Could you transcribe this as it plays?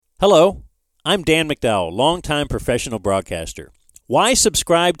Hello, I'm Dan McDowell, longtime professional broadcaster. Why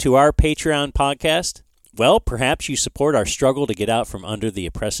subscribe to our Patreon podcast? Well, perhaps you support our struggle to get out from under the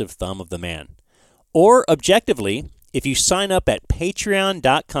oppressive thumb of the man. Or, objectively, if you sign up at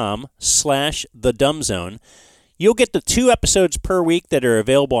patreon.com/thedumbzone, you'll get the 2 episodes per week that are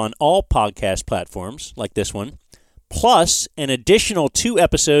available on all podcast platforms, like this one, plus an additional 2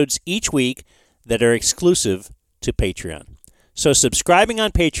 episodes each week that are exclusive to Patreon. So subscribing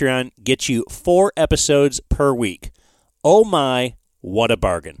on Patreon gets you 4 episodes per week. Oh my, what a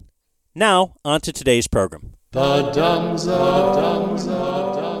bargain. Now, on to today's program. The Dumb Zone.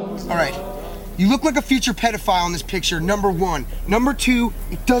 All right. You look like a future pedophile in this picture, number 1. Number 2,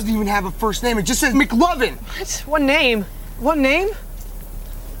 it doesn't even have a first name. It just says McLovin. What? What name? What name?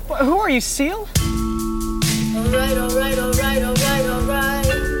 Who are you, Seal? Alright. Alright.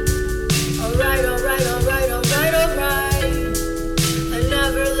 I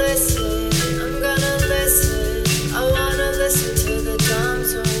never listen, I'm gonna listen. I wanna listen to the Dumb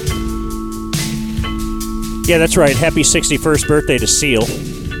Zone. Yeah, that's right. Happy 61st birthday to Seal.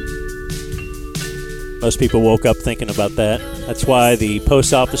 Most people woke up thinking about that. That's why the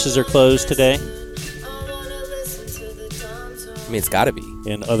post offices are closed today. I wanna listen to the Dumb Zone. I mean, it's got to be.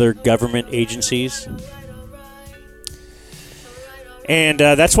 And other government agencies. And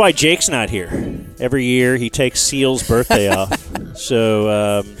that's why Jake's not here. Every year he takes Seal's birthday off.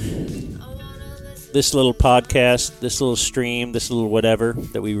 So this little podcast, this little stream, this little whatever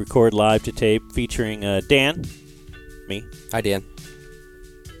that we record live to tape featuring Dan, me. Hi, Dan.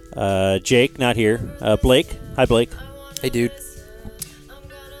 Jake, not here. Blake. Hi, Blake. Hey, dude.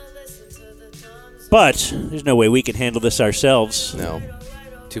 But there's no way we can handle this ourselves. No.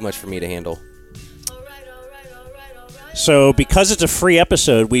 Too much for me to handle. So because it's a free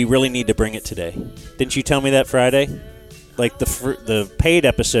episode, we really need to bring it today. Didn't you tell me that Friday? Like the paid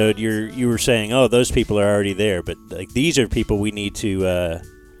episode, you were saying, oh, those people are already there, but like these are people we need to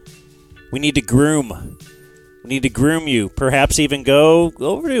groom. We need to groom you. Perhaps even go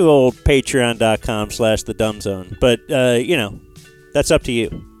over to old patreon.com/thedumbzone. But that's up to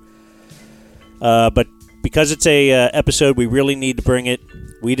you. But because it's a episode, we really need to bring it.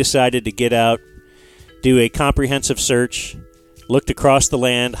 We decided to get out, do a comprehensive search, looked across the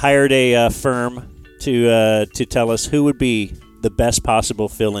land, hired a firm to tell us who would be the best possible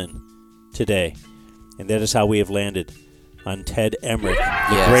fill-in today. And that is how we have landed on Ted Emmerich,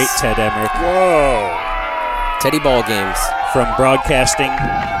 the great Ted Emmerich. Whoa. Teddy ball games. From broadcasting.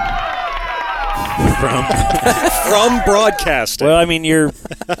 From broadcasting. Well, I mean,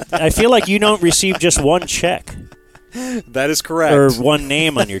 I feel like you don't receive just one check. That is correct. Or one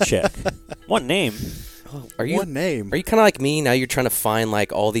name on your check. One name. Are you One name. Are you kind of like me? Now you're trying to find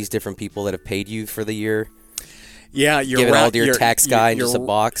like all these different people that have paid you for the year. Yeah, you're give it all to your tax guy in just a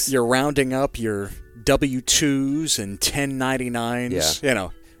box. You're rounding up your W-2s and 1099s. Yeah.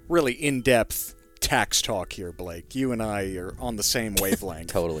 Really in-depth tax talk here, Blake. You and I are on the same wavelength.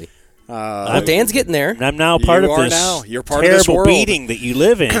 Totally. Well, Dan's getting there. And I'm now part of this You're part of this terrible world. beating that you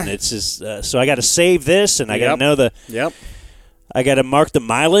live in. It's just, so I got to save this, and I got to know Yep. I got to mark the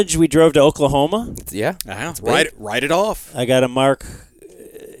mileage we drove to Oklahoma. Yeah. Write it off. I got to mark,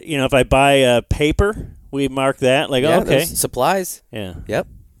 if I buy paper, we mark that. Like, Yeah, okay. there's supplies. Yeah. Yep.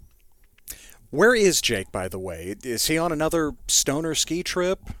 Where is Jake, by the way? Is he on another stoner ski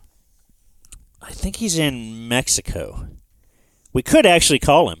trip? I think he's in Mexico. We could actually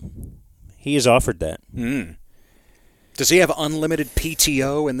call him. He has offered that. Does he have unlimited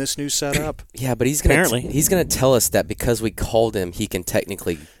PTO in this new setup? Yeah, but he's gonna Apparently. tell us that because we called him, he can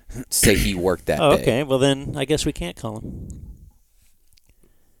technically say he worked that Oh, day. okay. Well, then I guess we can't call him.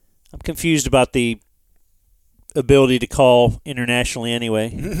 I'm confused about the ability to call internationally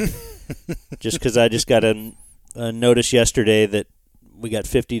anyway. Just because I just got a notice yesterday that we got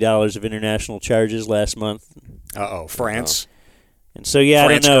 $50 of international charges last month. Uh-oh, France. And so, yeah,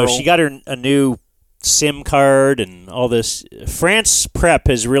 France I don't know. girl. She got her a new SIM card and all this. France prep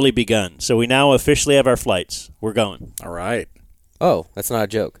has really begun. So we now officially have our flights. We're going. All right. Oh, that's not a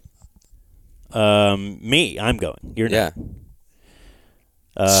joke. I'm going. You're Yeah.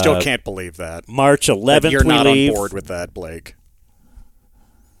 not. Still can't believe that. March 11th That you're we not leave. on board with that, Blake.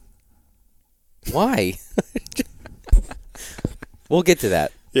 Why? We'll get to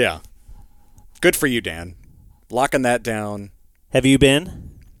that. Yeah. Good for you, Dan. Locking that down. Have you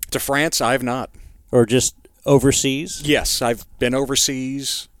been? To France, I have not. Or just overseas? Yes, I've been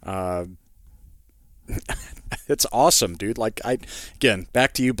overseas. It's awesome, dude. Again,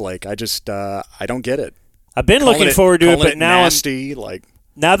 back to you, Blake. I just, I don't get it. I've been looking forward to it, but now nasty,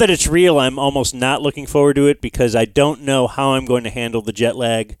 now that it's real, I'm almost not looking forward to it because I don't know how I'm going to handle the jet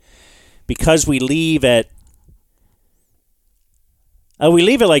lag. Because we leave at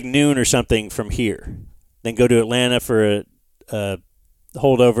like noon or something from here, then go to Atlanta for a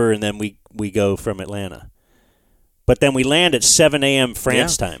holdover, and then we go from Atlanta. But then we land at 7 a.m.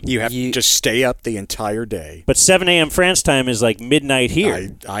 France time. You have to just stay up the entire day. But 7 a.m. France time is like midnight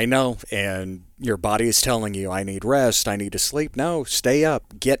here. I know, and your body is telling you, I need rest, I need to sleep. No, stay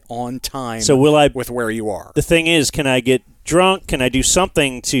up. Get on time with where you are. The thing is, can I get drunk? Can I do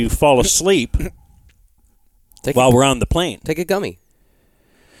something to fall asleep while we're on the plane? Take a gummy.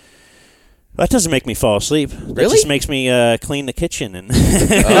 That doesn't make me fall asleep. That Really? just makes me clean the kitchen and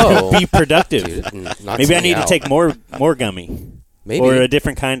Oh. be productive. Dude, it knocks Maybe I me need out. to take more gummy. Maybe. Or a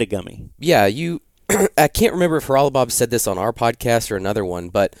different kind of gummy. Yeah, you. I can't remember if Haralabob said this on our podcast or another one,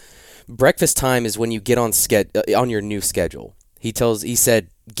 but breakfast time is when you get on on your new schedule. He said,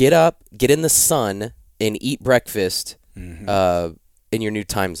 get up, get in the sun, and eat breakfast in your new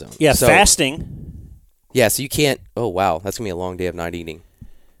time zone. Yeah, so, fasting. Yeah, so you can't. Oh wow, that's gonna be a long day of not eating.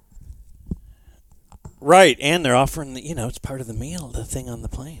 Right, and they're offering it's part of the meal, the thing on the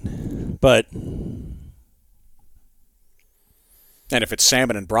plane. But And if it's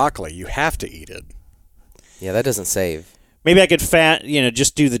salmon and broccoli, you have to eat it. Yeah, that doesn't save. maybe I could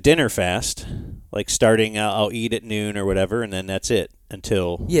just do the dinner fast, like starting. I'll eat at noon or whatever, and then that's it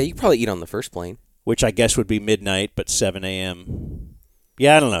until. Yeah, you could probably eat on the first plane. Which I guess would be midnight, but 7 a.m.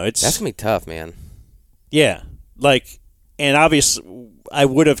 Yeah, I don't know. That's gonna be tough, man. Yeah, and obviously I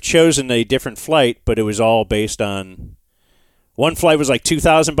would have chosen a different flight, but it was all based on. One flight was like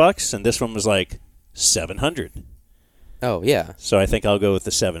 $2,000, and this one was like $700. Oh yeah. So I think I'll go with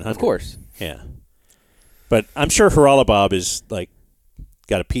the $700. Of course. Yeah. But I'm sure Haralabob is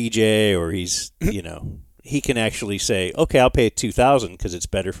got a PJ, or he's he can actually say, okay, I'll pay $2,000 because it's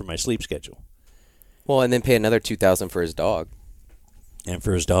better for my sleep schedule. Well, and then pay another $2,000 for his dog. And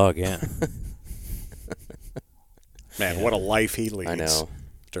for his dog, yeah. Man, what a life he leads. I know.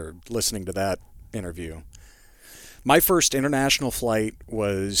 After listening to that interview. My first international flight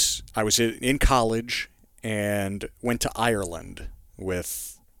was, I was in college and went to Ireland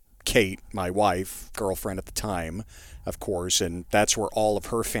with Kate, my wife, girlfriend at the time, of course, and that's where all of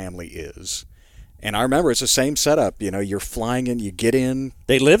her family is. And I remember it's the same setup. You're flying in, you get in.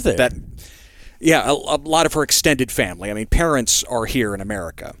 They live there. Yeah, a lot of her extended family. I mean, parents are here in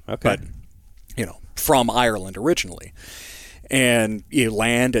America. Okay. But, from Ireland originally. And you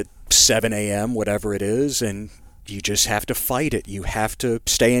land at 7 a.m., whatever it is, and you just have to fight it. You have to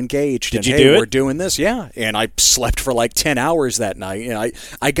stay engaged. Did and, you do it? We're doing this. Yeah. And I slept for like 10 hours that night. And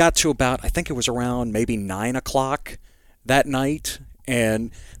I got to about, I think it was around maybe 9 o'clock that night. And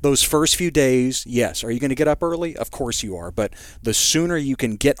those first few days, yes. Are you going to get up early? Of course you are. But the sooner you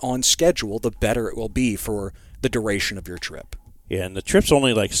can get on schedule, the better it will be for the duration of your trip. Yeah, and the trip's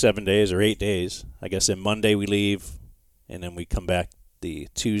only like 7 days or 8 days. I guess then Monday we leave, and then we come back the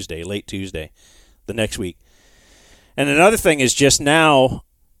late Tuesday, the next week. And another thing is just now,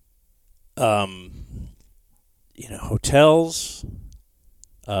 hotels.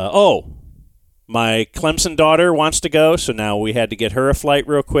 My Clemson daughter wants to go, so now we had to get her a flight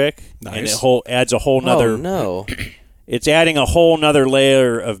real quick. Nice. And it adds a whole nother. Oh no. It's adding a whole nother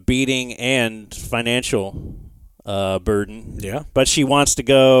layer of beating and financial burden. Yeah. But she wants to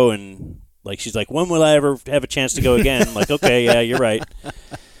go, and she's like, when will I ever have a chance to go again? I'm like, okay, yeah, you're right.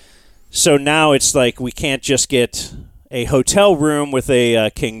 So now it's like we can't just get a hotel room with a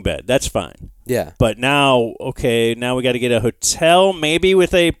king bed. That's fine. Yeah. But now we got to get a hotel, maybe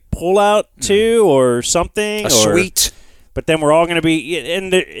with a pull-out too, or something. A suite. But then we're all going to be,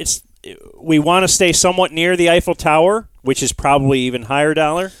 and we want to stay somewhat near the Eiffel Tower, which is probably even higher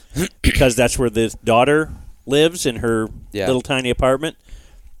dollar, because that's where the daughter lives in her little tiny apartment.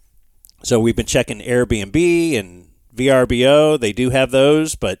 So we've been checking Airbnb and VRBO. They do have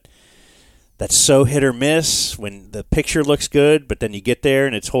those, but that's so hit or miss when the picture looks good, but then you get there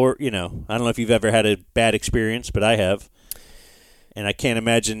and it's I don't know if you've ever had a bad experience, but I have. And I can't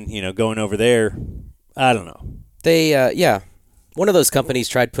imagine, going over there. I don't know. They, one of those companies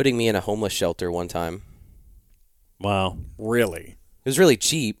tried putting me in a homeless shelter one time. Wow. Really? It was really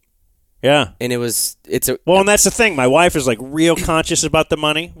cheap. Yeah. And and that's the thing. My wife is real conscious about the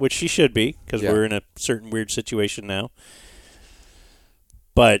money, which she should be, because we're in a certain weird situation now.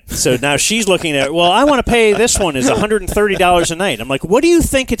 But so now she's looking at, I want to pay this one is $130 a night. I'm like, what do you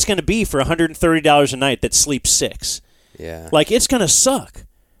think it's going to be for $130 a night that sleeps 6? Yeah. It's going to suck.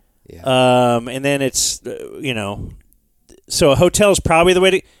 Yeah. And then it's, So a hotel is probably the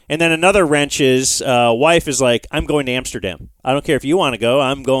way to. And then another wrench is wife is like, I'm going to Amsterdam. I don't care if you want to go.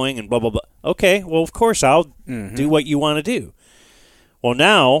 I'm going and blah, blah, blah. Okay, well, of course, I'll do what you want to do. Well,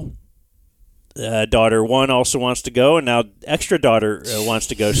 now daughter one also wants to go, and now extra daughter wants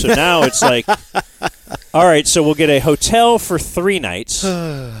to go. So now it's like, all right, so we'll get a hotel for 3 nights.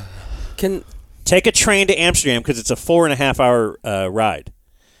 Take a train to Amsterdam because it's a 4.5-hour ride.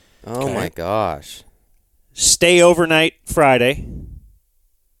 Oh, my gosh. Stay overnight Friday.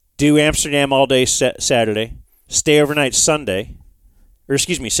 Do Amsterdam all day Saturday. Stay overnight Saturday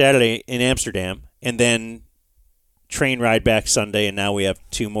in Amsterdam, and then train ride back Sunday, and now we have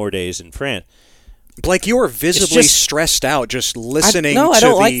 2 more days in France. Blake, you are visibly stressed out just listening I to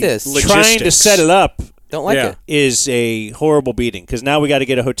don't the like this. logistics. Trying to set it up Don't like it. is a horrible beating because now we got to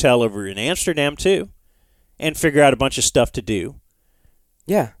get a hotel over in Amsterdam too and figure out a bunch of stuff to do.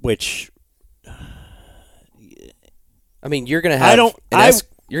 Yeah. Which, I mean, you're going to have you're going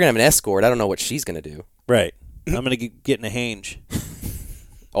to have an escort. I don't know what she's going to do. Right. I'm going to get in a Hange.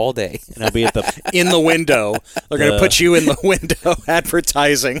 All day. And I'll be at the in the window. They're going to put you in the window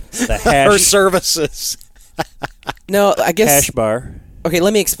advertising her services. No, I guess hash bar. Okay,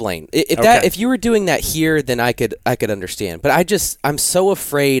 let me explain. If you were doing that here, then I could understand. But I'm so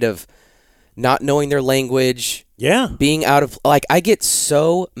afraid of not knowing their language. Yeah. Being out of I get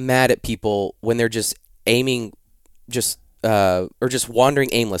so mad at people when they're just aiming or just wandering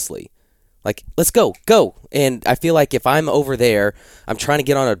aimlessly. Like, let's go. And I feel like if I'm over there, I'm trying to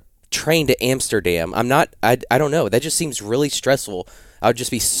get on a train to Amsterdam. I don't know. That just seems really stressful. I would just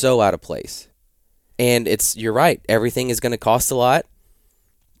be so out of place. And you're right. Everything is going to cost a lot.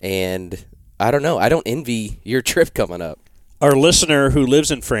 And I don't know. I don't envy your trip coming up. Our listener who lives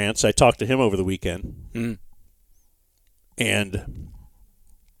in France, I talked to him over the weekend. And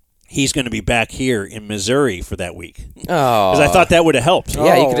he's going to be back here in Missouri for that week. Oh. Because I thought that would have helped.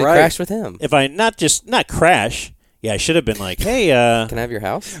 Yeah, you could have crashed with him. If I not crash. Yeah, I should have been like, hey, can I have your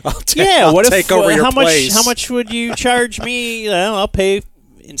house? I'll take over your place. How much would you charge me? I'll pay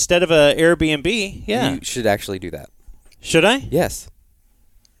instead of a Airbnb. Yeah. You should actually do that. Should I? Yes.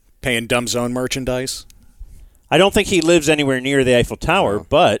 Paying Dumb Zone merchandise? I don't think he lives anywhere near the Eiffel Tower,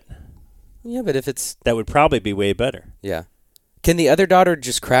 but yeah, but if that would probably be way better. Yeah. Can the other daughter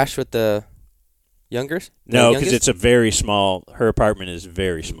just crash with the youngers? No, because it's a very small. Her apartment is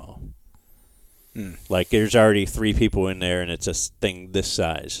very small. Like there's already 3 people in there, and it's a thing this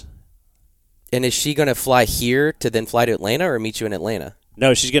size. And is she going to fly here to then fly to Atlanta, or meet you in Atlanta?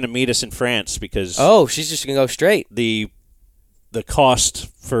 No, she's going to meet us in France because she's just going to go straight. The cost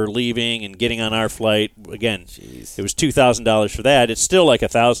for leaving and getting on our flight again. Jeez. It was $2,000 for that. It's still like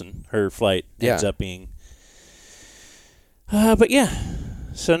 $1,000. Her flight ends up being. But yeah,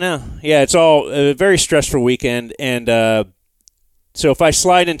 so now, it's all a very stressful weekend, and so if I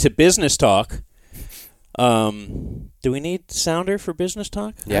slide into business talk, do we need sounder for business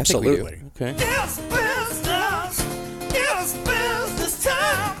talk? Yeah, absolutely. Okay. It's business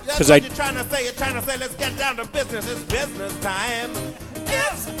time. Because You're trying to say, let's get down to business. It's business time.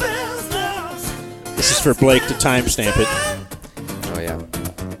 It's business. This is for Blake to timestamp it. Oh yeah.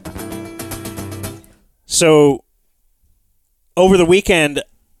 So over the weekend,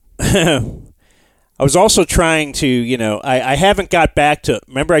 I was also trying to, I haven't got back to,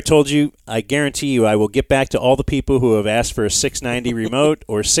 remember I told you, I guarantee you I will get back to all the people who have asked for a 690 remote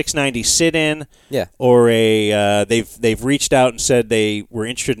or 690 sit-in. Yeah. Or they've reached out and said they were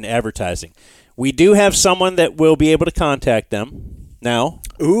interested in advertising. We do have someone that will be able to contact them now.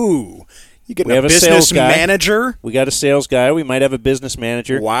 Ooh. You get We have a a sales business guy. manager? We got a sales guy. We might have a business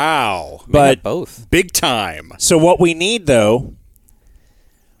manager. Wow. But both. Big time. So what we need, though,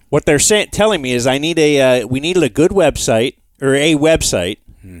 what they're telling me is we needed a good website or a website.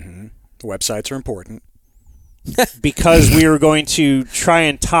 Mm-hmm. Websites are important. Because we were going to try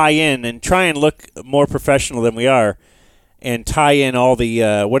and tie in and try and look more professional than we are and tie in all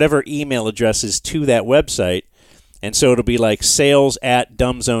the whatever email addresses to that website. And so it'll be like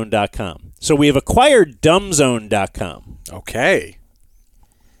sales@dumbzone.com. So we have acquired dumbzone.com. Okay.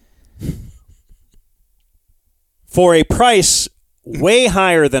 For a price way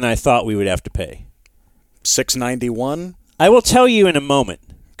higher than I thought we would have to pay. $691. I will tell you in a moment.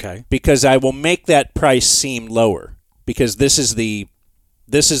 Okay. Because I will make that price seem lower. Because these are the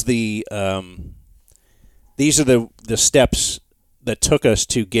steps that took us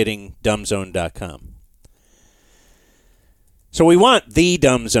to getting dumbzone.com. So we want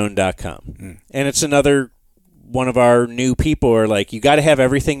thedumbzone.com. And it's another one of our new people are like, you got to have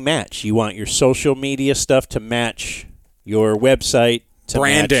everything match. You want your social media stuff to match your website to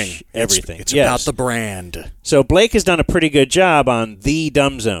Branding. match everything. It's Yes. about the brand. So Blake has done a pretty good job on the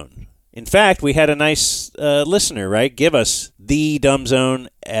Dumb Zone. In fact, we had a nice listener, right, give us the Dumb Zone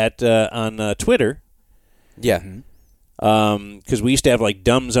on Twitter. Yeah. Because we used to have like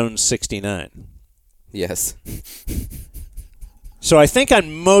Dumb Zone 69. Yes. So I think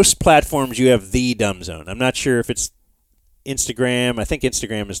on most platforms you have the Dumb Zone. I'm not sure if it's Instagram. I think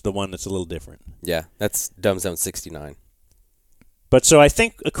Instagram is the one that's a little different. Yeah, that's Dumb Zone 69. But so I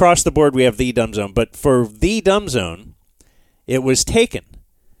think across the board we have the Dumb Zone. But for the Dumb Zone, it was taken.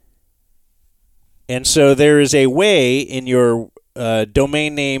 And so there is a way in your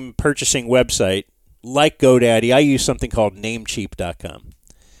domain name purchasing website, like GoDaddy, I use something called Namecheap.com.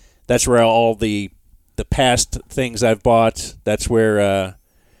 That's where all the past things I've bought, that's where,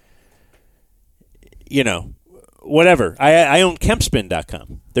 whatever. I own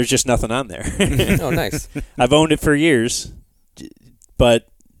Kempspin.com. There's just nothing on there. Oh, nice. I've owned it for years, but,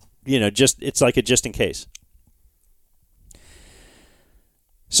 it's like a just in case.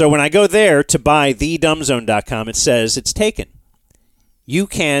 So when I go there to buy thedumbzone.com, it says it's taken. You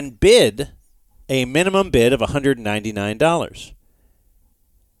can bid a minimum bid of $199.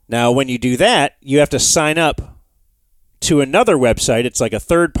 Now, when you do that, you have to sign up to another website. It's like a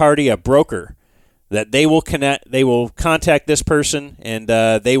third party, a broker, that they will connect. They will contact this person, and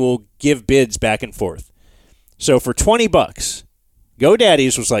they will give bids back and forth. So for $20,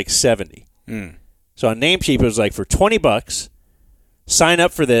 GoDaddy's was like $70. So on Namecheap, it was like for $20. Sign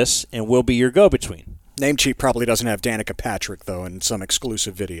up for this, and we'll be your go-between. Namecheap probably doesn't have Danica Patrick, though, in some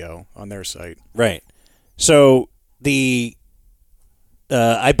exclusive video on their site. Right. So I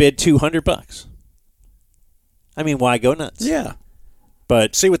bid $200. I mean, why go nuts? Yeah.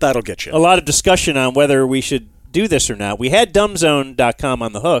 But see what that'll get you. A lot of discussion on whether we should do this or not. We had dumbzone.com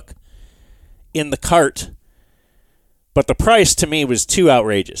on the hook in the cart, but the price to me was too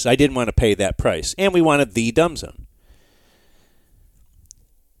outrageous. I didn't want to pay that price, and we wanted the Dumb Zone.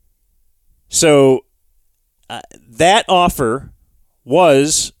 So that offer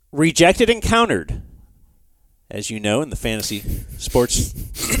was rejected and countered. As you know, in the fantasy sports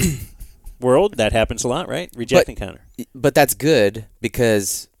world, that happens a lot, right? Reject and counter. But that's good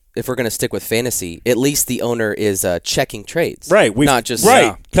because if we're going to stick with fantasy, at least the owner is checking trades. Right. Not just...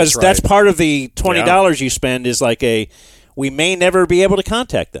 Right, because that's part of the $20 Yeah. you spend is like we may never be able to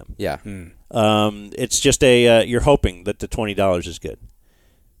contact them. Yeah. It's just you're hoping that the $20 is good.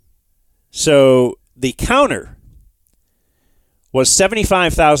 So the counter was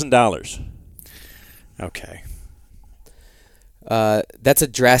 $75,000. Okay. That's a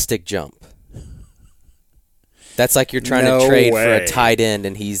drastic jump. That's like you're trying No to trade way. for a tight end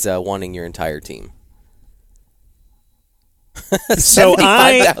and he's wanting your entire team. So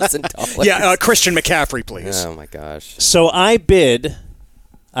 $75,000. Yeah, Christian McCaffrey, please. Oh my gosh. So I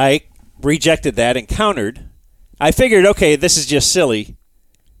rejected that and countered. I figured, okay, this is just silly.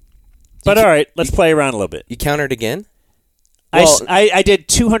 But all right, let's play around a little bit. You countered again? I did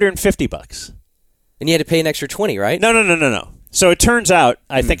 $250. And you had to pay an extra $20, right? No. So it turns out,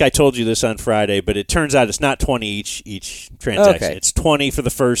 I think I told you this on Friday, but it turns out it's not $20 each transaction. Okay. It's $20 for the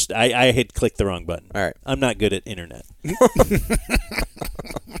first. I had clicked the wrong button. All right. I'm not good at internet.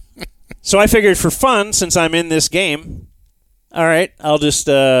 So I figured for fun, since I'm in this game, all right, I'll just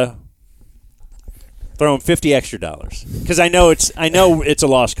throw him $50 extra because I know it's a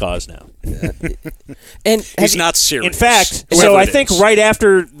lost cause now. And he's not serious. In fact, Whoever so I it think is. right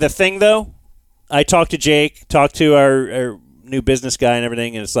after the thing, though, I talked to Jake, talked to our new business guy and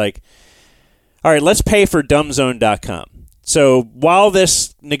everything, and it's like, all right, let's pay for dumbzone.com. So while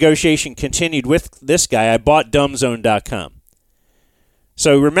this negotiation continued with this guy, I bought dumbzone.com.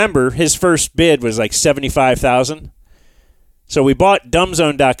 So remember, his first bid was like $75,000. So we bought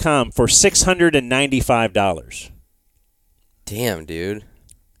dumbzone.com for $695. Damn, dude.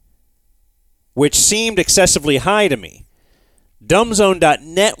 Which seemed excessively high to me.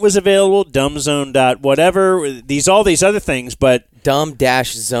 Dumbzone.net was available, dumbzone.whatever, all these other things, but...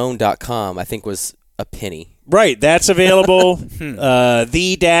 Dumb-zone.com, I think, was a penny. Right, that's available.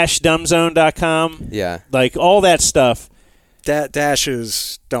 The-dumbzone.com. Yeah. Like, all that stuff.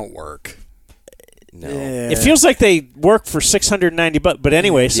 Dashes don't work. No. It feels like they work for $690, but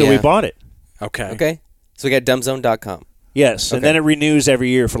anyway, so we bought it. Okay. So we got dumbzone.com. Yes, and then it renews every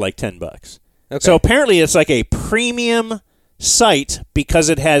year for like $10. Okay. So apparently it's like a premium site because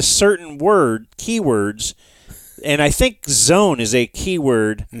it has certain keywords, and I think zone is a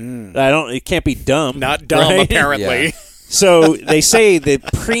keyword. It can't be dumb. Not dumb, right? apparently. Yeah. So they say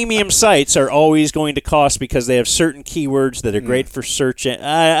that premium sites are always going to cost because they have certain keywords that are great for search.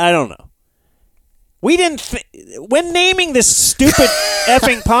 I don't know. We didn't when naming this stupid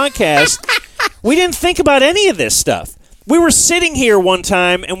effing podcast, we didn't think about any of this stuff. We were sitting here one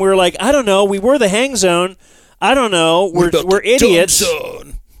time and we were like, I don't know, we were the Hang Zone. I don't know, we're idiots.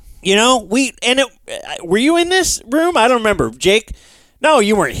 You know, were you in this room? I don't remember. Jake? No,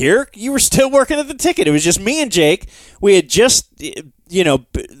 you weren't here. You were still working at the Ticket. It was just me and Jake. We had just, you know,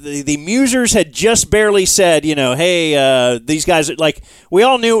 the Musers had just barely said, you know, hey, these guys, like, we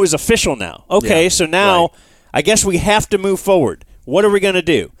all knew it was official now. Okay, so now I guess we have to move forward. What are we going to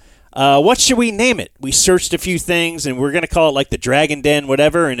do? What should we name it? We searched a few things, and we're going to call it, like, the Dragon Den,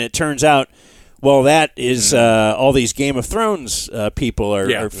 whatever, and it turns out, well, that is all these Game of Thrones people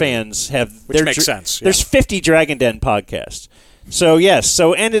or fans have. Which makes sense. Yeah. There's 50 Dragon Den podcasts. So, yes,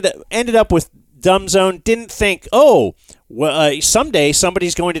 so ended up with Dumb Zone. Didn't think, someday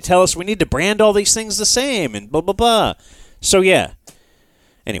somebody's going to tell us we need to brand all these things the same and blah, blah, blah. So, yeah.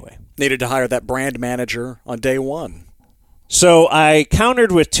 Anyway. Needed to hire that brand manager on day one. So I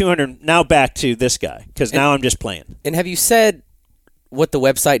countered with 200. Now back to this guy, because now I'm just playing. And have you said what the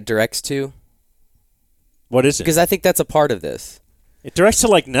website directs to? What is it? Because I think that's a part of this. It directs to,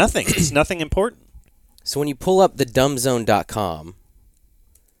 like, nothing. It's nothing important. So when you pull up the dumbzone.com...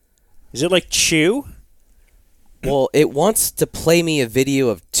 Is it like Chew? Well, it wants to play me a video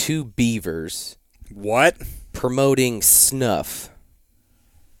of two beavers... What? ...promoting snuff.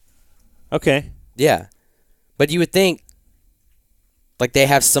 Okay. Yeah. But you would think, like, they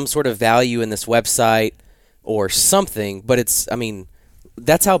have some sort of value in this website or something, but it's, I mean,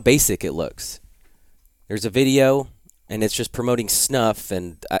 that's how basic it looks. There's a video, and it's just promoting snuff,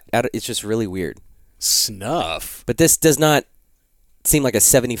 and it's just really weird. Snuff? But this does not seem like a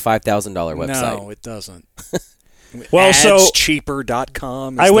 $75,000 website. No, it doesn't. Well,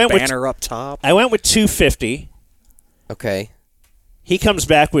 AdsCheaper.com is the banner up top. I went with $250. Okay. He comes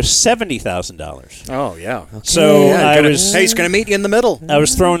back with $70,000. Oh, yeah. Okay. So he's going to meet you in the middle. I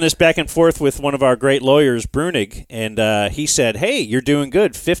was throwing this back and forth with one of our great lawyers, Brunig, and he said, "Hey, you're doing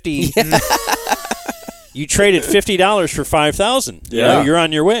good. 50. Yeah. You traded $50 for $5,000. Yeah, you know, you're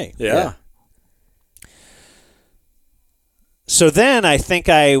on your way." Yeah. So then I think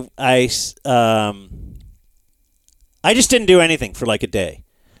I just didn't do anything for like a day.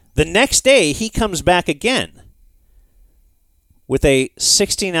 The next day he comes back again with a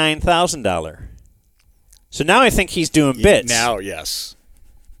 $69,000. So now I think he's doing bits. Now, yes.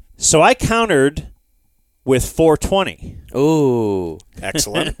 So I countered with $420. Ooh.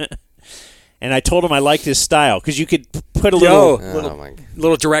 Excellent. And I told him I liked his style because you could put a little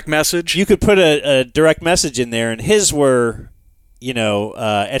direct message. You could put a direct message in there, and his were, you know,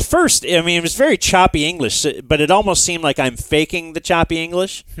 at first, I mean, it was very choppy English, but it almost seemed like I'm faking the choppy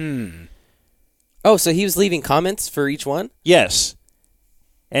English. Oh, so he was leaving comments for each one? Yes.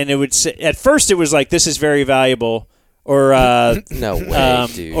 And it would say, at first it was like, "This is very valuable," or no way,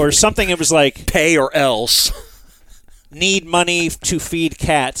 dude. Or something. It was like, "Pay or else." "Need money to feed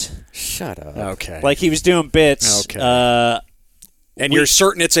cat." Shut up. Okay. Like he was doing bits. Okay. And you're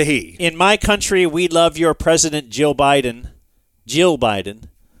certain it's a he. In my country, we love your president, Jill Biden. Jill Biden.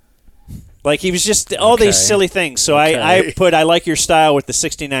 Like he was just all these silly things. So I put, "I like your style" with the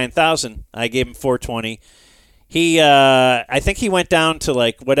 $69,000. I gave him $420. He, I think he went down to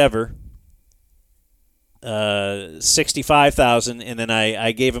like whatever, $65,000, and then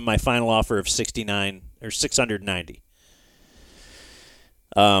I gave him my final offer of $69 or $690.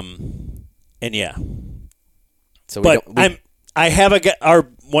 And yeah. So I have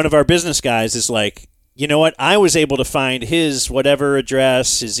one of our business guys is like, "You know what? I was able to find his whatever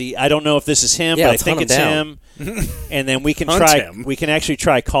address. I don't know if this is him, but I think it's him." And then we can we can actually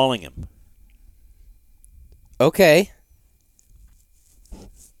try calling him. Okay.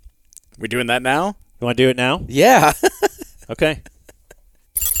 We doing that now? You want to do it now? Yeah. Okay.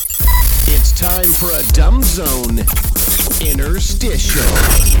 It's time for a Dumb Zone interstitial.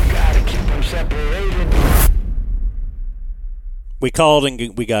 Gotta keep them separated. We called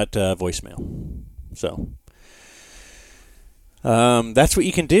and we got voicemail. So that's what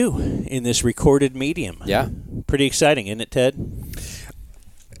you can do in this recorded medium. Yeah. Pretty exciting, isn't it, Ted?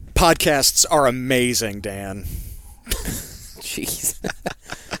 Podcasts are amazing, Dan. Jeez.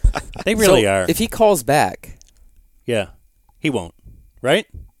 They really are. If he calls back. Yeah. He won't. Right?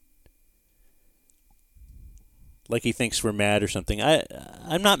 Like he thinks we're mad or something.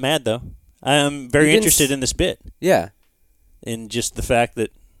 I'm not mad, though. I'm very interested in this bit. Yeah. In just the fact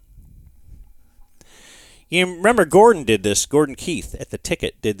that... You remember Gordon did this. Gordon Keith at the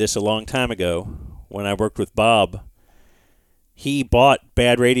Ticket did this a long time ago when I worked with Bob. He bought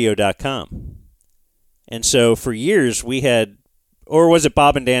badradio.com. And so for years we had or was it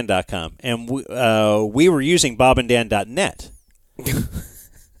bobanddan.com? And we were using bobanddan.net.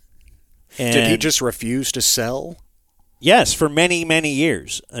 Did he just refuse to sell? Yes, for many, many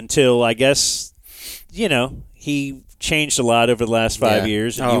years until I guess, he changed a lot over the last 5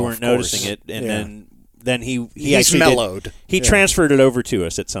 years, and you of weren't noticing course. it. And Yeah. then he He's actually mellowed. He transferred it over to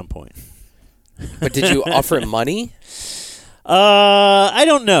us at some point. But did you offer him money? I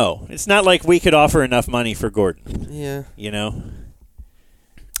don't know. It's not like we could offer enough money for Gordon. Yeah.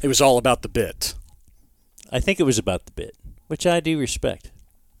 It was all about the bit. I think it was about the bit, which I do respect.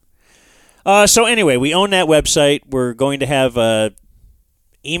 So anyway, we own that website. We're going to have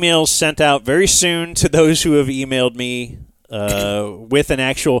emails sent out very soon to those who have emailed me with an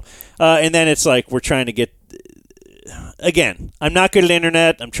actual. And then it's like we're trying to get. Again, I'm not good at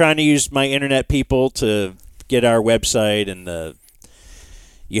internet. I'm trying to use my internet people to get our website, and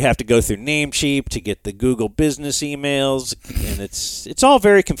you have to go through Namecheap to get the Google business emails, and it's all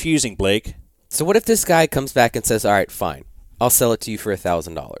very confusing, Blake. So what if this guy comes back and says, all right, fine, I'll sell it to you for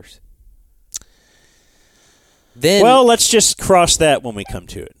 $1,000? Then, Well, let's just cross that when we come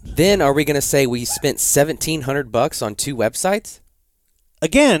to it. Then are we going to say we spent $1,700 on 2 websites?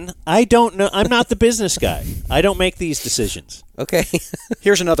 Again, I don't know. I'm not the business guy. I don't make these decisions. Okay.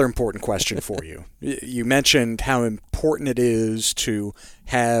 Here's another important question for you. You mentioned how important it is to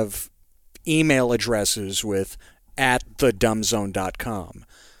have email addresses with @thedumbzone.com.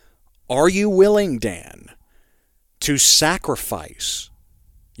 Are you willing, Dan, to sacrifice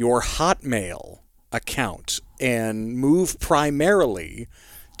your Hotmail account and move primarily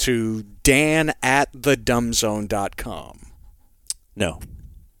to dan@thedumbzone.com? No.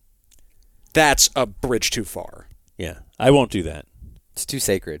 That's a bridge too far. Yeah, I won't do that. It's too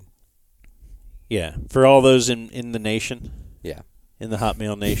sacred. Yeah, for all those in the nation, Yeah. in the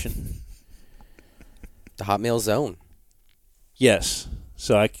Hotmail nation. The Hotmail zone. Yes.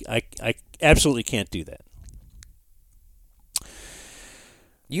 So I absolutely can't do that.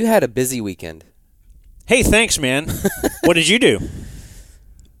 You had a busy weekend. Hey, thanks, man. What did you do?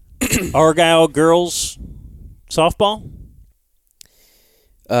 Argyle girls softball?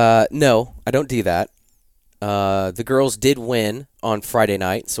 No, I don't do that. The girls did win on Friday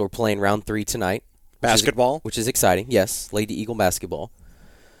night, so we're playing round 3 tonight. Basketball? Which is exciting. Yes, Lady Eagle basketball.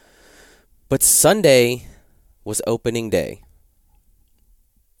 But Sunday was opening day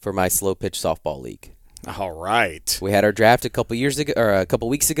for my slow pitch softball league. All right. We had our draft a couple weeks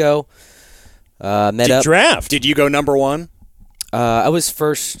ago. Draft? Did you go number 1? I was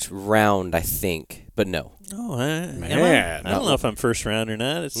first round, I think, but no. Oh, Man. I don't know if I'm first round or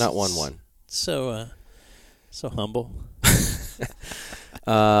not. It's Not 1-1. So humble.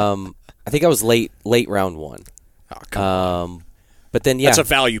 I think I was late round 1. Oh, come on. But then That's a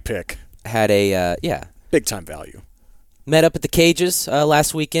value pick. had a Big time value. met up at the cages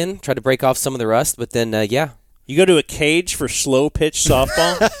last weekend. Tried to break off some of the rust, but then You go to a cage for slow pitch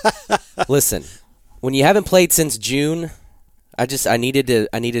softball? Listen, when you haven't played since June, I needed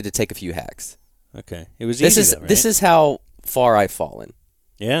to take a few hacks. Okay. It was This easy, is though, right? this is how far I've fallen.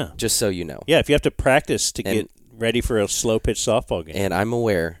 Yeah. Just so you know. Yeah, if you have to practice to And- get ready for a slow pitch softball game. And I'm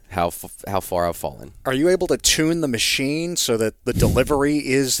aware how far I've fallen. Are you able to tune the machine so that the delivery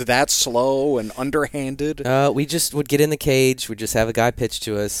is that slow and underhanded? We just would get in the cage. We'd just have a guy pitch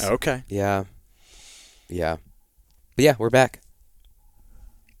to us. Okay. Yeah. But yeah, we're back.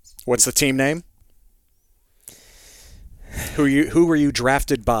 What's the team name? Who were you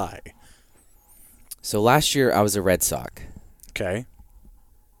drafted by? So last year I was a Red Sox. Okay.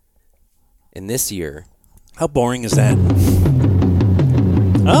 And this year, How boring is that?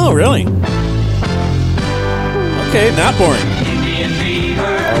 Oh, really? Okay, not boring.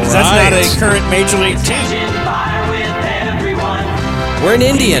 Because that's not a current Major League team. we're an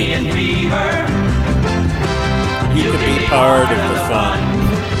Indian. You can be part of the fun.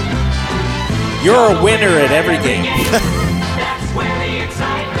 You're a winner at every game.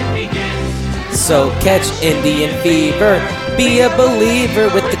 So catch Indian fever. Be a believer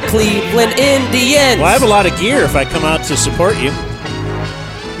with the Cleveland Indians. Well, I have a lot of gear if I come out to support you.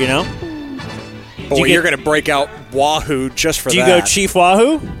 You know? Boy, you're going to break out Wahoo just for that. Do you go Chief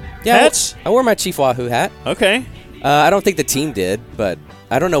Wahoo? Yeah, Hats? I wore my Chief Wahoo hat. Okay. I don't think the team did, but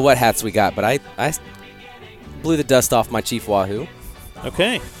I don't know what hats we got, but I blew the dust off my Chief Wahoo.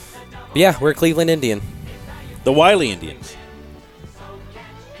 Okay. But yeah, we're a Cleveland Indian. The Wiley Indians.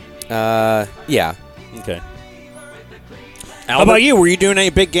 Yeah. Okay. How about you? Were you doing any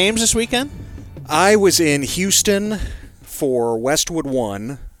big games this weekend? I was in Houston for Westwood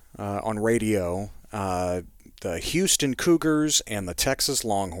One on radio. The Houston Cougars and the Texas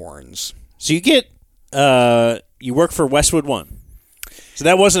Longhorns. So you get you work for Westwood One. So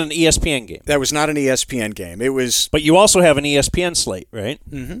that wasn't an ESPN game. That was not an ESPN game. It was. But you also have an ESPN slate, right?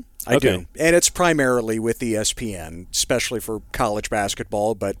 Mm-hmm. I Okay. do. And it's primarily with ESPN, especially for college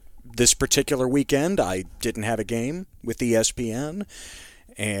basketball. But this particular weekend, I didn't have a game with ESPN.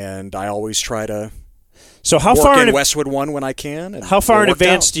 And I always try to So how work far in in Westwood One when I can. And how far it in worked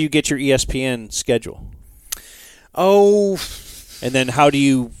advance out. do you get your ESPN schedule? Oh, And then how do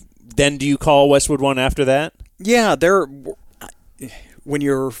you call Westwood One after that? yeah. When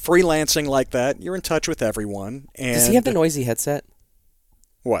you're freelancing like that, you're in touch with everyone. And Does he have the noisy headset?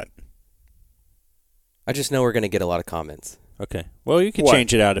 What? I just know we're going to get a lot of comments. Okay. Well, you can What?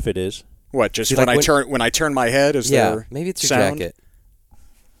 change it out if it is. What? Just See, when like I turn my head, is Yeah, there maybe it's your sound? jacket.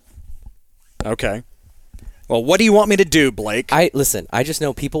 Okay. Well, what do you want me to do, Blake? Listen. I just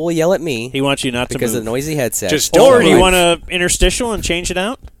know people will yell at me He wants you not to because move. of the noisy headset. Just don't Or do you move. want to interstitial and change it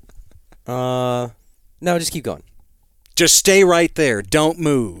out? No, just keep going. Just stay right there. Don't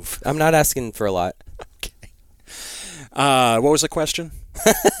move. I'm not asking for a lot. What was the question?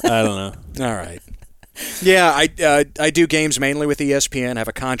 I don't know. All right. Yeah, I do games mainly with ESPN. Have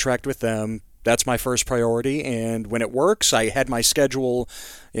a contract with them. That's my first priority. And when it works, I had my schedule,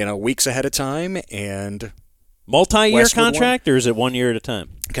 weeks ahead of time. And Multi-year Westwood One? contract, or is it 1 year at a time?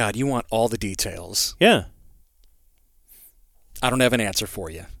 God, you want all the details. Yeah. I don't have an answer for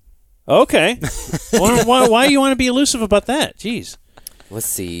you. Okay. why do you want to be elusive about that? Jeez. Let's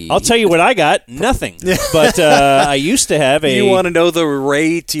see. I'll tell you what I got. Nothing. But I used to have a... You want to know the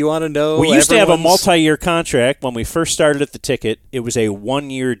rate? You want to know We used to have a everyone's- multi-year contract. When we first started at the ticket, it was a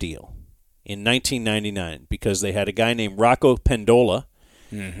 1-year deal in 1999 because they had a guy named Rocco Pendola,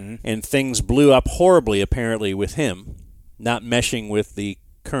 and things blew up horribly, apparently, with him, not meshing with the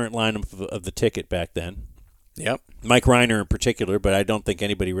current lineup of the ticket back then. Yep. Mike Reiner in particular, but I don't think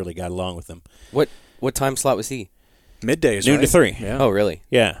anybody really got along with him. What time slot was he? Middays, Noon to right? 3. Yeah. Oh, really?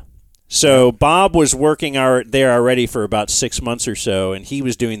 Yeah. So Bob was working there already for about 6 months or so, and he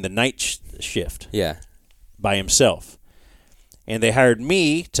was doing the night shift Yeah. by himself. And they hired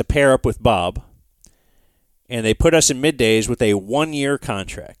me to pair up with Bob, and they put us in middays with a 1-year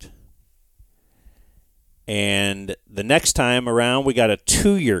contract. And the next time around, we got a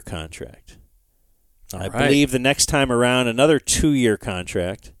 2-year contract. I right. believe the next time around, another 2-year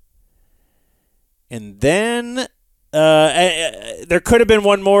contract. And then there could have been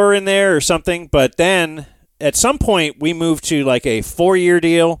one more in there or something, but then at some point we moved to like a 4-year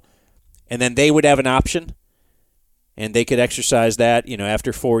deal, and then they would have an option, and they could exercise that,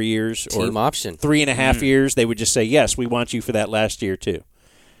 after 4 years Team or option. 3.5 years. They would just say, yes, we want you for that last year too.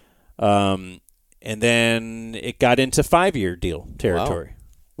 And then it got into 5-year deal territory,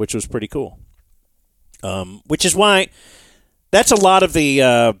 which was pretty cool. Which is why that's a lot of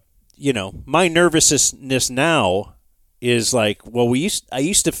the, my nervousness now is like, well, I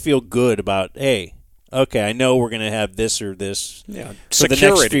used to feel good about, hey, okay, I know we're going to have this or this Yeah. for the next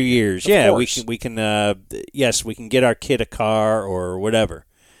Security, few years. of Yeah, course. we can yes, we can get our kid a car or whatever.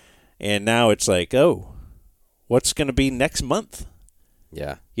 And now it's like, oh, what's going to be next month?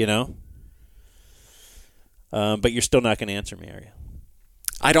 Yeah. But you're still not going to answer me, are you?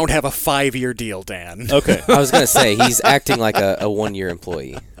 I don't have a 5-year deal, Dan. Okay. I was going to say, he's acting like a 1-year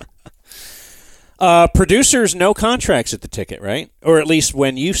employee. Producers, no contracts at the ticket, right? Or at least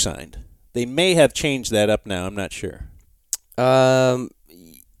when you signed. They may have changed that up now. I'm not sure.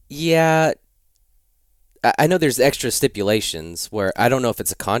 Yeah. I know there's extra stipulations where I don't know if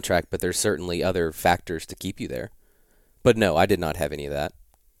it's a contract, but there's certainly other factors to keep you there. But no, I did not have any of that.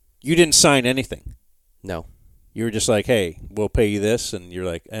 You didn't sign anything. No. You were just like, hey, we'll pay you this. And you're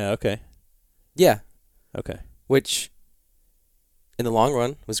like, okay. Yeah. Okay. Which, in the long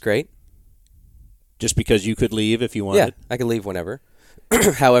run, was great. Just because you could leave if you wanted? Yeah, I could leave whenever.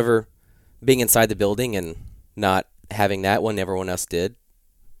 However, being inside the building and not having that when everyone else did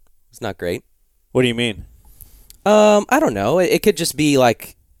was not great. What do you mean? I don't know. It could just be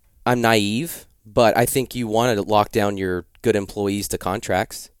like I'm naive, but I think you want to lock down your good employees to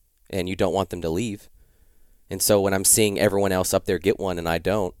contracts, and you don't want them to leave. And so when I'm seeing everyone else up there get one and I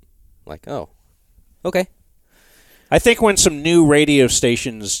don't, I'm like, oh, okay. I think when some new radio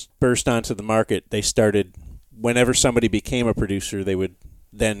stations burst onto the market, they started, whenever somebody became a producer, they would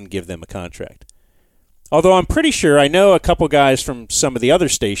then give them a contract. Although I'm pretty sure I know a couple guys from some of the other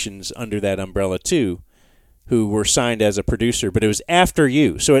stations under that umbrella too who were signed as a producer, but it was after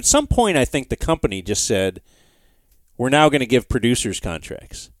you. So at some point I think the company just said, we're now going to give producers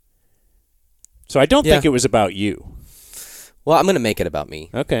contracts. So I don't think it was about you. Well, I'm going to make it about me.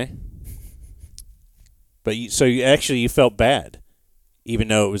 Okay. But you felt bad, even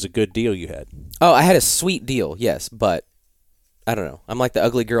though it was a good deal you had. Oh, I had a sweet deal, yes, but I don't know. I'm like the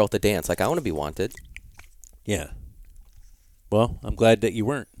ugly girl at the dance. Like, I want to be wanted. Yeah. Well, I'm glad that you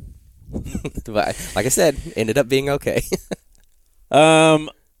weren't. But like I said, ended up being okay. All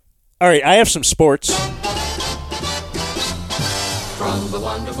right, I have some sports.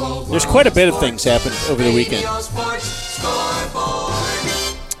 There's quite a bit of things happened over the weekend.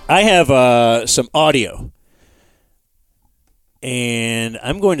 I have some audio. And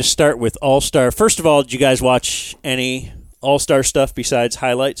I'm going to start with All-Star. First of all, did you guys watch any All-Star stuff besides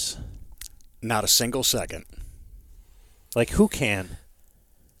highlights? Not a single second. Like, who can?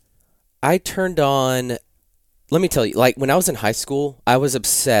 I turned on, let me tell you, like when I was in high school, I was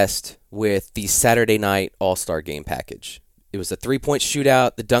obsessed with the Saturday night All-Star game package. It was a 3-point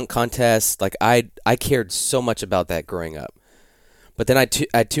shootout, the dunk contest. Like I cared so much about that growing up. But then I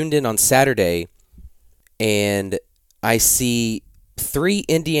tuned in on Saturday, and I see 3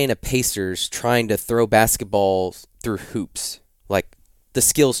 Indiana Pacers trying to throw basketballs through hoops, like the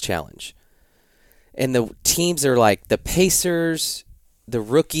skills challenge. And the teams are like the Pacers, the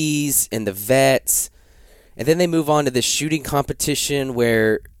rookies, and the vets. And then they move on to this shooting competition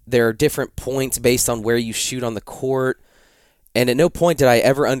where there are different points based on where you shoot on the court. And at no point did I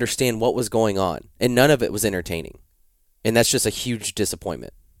ever understand what was going on. And none of it was entertaining. And that's just a huge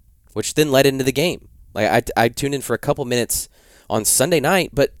disappointment, which then led into the game. Like I tuned in for a couple minutes on Sunday night,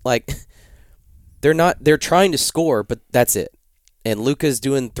 but like they're trying to score, but that's it. And Luka's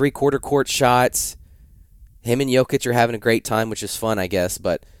doing 3/4 court shots. Him and Jokic are having a great time, which is fun, I guess.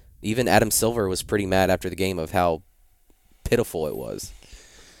 But even Adam Silver was pretty mad after the game of how pitiful it was.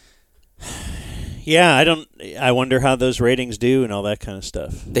 Yeah, I wonder how those ratings do and all that kind of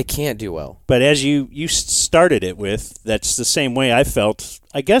stuff. They can't do well. But as you started it with, that's the same way I felt,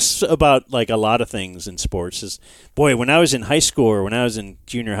 I guess, about like a lot of things in sports. Is, boy, when I was in high school or when I was in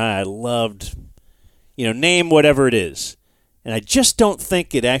junior high, I loved, name whatever it is. And I just don't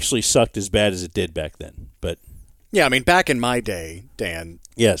think it actually sucked as bad as it did back then. But yeah, I mean, back in my day, Dan,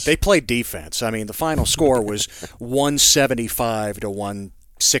 yes, they played defense. I mean, the final score was 175 to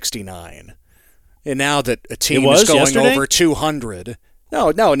 169. And now that a team is going yesterday? over 200, no,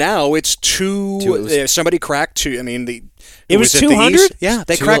 now it's somebody cracked two. I mean, it was 200. Yeah,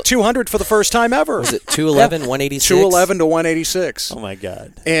 they cracked 200 for the first time ever. Was it 211, 186? 211 to 186. Oh my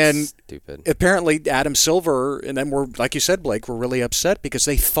God! And stupid. Apparently, Adam Silver and them were, like you said, Blake, were really upset because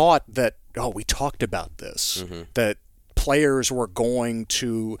they thought that we talked about this, that players were going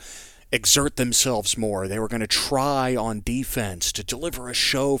to exert themselves more. They were going to try on defense to deliver a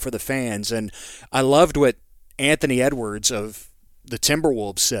show for the fans. And I loved what Anthony Edwards of the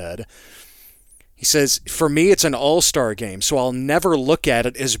Timberwolves said. He says, for me, it's an all-star game, so I'll never look at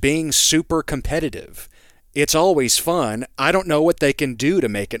it as being super competitive. It's always fun. I don't know what they can do to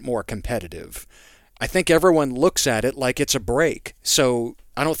make it more competitive. I think everyone looks at it like it's a break. So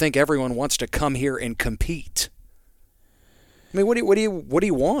I don't think everyone wants to come here and compete. I mean, what do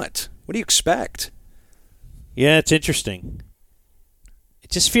you want? What do you expect? Yeah, it's interesting.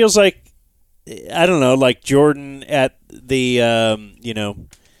 It just feels like, I don't know, like Jordan at the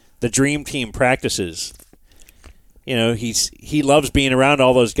the Dream Team practices. He loves being around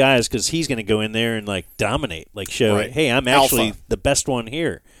all those guys because he's going to go in there and like dominate, like show, right. Hey, I'm actually Alpha. the best one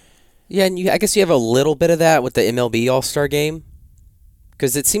here. Yeah, and I guess you have a little bit of that with the MLB All-Star Game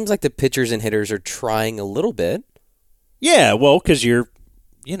because it seems like the pitchers and hitters are trying a little bit. Yeah, well, because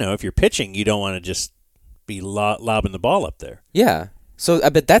if you're pitching, you don't want to just be lobbing the ball up there. Yeah. So I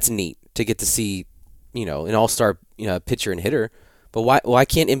bet that's neat to get to see, an all-star pitcher and hitter. But why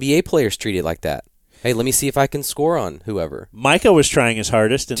can't NBA players treat it like that? Hey, let me see if I can score on whoever. Micah was trying his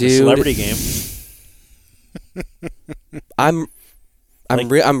hardest in the celebrity game. I'm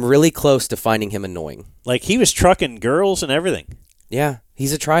really close to finding him annoying. Like he was trucking girls and everything. Yeah,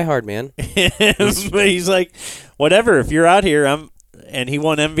 he's a try-hard man. But he's like, whatever. If you're out here, and he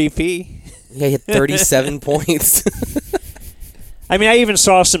won MVP. Yeah, he had 37 points. I mean, I even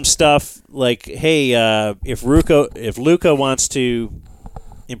saw some stuff like, hey, if Luka wants to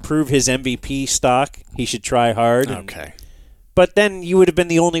improve his MVP stock, he should try hard. Okay. But then you would have been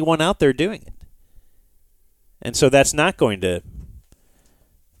the only one out there doing it. And so that's not going to,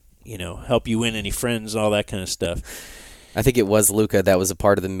 help you win any friends, all that kind of stuff. I think it was Luka that was a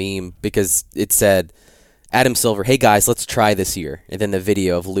part of the meme because it said, Adam Silver, hey guys, let's try this year. And then the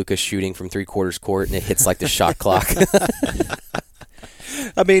video of Luka shooting from 3/4 court and it hits like the shot clock.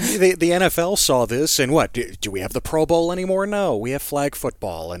 I mean, the NFL saw this, and what? Do we have the Pro Bowl anymore? No. We have flag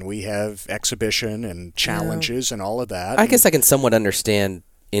football, and we have exhibition and challenges and all of that. I guess I can somewhat understand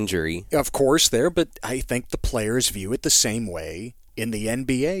injury. Of course, but I think the players view it the same way in the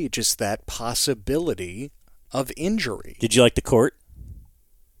NBA, just that possibility of injury. Did you like the court?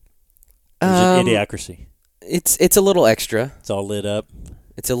 Or is it Idiocracy? It's a little extra. It's all lit up.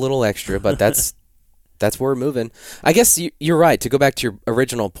 It's a little extra, but that's where we're moving. I guess you're right. To go back to your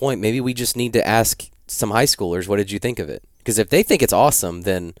original point, maybe we just need to ask some high schoolers, what did you think of it? Because if they think it's awesome,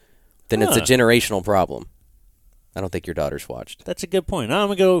 then it's a generational problem. I don't think your daughter's watched. That's a good point. I'm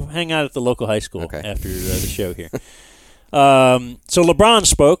going to go hang out at the local high school after the show here. So LeBron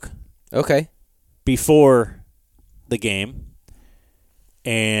spoke before the game,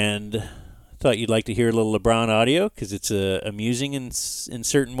 and I thought you'd like to hear a little LeBron audio because it's amusing in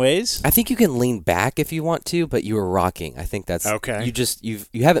certain ways. I think you can lean back if you want to, but you were rocking. I think that's okay.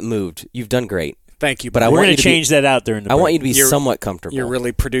 You haven't moved. You've done great. Thank you. But we're going to change that out during the break. I want you to be somewhat comfortable. You're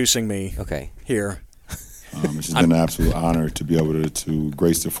really producing me here. It's just been an absolute honor to be able to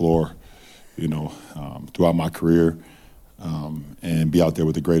grace the floor, throughout my career, and be out there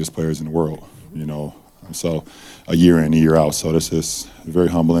with the greatest players in the world, So a year in, a year out. So this is very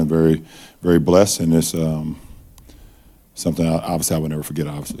humbling, very, very blessed, and it's something I would never forget,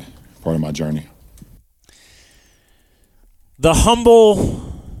 obviously, part of my journey. The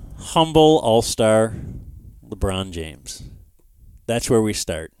humble all-star LeBron James. That's where we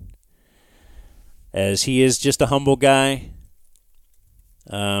start. As he is just a humble guy.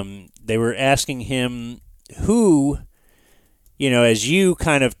 They were asking him who, as you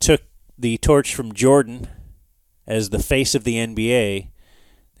kind of took the torch from Jordan as the face of the NBA,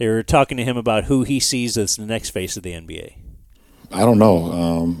 they were talking to him about who he sees as the next face of the NBA. I don't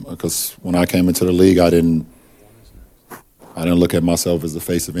know, because when I came into the league, I didn't look at myself as the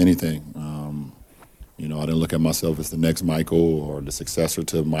face of anything. I didn't look at myself as the next Michael or the successor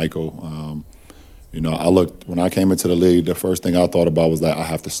to Michael. When I came into the league, the first thing I thought about was that I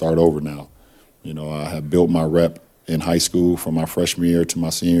have to start over now. I had built my rep in high school from my freshman year to my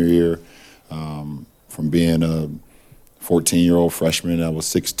senior year, from being a 14-year-old freshman that was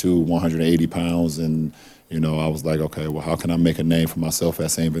 6'2", 180 pounds, and I was like, okay, well, how can I make a name for myself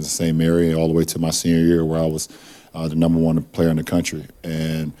at St. Vincent St. Mary all the way to my senior year where I was the number one player in the country.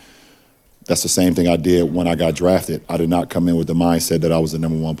 And that's the same thing I did when I got drafted. I did not come in with the mindset that I was the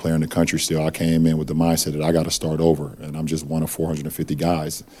number one player in the country still. I came in with the mindset that I got to start over, and I'm just one of 450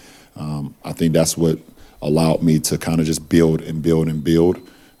 guys. I think that's what allowed me to kind of just build and build and build.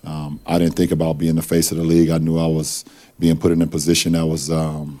 I didn't think about being the face of the league. I knew I was being put in a position that was,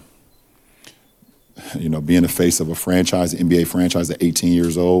 being the face of a franchise, an NBA franchise at 18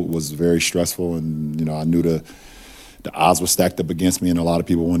 years old was very stressful, and, I knew the odds were stacked up against me, and a lot of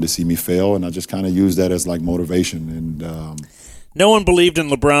people wanted to see me fail, and I just kind of used that as, motivation. And no one believed in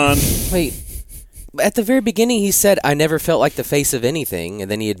LeBron. Wait. At the very beginning, he said, I never felt like the face of anything,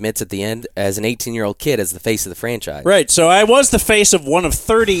 and then he admits at the end, as an 18-year-old kid, as the face of the franchise. Right, so I was the face of one of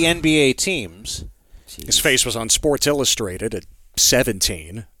 30 NBA teams. Jeez. His face was on Sports Illustrated at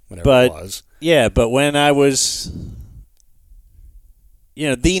 17, whenever it was. Yeah, but when I was...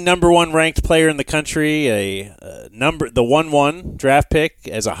 the number one ranked player in the country, the 1-1 draft pick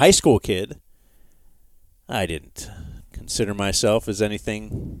as a high school kid, I didn't consider myself as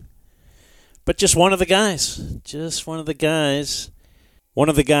anything but just one of the guys. Just one of the guys. One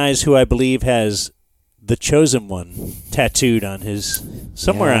of the guys who I believe has the chosen one tattooed on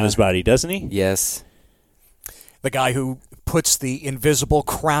somewhere on his body, doesn't he? Yes. The guy who puts the invisible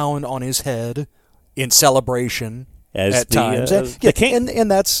crown on his head in celebration. At times. The king.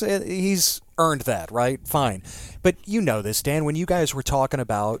 And that's he's earned that, right? Fine. But you know this, Dan, when you guys were talking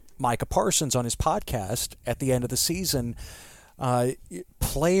about Micah Parsons on his podcast at the end of the season,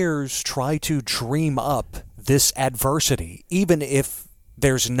 players try to dream up this adversity, even if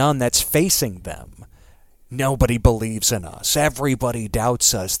there's none that's facing them. Nobody believes in us. Everybody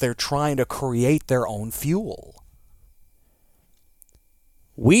doubts us. They're trying to create their own fuel.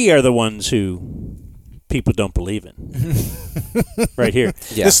 We are the ones who people don't believe in. Right here.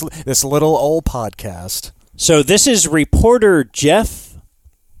 Yeah. This little old podcast. So this is reporter Jeff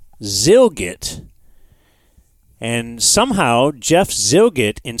Zillgitt. And somehow Jeff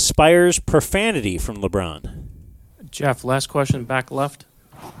Zillgitt inspires profanity from LeBron. Jeff, last question, back left.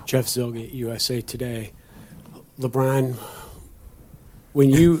 Jeff Zillgitt, USA Today. LeBron, when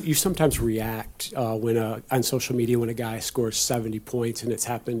you sometimes react on social media when a guy scores 70 points, and it's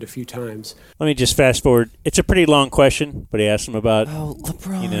happened a few times. Let me just fast forward. It's a pretty long question, but he asked him about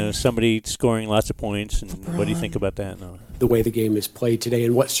LeBron. Somebody scoring lots of points, and what do you think about that? No. The way the game is played today,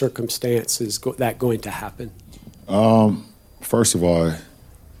 and what circumstances that going to happen? First of all,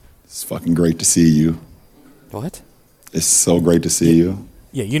 it's fucking great to see you. What? It's so great to see you.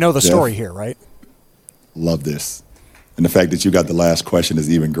 Yeah, you know the story here, right? Love this. And the fact that you got the last question is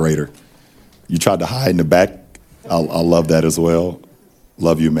even greater. You tried to hide in the back I love that as well.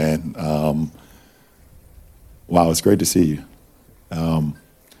 Love you, man. Wow, it's great to see you.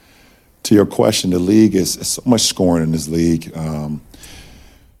 To your question, the league is so much scoring in this league.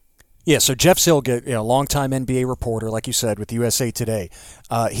 Yeah, so Jeff Zillgitt, longtime NBA reporter, like you said, with USA Today.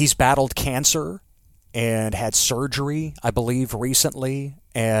 He's battled cancer and had surgery, I believe, recently.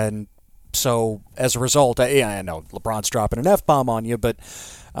 And so as a result, I know LeBron's dropping an F-bomb on you, but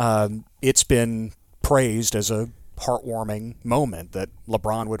it's been praised as a heartwarming moment that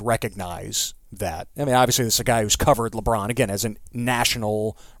LeBron would recognize that. I mean, obviously, this is a guy who's covered LeBron, again, as a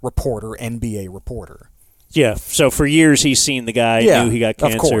national reporter, NBA reporter. Yeah, so for years he's seen the guy, knew he got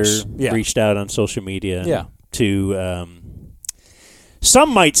of cancer, course. Yeah. reached out on social media Yeah. to, some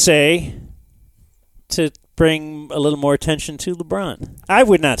might say, to bring a little more attention to LeBron. I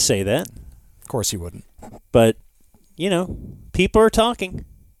would not say that. Of course he wouldn't. But, people are talking.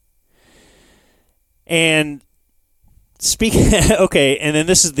 And okay, and then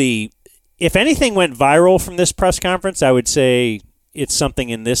this is if anything went viral from this press conference, I would say it's something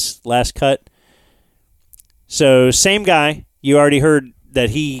in this last cut. So, same guy, you already heard that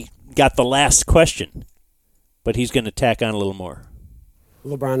he got the last question, but he's going to tack on a little more.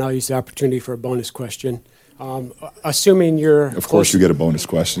 LeBron, I'll use the opportunity for a bonus question. Assuming you're... Of course you get a bonus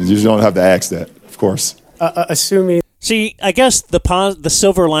question. You just don't have to ask that, of course. Assuming... See, I guess the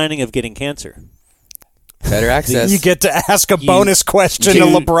silver lining of getting cancer. Better access. You get to ask a bonus question to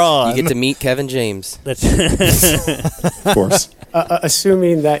LeBron. You get to meet Kevin James. Of course.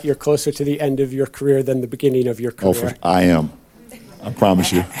 Assuming that you're closer to the end of your career than the beginning of your career. I am. I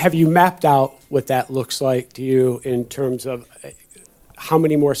promise you. Have you mapped out what that looks like to you in terms of how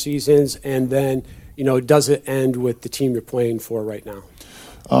many more seasons, and then, does it end with the team you're playing for right now?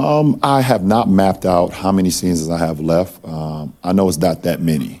 I have not mapped out how many seasons I have left. I know it's not that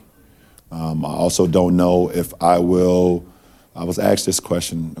many. I also don't know if I will. I was asked this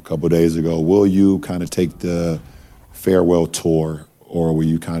question a couple of days ago. Will you kind of take the farewell tour, or will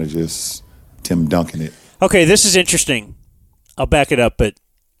you kind of just Tim Duncan it? Okay, this is interesting. I'll back it up, but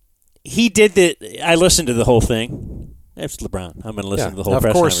he did I listened to the whole thing. It's LeBron. I'm going to listen to the whole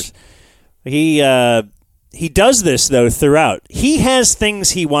press conference. He does this, though, throughout. He has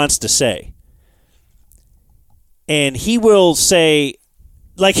things he wants to say. And he will say,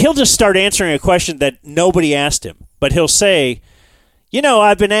 he'll just start answering a question that nobody asked him. But he'll say,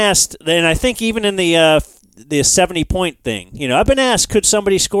 I've been asked, and I think even in the 70-point thing, I've been asked, could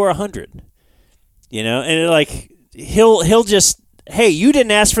somebody score 100? And he'll just, hey, you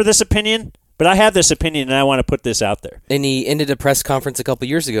didn't ask for this opinion, but I have this opinion, and I want to put this out there. And he ended a press conference a couple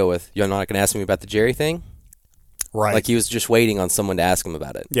years ago with, "You're not going to ask me about the Jerry thing?" Right. Like he was just waiting on someone to ask him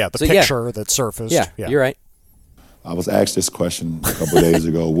about it. Yeah, picture that surfaced. Yeah, you're right. I was asked this question a couple of days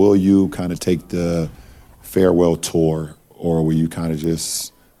ago. Will you kind of take the farewell tour, or will you kind of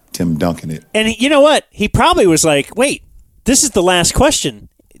just Tim Duncan it? And you know what? He probably was like, wait, this is the last question.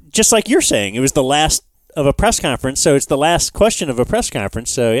 Just like you're saying, it was the last of a press conference, so it's the last question of a press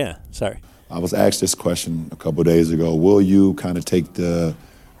conference. So, yeah, sorry. I was asked this question a couple of days ago. Will you kind of take the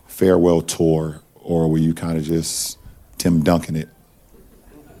farewell tour, or will you kind of just Tim Duncan it?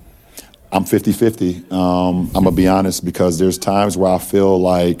 I'm 50-50. I'm going to be honest, because there's times where I feel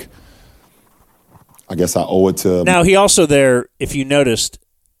like I guess I owe it to... Now, he also there, if you noticed,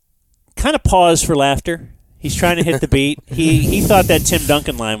 kind of paused for laughter. He's trying to hit the beat. He thought that Tim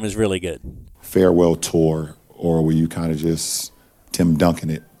Duncan line was really good. Farewell tour, or will you kind of just Tim Duncan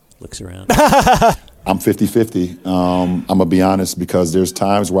it? Looks around. I'm 50-50. I'm going to be honest, because there's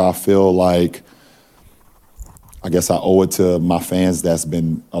times where I feel like I guess I owe it to my fans that's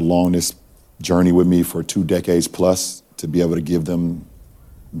been along this journey with me for 2 decades plus, to be able to give them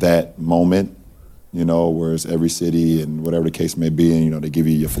that moment, whereas every city and whatever the case may be, and, they give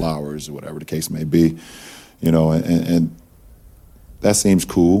you your flowers or whatever the case may be, and that seems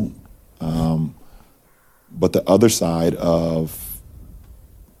cool. But the other side of,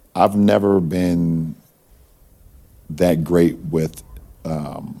 I've never been that great with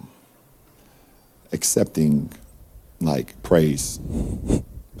accepting praise.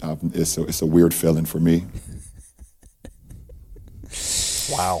 It's a weird feeling for me.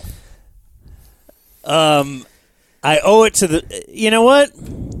 Wow. I owe it to the... You know what?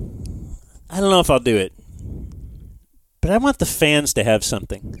 I don't know if I'll do it. But I want the fans to have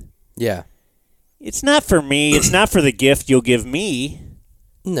something. Yeah. It's not for me. It's not for the gift you'll give me.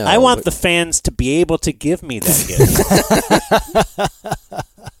 No. I want the fans to be able to give me that gift.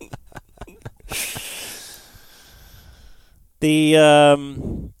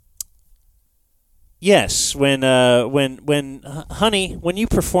 Yes, when honey, when you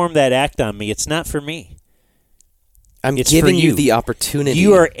perform that act on me, it's not for me. I'm It's giving for you the opportunity.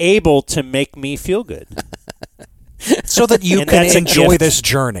 You are able to make me feel good. So that you And can that's a enjoy gift. this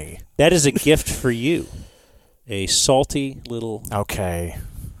journey. That is a gift for you. A salty little... Okay.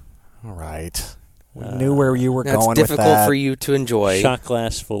 All right. We knew where you were That's going with that. difficult for you to enjoy. shot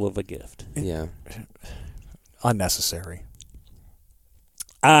glass full of a gift. Yeah. Unnecessary.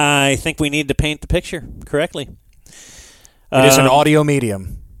 I think we need to paint the picture correctly. It is an audio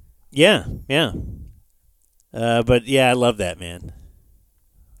medium. Yeah, yeah. But yeah, I love that, man.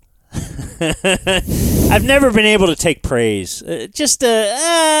 I've never been able to take praise. No.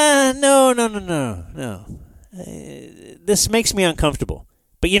 This makes me uncomfortable.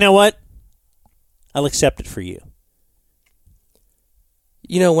 But you know what? I'll accept it for you.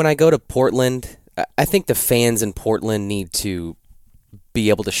 You know, when I go to Portland, I think the fans in Portland need to be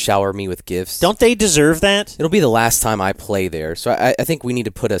able to shower me with gifts. Don't they deserve that? It'll be the last time I play there. So I think we need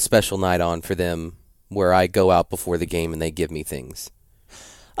to put a special night on for them where I go out before the game and they give me things.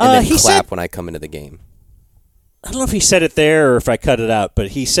 And then he clap said- when I come into the game. I don't know if he said it there or if I cut it out, but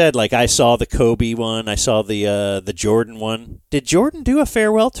he said, like, I saw the Kobe one, I saw the Jordan one. Did Jordan do a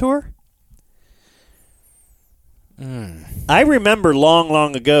farewell tour? I remember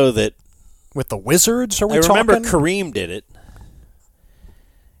long ago that... With the Wizards, are we I talking? remember Kareem did it.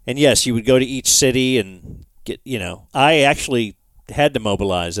 And yes, you would go to each city and get, I actually had to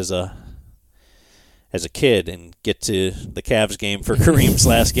mobilize as a kid and get to the Cavs game for Kareem's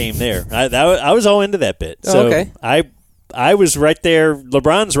last game there. I was all into that bit. So okay. I was right there.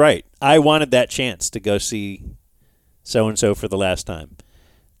 LeBron's right. I wanted that chance to go see so-and-so for the last time.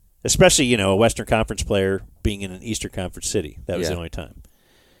 Especially, a Western Conference player being in an Eastern Conference city. That was the only time.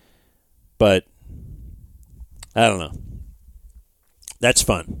 But, I don't know. That's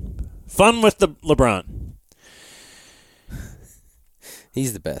fun. Fun with the LeBron.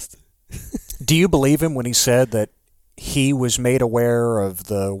 He's the best. Do you believe him when he said that he was made aware of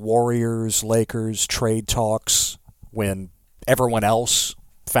the Warriors-Lakers trade talks when everyone else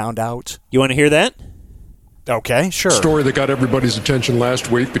found out? You want to hear that? Okay, sure. Story that got everybody's attention last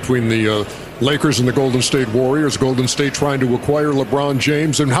week between the Lakers and the Golden State Warriors. Golden State trying to acquire LeBron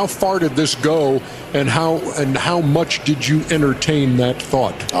James. And how far did this go? And how much did you entertain that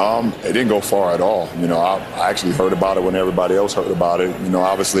thought? It didn't go far at all. I actually heard about it when everybody else heard about it.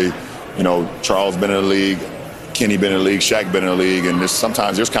 Obviously, Charles been in the league, Kenny been in the league, Shaq been in the league, and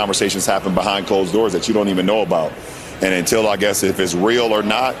sometimes there's conversations happen behind closed doors that you don't even know about. And until, I guess, if it's real or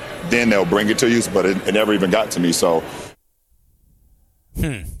not, then they'll bring it to you. But it never even got to me. So,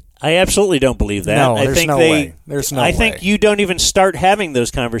 I absolutely don't believe that. No, I there's think no way. There's no I way. think you don't even start having those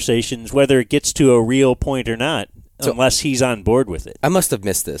conversations, whether it gets to a real point or not, unless he's on board with it. I must have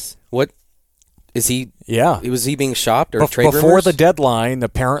missed this. What is he? Yeah. Was he being shopped or trade before rumors? the deadline?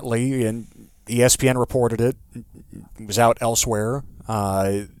 Apparently, and ESPN reported it was out elsewhere.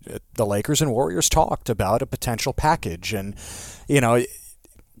 The Lakers and Warriors talked about a potential package, and it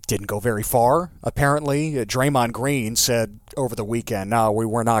didn't go very far. Apparently, Draymond Green said over the weekend, "No, we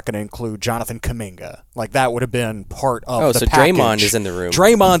were not going to include Jonathan Kuminga. Like that would have been part of the so package." Draymond is in the room.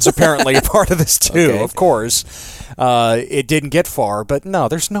 Draymond's apparently a part of this too. Okay. Of course, it didn't get far, but no,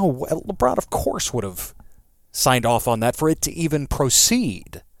 there's no way. LeBron, of course, would have signed off on that for it to even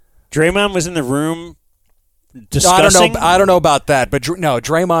proceed. Draymond was in the room discussing. I don't know about that, but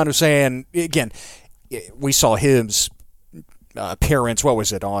Draymond was saying again. We saw his appearance. What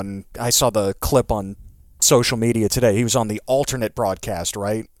was it on? I saw the clip on social media today. He was on the alternate broadcast,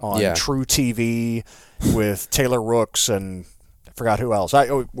 right, on True TV with Taylor Rooks and I forgot who else.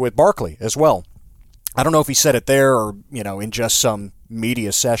 With Barkley as well. I don't know if he said it there or in just some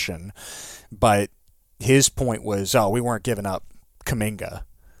media session, but his point was, we weren't giving up Kuminga.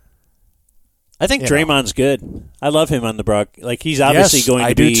 I think Draymond's good. I love him on the broadcast. Like he's obviously going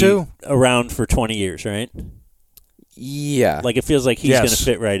to be around for 20 years, right? Yeah. Like it feels like he's going to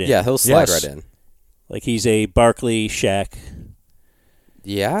fit right in. Yeah, he'll slide right in. Like he's a Barkley, Shaq.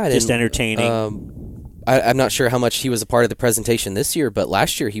 Yeah, just entertaining. I'm not sure how much he was a part of the presentation this year, but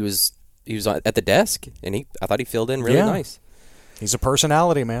last year he was at the desk, and I thought he filled in really nice. He's a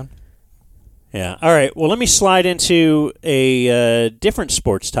personality, man. Yeah. All right. Well, let me slide into a different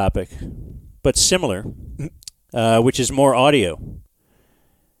sports topic, but similar, which is more audio.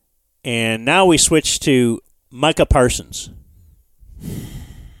 And now we switch to Micah Parsons.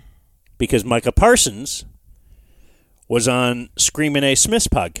 Because Micah Parsons was on Screamin' A. Smith's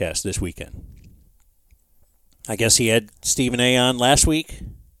podcast this weekend. I guess he had Stephen A. on last week.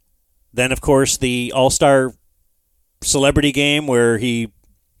 Then, of course, the All-Star Celebrity Game where he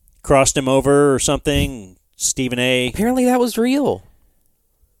crossed him over or something. Stephen A. Apparently that was real.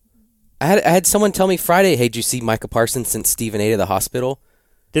 I had someone tell me Friday, hey, did you see Micah Parsons sent Stephen A to the hospital?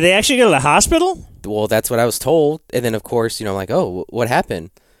 Did they actually go to the hospital? Well, that's what I was told. And then, of course, I'm like, oh, what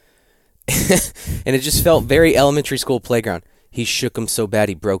happened? And it just felt very elementary school playground. He shook him so bad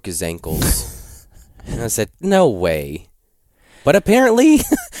he broke his ankles. And I said, no way. But apparently,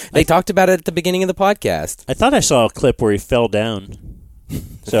 they talked about it at the beginning of the podcast. I thought I saw a clip where he fell down.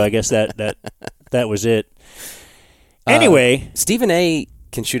 So I guess that was it. Anyway. Stephen A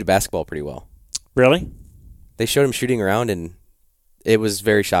can shoot a basketball pretty well. Really? They showed him shooting around, and it was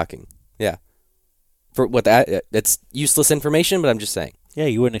very shocking. Yeah. For what it's useless information, but I'm just saying. Yeah,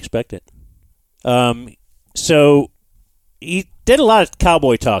 you wouldn't expect it. So he did a lot of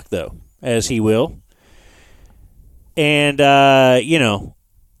cowboy talk, though, as he will. And,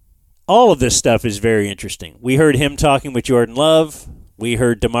 all of this stuff is very interesting. We heard him talking with Jordan Love. We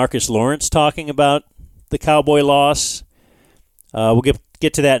heard DeMarcus Lawrence talking about the Cowboy loss. We'll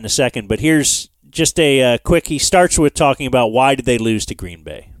get to that in a second. But here's just a quick. He starts with talking about why did they lose to Green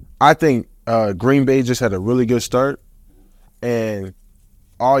Bay. I think Green Bay just had a really good start. And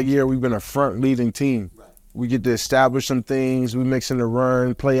all year we've been a front-leading team. We get to establish some things. We mix in the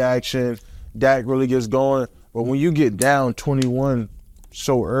run, play action. Dak really gets going. But when you get down 21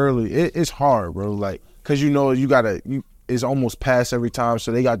 so early, it's hard, bro. Like, because it's almost pass every time.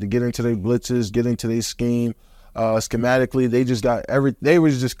 So they got to get into their blitzes, get into their scheme. Schematically, they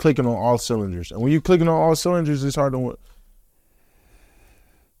was just clicking on all cylinders. And when you're clicking on all cylinders, it's hard to win.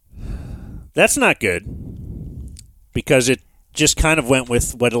 That's not good because it just kind of went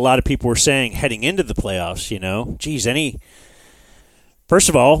with what a lot of people were saying heading into the playoffs, First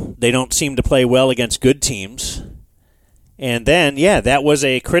of all, they don't seem to play well against good teams. And then, that was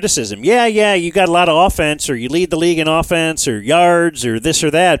a criticism. You got a lot of offense, or you lead the league in offense, or yards, or this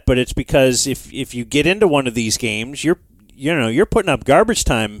or that. But it's because if you get into one of these games, you're putting up garbage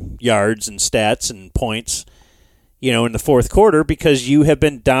time yards and stats and points, in the fourth quarter because you have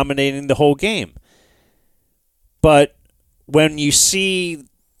been dominating the whole game. But when you see,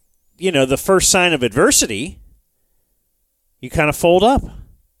 the first sign of adversity, you kind of fold up.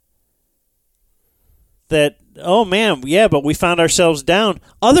 That, oh man, but we found ourselves down.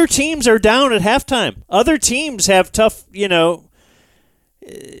 Other teams are down at halftime. Other teams have tough, you're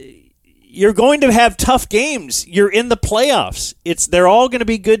going to have tough games. You're in the playoffs. They're all going to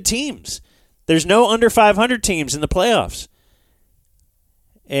be good teams. There's no under 500 teams in the playoffs.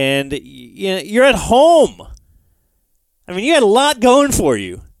 And you're at home. I mean, you had a lot going for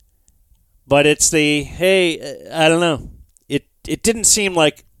you. But it's I don't know. It didn't seem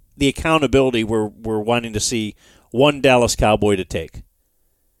like the accountability we're wanting to see one Dallas Cowboy to take.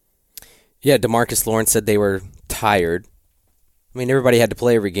 Yeah, DeMarcus Lawrence said they were tired. I mean, everybody had to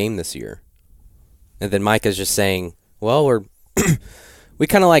play every game this year. And then Micah's just saying, well, we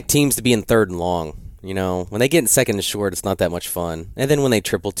kind of like teams to be in third and long. When they get in second and short, it's not that much fun. And then when they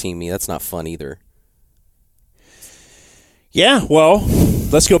triple team me, that's not fun either. Yeah, well,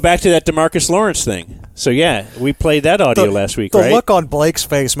 let's go back to that DeMarcus Lawrence thing. So, we played that audio last week, right? The look on Blake's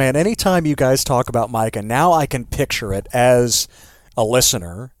face, man, anytime you guys talk about Micah, now I can picture it as a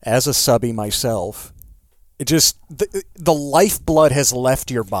listener, as a subby myself. It just, the lifeblood has left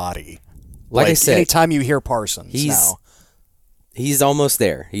your body. Like I said, anytime you hear Parsons now. He's almost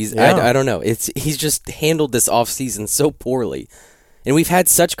there. I don't know. He's just handled this offseason so poorly. And we've had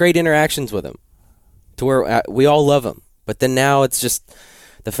such great interactions with him to where we all love him. But then now it's just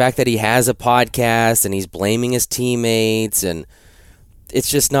the fact that he has a podcast and he's blaming his teammates, and it's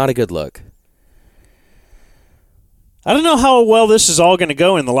just not a good look. I don't know how well this is all going to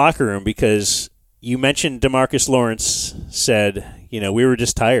go in the locker room because you mentioned DeMarcus Lawrence said, we were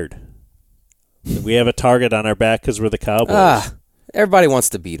just tired. We have a target on our back because we're the Cowboys. Everybody wants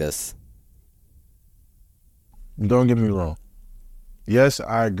to beat us. Don't get me wrong. Yes,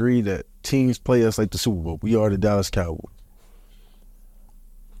 I agree that teams play us like the Super Bowl. We are the Dallas Cowboys.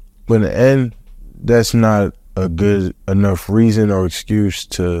 But in the end, that's not a good enough reason or excuse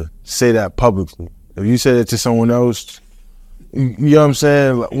to say that publicly. If you say that to someone else, you know what I'm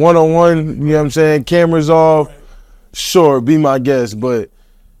saying, like one-on-one, you know what I'm saying, cameras off, sure, be my guest. But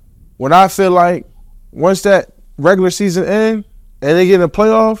when I feel like once that regular season ends and they get in a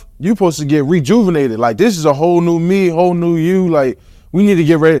playoff, you're supposed to get rejuvenated. Like, this is a whole new me, whole new you. Like, we need to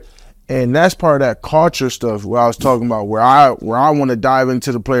get ready. And that's part of that culture stuff where I was talking about, where I want to dive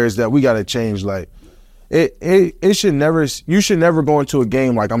into the players that we got to change. Like, it should never, you should never go into a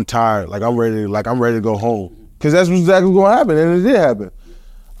game like I'm tired, like I'm ready to go home, because that's exactly what's going to happen, and it did happen.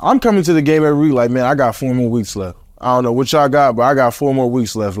 I'm coming to the game every week like, man, I got 4 more weeks left. I don't know what y'all got, but I got 4 more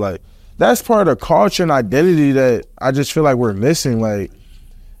weeks left. Like, that's part of the culture and identity that I just feel like we're missing. Like,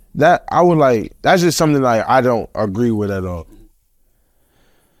 that I would like. That's just something like I don't agree with at all.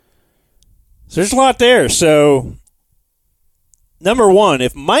 So there's a lot there. So, number one,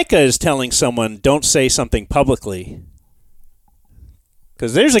 if Micah is telling someone don't say something publicly,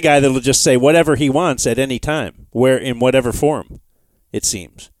 because there's a guy that'll just say whatever he wants at any time, where in whatever form, it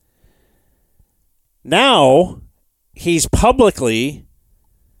seems. Now, he's publicly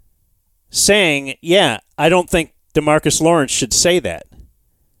saying, yeah, I don't think DeMarcus Lawrence should say that.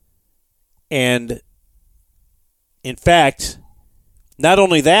 And, in fact, not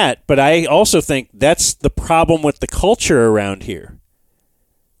only that, but I also think that's the problem with the culture around here.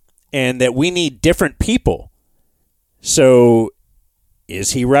 And that we need different people. So,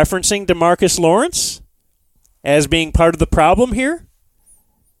 is he referencing DeMarcus Lawrence as being part of the problem here?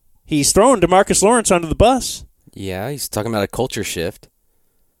 He's throwing DeMarcus Lawrence under the bus. Yeah, he's talking about a culture shift.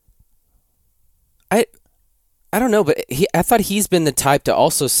 I don't know, but I thought he's been the type to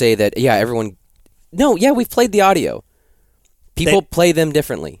also say that, yeah, everyone... No, yeah, we've played the audio. People play them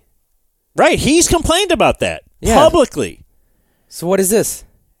differently. Right, he's complained about that publicly. So what is this?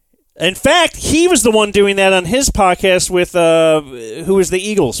 In fact, he was the one doing that on his podcast with, who was the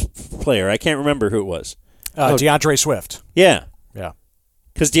Eagles player? I can't remember who it was. DeAndre Swift. Yeah. Yeah.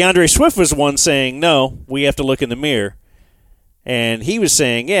 Because DeAndre Swift was the one saying, no, we have to look in the mirror. And he was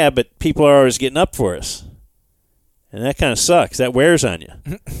saying, yeah, but people are always getting up for us. And that kind of sucks. That wears on you.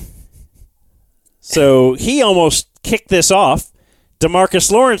 So he almost kicked this off.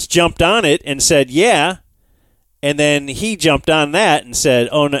 DeMarcus Lawrence jumped on it and said, yeah. And then he jumped on that and said,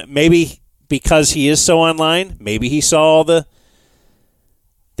 oh, no, maybe because he is so online, maybe he saw all the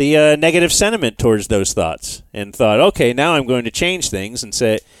negative sentiment towards those thoughts and thought, okay, now I'm going to change things and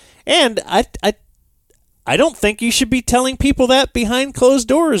say, and I don't think you should be telling people that behind closed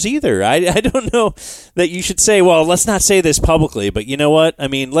doors either. I don't know that you should say, well, let's not say this publicly, but you know what? I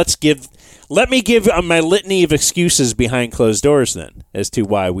mean, let me give my litany of excuses behind closed doors then as to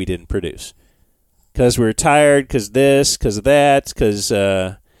why we didn't produce. Because we were tired, because this, because of that, because,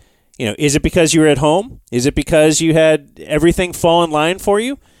 is it because you were at home? Is it because you had everything fall in line for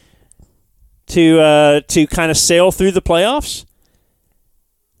you to kind of sail through the playoffs?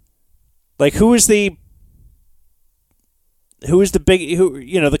 Like, the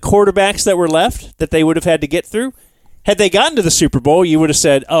quarterbacks that were left that they would have had to get through? Had they gotten to the Super Bowl, you would have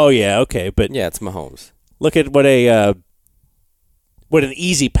said, oh, yeah, okay. But yeah, it's Mahomes. Look at what an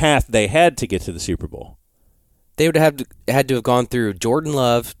easy path they had to get to the Super Bowl. They would have had to have gone through Jordan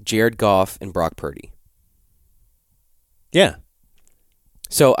Love, Jared Goff, and Brock Purdy. Yeah.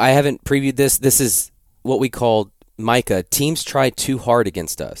 So I haven't previewed this. This is what we call, Micah, teams try too hard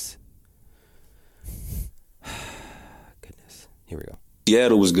against us. Goodness. Here we go.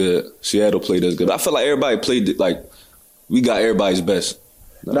 Seattle was good. Seattle played us good. I feel like everybody played like we got everybody's best.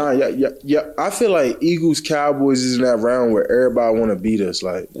 Yeah. I feel like Eagles Cowboys is in that round where everybody want to beat us.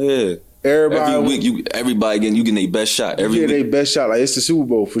 Like, yeah, everybody every week everybody getting their best shot. Every week their best shot. Like, it's the Super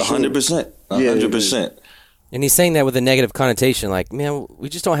Bowl for 100%. 100%. And he's saying that with a negative connotation. Like, man, we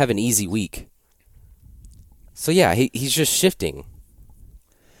just don't have an easy week. So yeah, he's just shifting.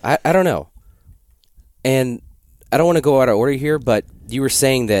 I don't know. And I don't want to go out of order here, but you were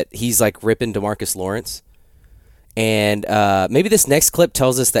saying that he's like ripping DeMarcus Lawrence. And maybe this next clip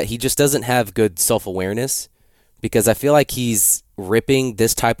tells us that he just doesn't have good self-awareness, because I feel like he's ripping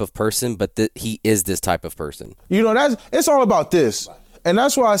this type of person, but he is this type of person. It's all about this. And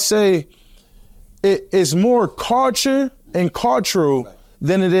that's why I say it's more culture and cultural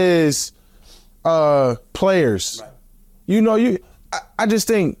than it is players. I just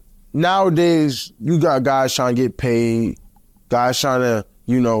think nowadays you got guys trying to get paid, guys trying to,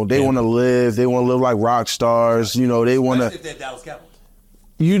 they want to live like rock stars. They want to.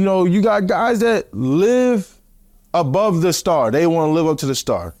 You got guys that live above the star. They want to live up to the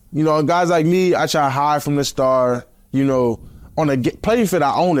star. Guys like me, I try to hide from the star. On a playing field,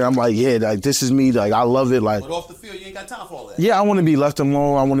 I own it. I'm like, yeah, like this is me. Like I love it. Like, but off the field, you ain't got time for all that. Yeah, I want to be left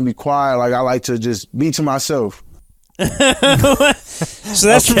alone. I want to be quiet. Like I like to just be to myself. So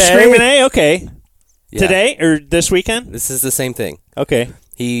that's from Screaming A. Okay. Yeah. Today or this weekend? This is the same thing. Okay.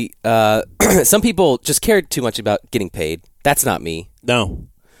 He, some people just cared too much about getting paid. That's not me. No.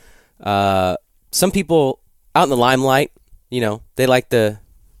 Some people out in the limelight, they like to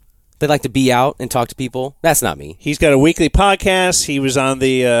be out and talk to people. That's not me. He's got a weekly podcast. He was on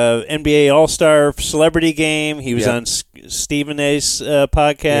the NBA All-Star Celebrity Game. He was on Stephen A's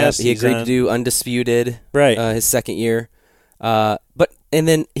podcast. Yep, he agreed to do Undisputed. Right. His second year. And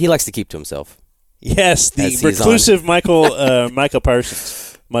then he likes to keep to himself. Yes, the reclusive Michael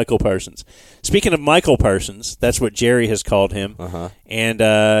Parsons. Michael Parsons. Speaking of Michael Parsons, that's what Jerry has called him.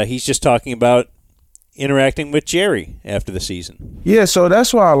 And he's just talking about interacting with Jerry after the season. Yeah, so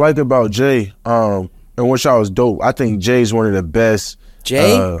that's what I like about Jay, and which I was dope. I think Jay's one of the best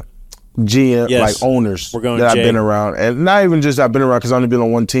GM like owners We're going that Jay. I've been around, and not even just I've been around because I've only been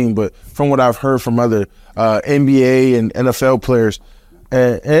on one team, but from what I've heard from other NBA and NFL players,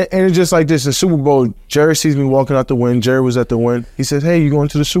 and it's just like this. In Super Bowl, Jerry sees me walking out the win. Jerry was at the win. He said, "Hey, you going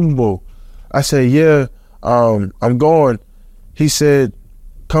to the Super Bowl?" I said, "Yeah, I'm going." He said,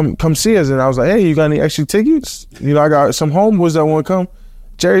 Come see us. And I was like, hey, you got any extra tickets? You know, I got some homeboys that want to come.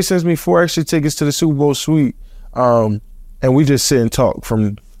 Jerry sends me 4 extra tickets to the Super Bowl suite. And we just sit and talk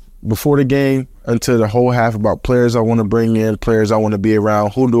from before the game until the whole half about players I want to bring in, players I want to be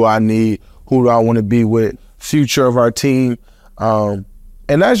around, who do I need, who do I want to be with, future of our team. And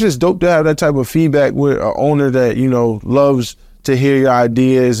that's just dope to have that type of feedback with an owner that, you know, loves to hear your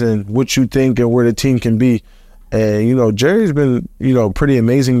ideas and what you think and where the team can be. And, you know, Jerry's been, you know, pretty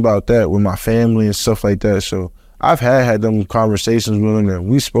amazing about that with my family and stuff like that. So I've had them conversations with him, and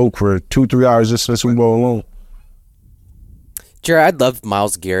we spoke for 2-3 hours just in the Super Bowl alone. Jerry, I'd love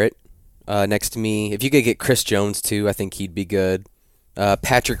Myles Garrett next to me. If you could get Chris Jones, too, I think he'd be good.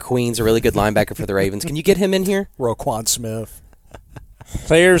 Patrick Queen's a really good linebacker for the Ravens. Can you get him in here? Roquan Smith.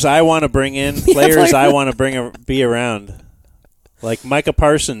 Players I want to bring in, players I want to be around. Like Micah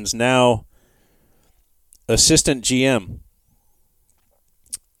Parsons, now assistant GM.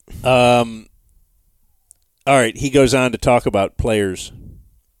 All right, he goes on to talk about players.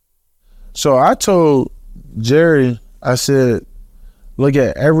 So I told Jerry, I said, look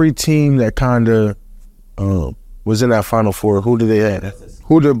at every team that kind of was in that Final Four. Who did they have?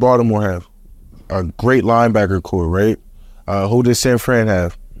 Who did Baltimore have? A great linebacker core, right? Who did San Fran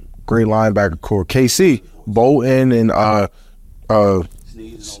have? Great linebacker core. KC, Bolton, and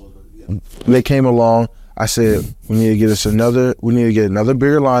they came along. I said, we need to get another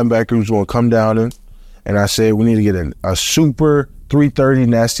bigger linebacker who's going to come down in. And I said, we need to get a super 330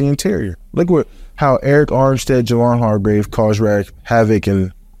 nasty interior. Look how Eric Armstead, Javon Hargrave caused havoc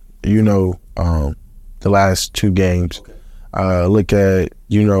in, you know, the last 2 games. Look at,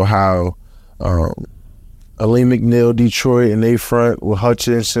 you know, how Ali McNeil, Detroit, and they front with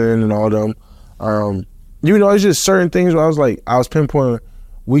Hutchinson and all them. You know, it's just certain things where I was pinpointing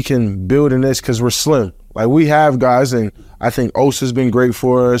we can build in this because we're slim. Like, we have guys, and I think Osa's been great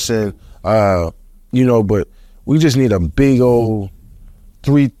for us, and, you know, but we just need a big old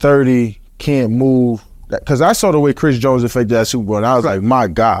 330, can't move. Because I saw the way Chris Jones affected that Super Bowl, and I was like, my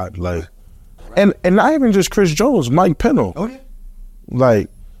God. Like, and not even just Chris Jones, Mike Pennell. Oh, yeah. Like,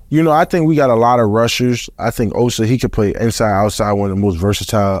 you know, I think we got a lot of rushers. I think Osa, he could play inside, outside, one of the most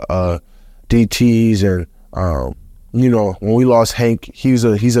versatile DTs. And, you know, when we lost Hank, he's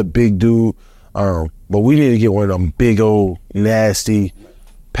a big dude. But we need to get one of them big old nasty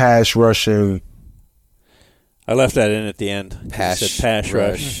pass rushing. I left that in at the end. Pass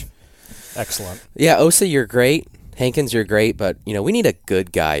rush. Excellent. Yeah, Osa, you're great. Hankins, you're great. But, you know, we need a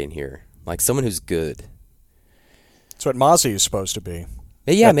good guy in here. Like someone who's good. That's what Mozzie is supposed to be.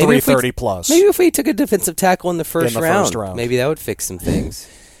 Yeah, at maybe 330 plus. Maybe if we took a defensive tackle in the first round, round, maybe that would fix some things.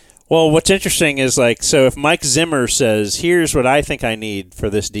 Well, what's interesting is, like, so if Mike Zimmer says, here's what I think I need for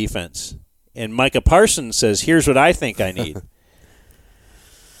this defense, and Micah Parsons says, here's what I think I need,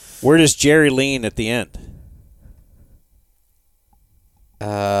 where does Jerry lean at the end?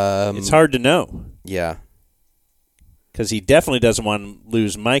 It's hard to know. Yeah. Because he definitely doesn't want to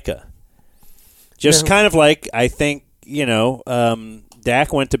lose Micah. Just kind of like, I think, you know,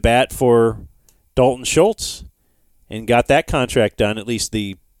 Dak went to bat for Dalton Schultz and got that contract done, at least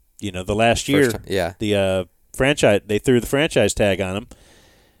the last year. The franchise, they threw the franchise tag on him.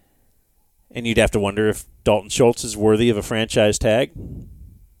 And you'd have to wonder if Dalton Schultz is worthy of a franchise tag.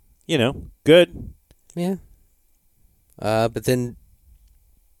 You know, good. Yeah. But then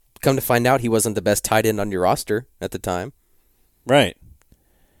come to find out he wasn't the best tight end on your roster at the time. Right.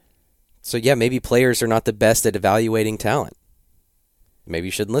 So, yeah, maybe players are not the best at evaluating talent. Maybe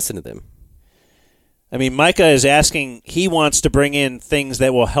you shouldn't listen to them. I mean, Micah is asking, he wants to bring in things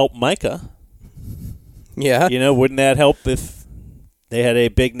that will help Micah. Yeah. You know, wouldn't that help if they had a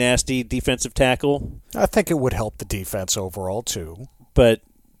big, nasty defensive tackle? I think it would help the defense overall, too. But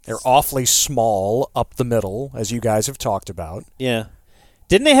they're awfully small up the middle, as you guys have talked about. Yeah.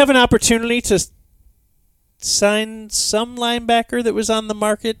 Didn't they have an opportunity to sign some linebacker that was on the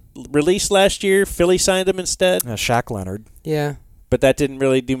market, released last year? Philly signed him instead. Shaq Leonard. Yeah. But that didn't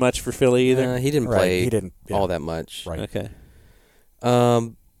really do much for Philly either. He didn't play He didn't all that much. Right. Okay.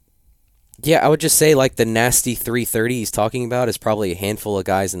 Yeah, I would just say like the nasty 330 he's talking about is probably a handful of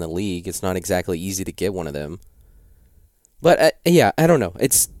guys in the league. It's not exactly easy to get one of them. But yeah, I don't know.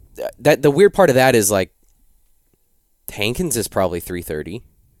 It's that the weird part of that is like Hankins is probably 330.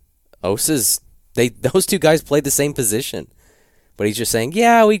 Osa's those two guys played the same position. But he's just saying,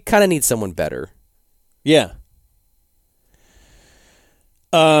 "Yeah, we kind of need someone better." Yeah.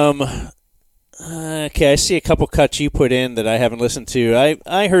 Okay, I see a couple cuts you put in that I haven't listened to.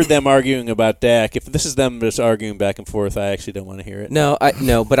 I heard them arguing about Dak. If this is them just arguing back and forth, I actually don't want to hear it. No,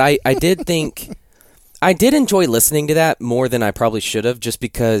 but I did think I did enjoy listening to that more than I probably should have, just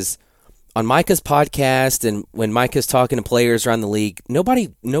because on Micah's podcast and when Micah's talking to players around the league,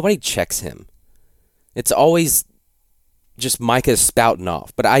 nobody checks him. It's always just Micah spouting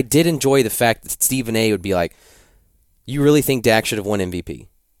off. But I did enjoy the fact that Stephen A. would be like, "You really think Dak should have won MVP?"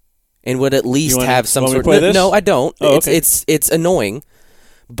 And would at least have some sort of... No, I don't. Oh, okay. It's annoying,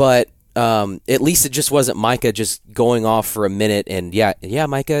 but at least it just wasn't Micah just going off for a minute and, yeah,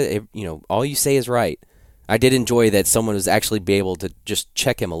 Micah, all you say is right. I did enjoy that someone was actually be able to just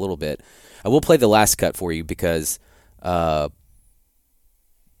check him a little bit. I will play the last cut for you because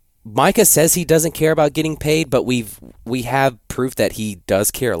Micah says he doesn't care about getting paid, but we have proof that he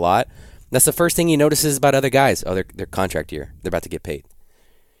does care a lot. That's the first thing he notices about other guys. Oh, their contract year. They're about to get paid.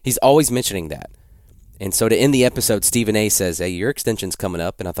 He's always mentioning that. And so to end the episode, Stephen A. says, "Hey, your extension's coming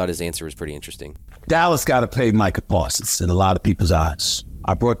up," and I thought his answer was pretty interesting. Dallas got to pay Micah Parsons in a lot of people's eyes.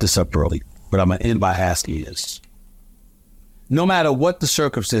 I brought this up early, but I'm going to end by asking you this. No matter what the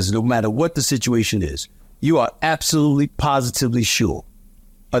circumstances, no matter what the situation is, you are absolutely, positively sure,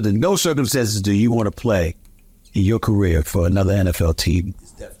 under no circumstances do you want to play in your career for another NFL team.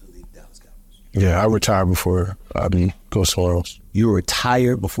 Yeah, I retired before I go somewhere else. You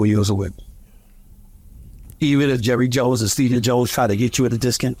retire before you go somewhere. Even if Jerry Jones and Stephen Jones try to get you at a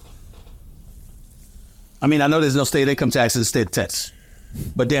discount? I mean, I know there's no state income tax in the state of Texas,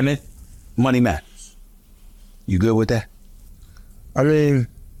 but damn it, money matters. You good with that? I mean,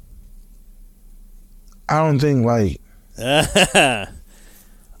 I don't think like I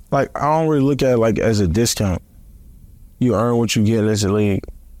don't really look at it like as a discount. You earn what you get as a league.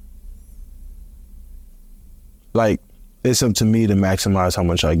 Like, it's up to me to maximize how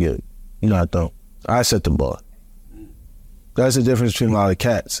much I get. I don't. I set the bar. That's the difference between a lot of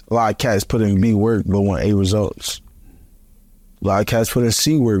cats. A lot of cats put in B work but want A results. A lot of cats put in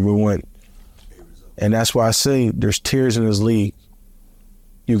C work but want... And that's why I say there's tiers in this league.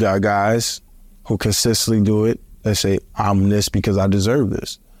 You got guys who consistently do it and say, "I'm this because I deserve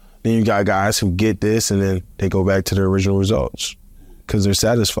this." Then you got guys who get this and then they go back to their original results because they're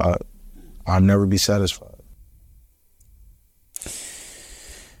satisfied. I'll never be satisfied.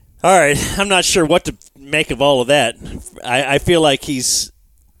 All right, I'm not sure what to make of all of that. I feel like he's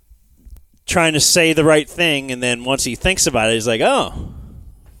trying to say the right thing, and then once he thinks about it, he's like, "Oh,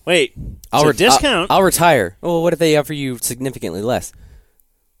 wait, it's a discount." I'll retire. Well, what if they offer you significantly less?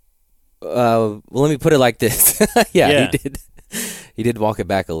 Well, let me put it like this. Yeah, he did walk it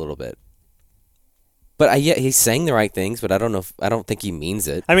back a little bit. But he's saying the right things, but I don't think he means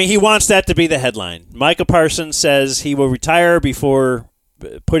it. I mean, he wants that to be the headline. Micah Parsons says he will retire before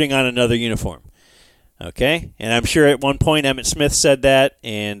putting on another uniform. Okay? And I'm sure at one point Emmitt Smith said that,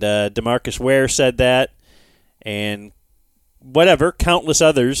 and DeMarcus Ware said that, and countless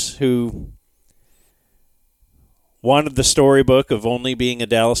others who wanted the storybook of only being a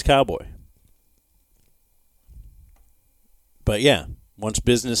Dallas Cowboy. But yeah, once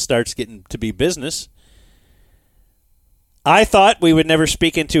business starts getting to be business, I thought we would never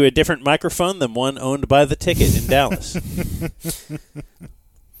speak into a different microphone than one owned by the Ticket in Dallas.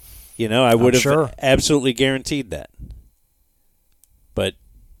 I would have absolutely guaranteed that. But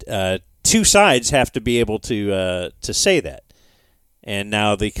two sides have to be able to say that. And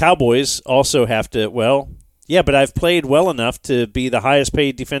now the Cowboys also have to, but I've played well enough to be the highest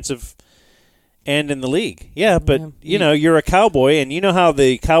paid defensive end in the league. Yeah, but, you're a Cowboy, and you know how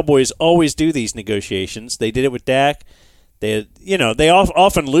the Cowboys always do these negotiations. They did it with Dak. They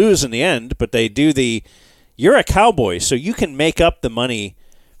often lose in the end, but they do you're a Cowboy, so you can make up the money.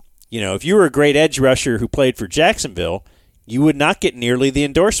 If you were a great edge rusher who played for Jacksonville, you would not get nearly the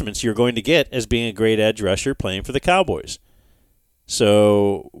endorsements you're going to get as being a great edge rusher playing for the Cowboys.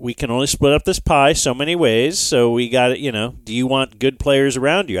 So we can only split up this pie so many ways. So we got it, do you want good players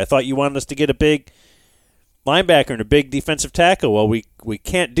around you? I thought you wanted us to get a big linebacker and a big defensive tackle. Well, we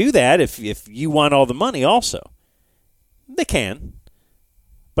can't do that if you want all the money also. They can.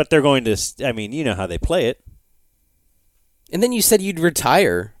 But they're going to, you know how they play it. And then you said you'd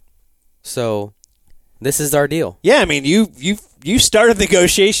retire. So This is our deal. Yeah, I mean, you started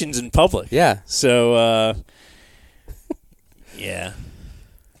negotiations in public. Yeah. So, yeah.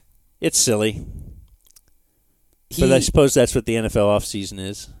 It's silly. But I suppose that's what the NFL offseason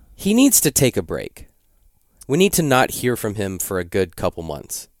is. He needs to take a break. We need to not hear from him for a good couple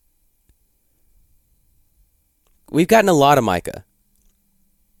months. We've gotten a lot of Micah.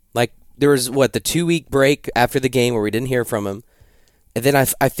 Like, there was, the 2-week break after the game where we didn't hear from him. And then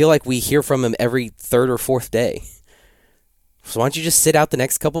I feel like we hear from him every third or fourth day. So why don't you just sit out the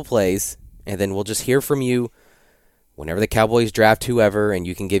next couple plays, and then we'll just hear from you whenever the Cowboys draft whoever, and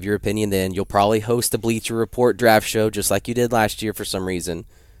you can give your opinion then. You'll probably host a Bleacher Report draft show just like you did last year for some reason.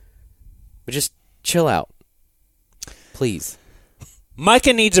 But just chill out. Please.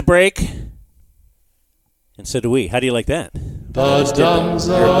 Micah needs a break. And so do we. How do you like that?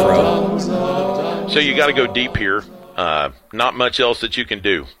 So you got to go deep here. Not much else that you can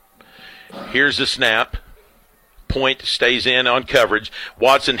do. Here's the snap. Point stays in on coverage.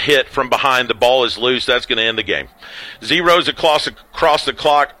 Watson hit from behind. The ball is loose. That's going to end the game. Zeros across the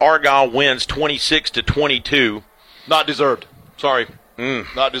clock. Argyle wins 26-22. Not deserved. Sorry.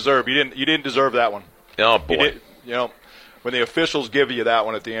 Not deserved. You didn't deserve that one. Oh, boy. When the officials give you that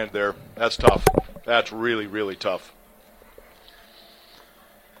one at the end there, that's tough. That's really, really tough.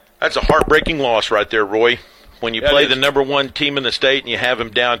 That's a heartbreaking loss right there, Roy. When you play the number one team in the state and you have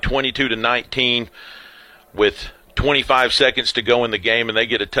them down 22-19 with 25 seconds to go in the game, and they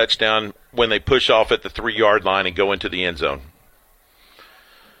get a touchdown when they push off at the 3-yard line and go into the end zone.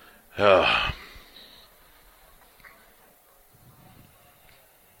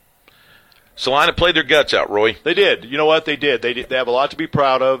 Salina played their guts out, Roy. They did. You know what? They did. They have a lot to be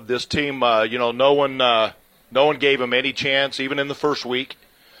proud of. This team, no one gave them any chance, even in the first week.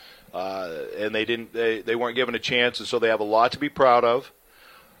 And they didn't. They weren't given a chance, and so they have a lot to be proud of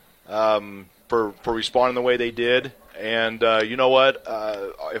for responding the way they did. And you know what?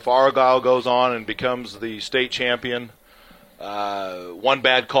 If Argyle goes on and becomes the state champion, one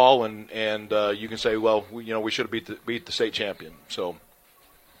bad call, and you can say, well, we should have beat the state champion. So,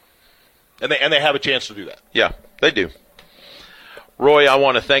 and they have a chance to do that. Yeah, they do. Roy, I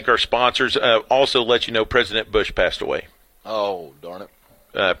want to thank our sponsors. Also, let you know President Bush passed away. Oh, darn it.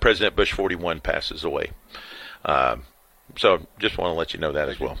 President Bush 41 passes away. So just want to let you know that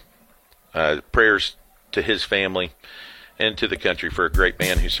as well. Prayers to his family and to the country for a great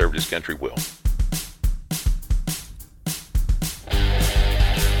man who served his country well.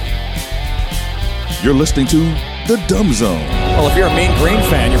 You're listening to The Dumb Zone. Well, if you're a Mean Green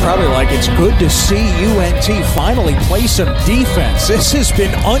fan, you're probably like, it's good to see UNT finally play some defense. This has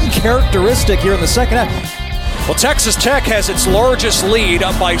been uncharacteristic here in the second half. Well, Texas Tech has its largest lead,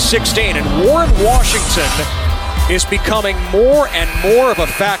 up by 16, and Warren Washington is becoming more and more of a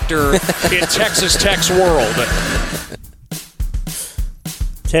factor in Texas Tech's world.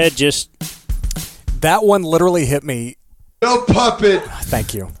 Ted, that one literally hit me. No puppet.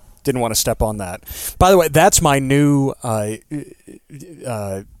 Thank you. Didn't want to step on that. By the way, that's my new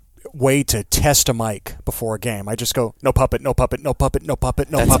way to test a mic before a game. I just go, no puppet, no puppet, no puppet, no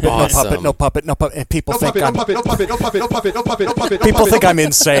puppet, no puppet, no puppet, no puppet, no puppet, and people think I'm people think I'm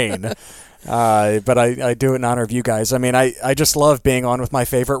insane. But I do it in honor of you guys. I mean, I just love being on with my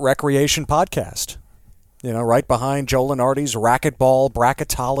favorite recreation podcast. Right behind Joe Lenardi's Racquetball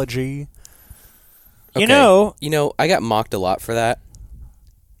Bracketology. Okay. I got mocked a lot for that.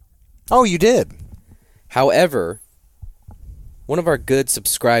 Oh, you did? However, one of our good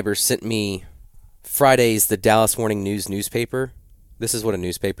subscribers sent me Friday's The Dallas Morning News newspaper. This is what a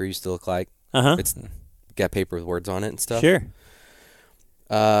newspaper used to look like. Uh-huh. It's got paper with words on it and stuff. Sure.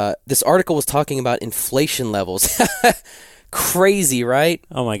 This article was talking about inflation levels. Crazy, right?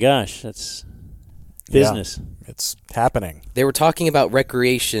 Oh, my gosh. That's business. Yeah, it's happening. They were talking about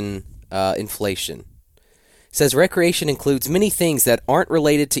recreation inflation. It says recreation includes many things that aren't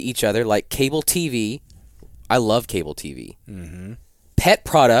related to each other, like cable TV. I love cable TV. Mm-hmm. Pet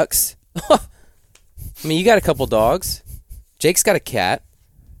products. I mean, you got a couple dogs. Jake's got a cat.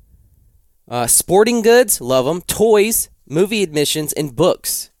 Sporting goods, love them. Toys, movie admissions, and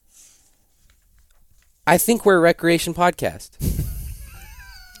books. I think we're a recreation podcast.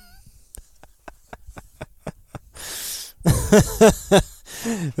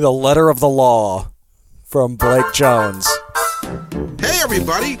 The letter of the law from Blake Jones. Hey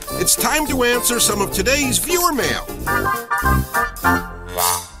everybody, it's time to answer some of today's viewer mail.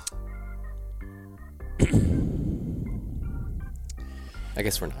 I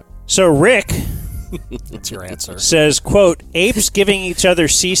guess we're not. So Rick That's your answer. says, quote, apes giving each other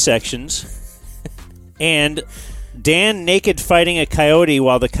C-sections and Dan naked fighting a coyote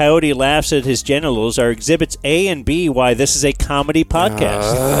while the coyote laughs at his genitals are exhibits A and B why this is a comedy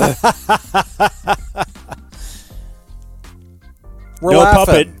podcast. We're no laughing.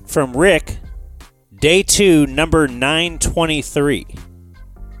 puppet from Rick. Day 2, number 923.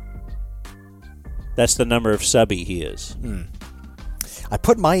 That's the number of subby he is. I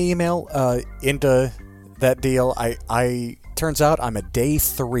put my email into that deal. I turns out I'm a day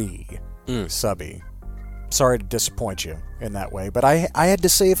 3 subby. Sorry to disappoint you in that way, but I had to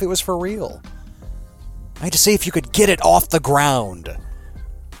see if it was for real. I had to see if you could get it off the ground.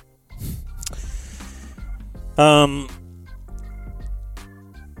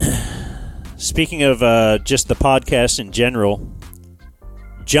 Speaking of just the podcast in general,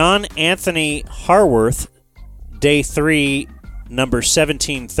 John Anthony Harworth, day 3, number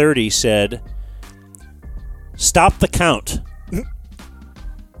 1730, said, "Stop the count.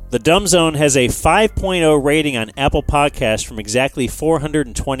 The Dumb Zone has a 5.0 rating on Apple Podcasts from exactly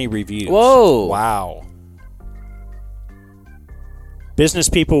 420 reviews." Whoa. Wow. Business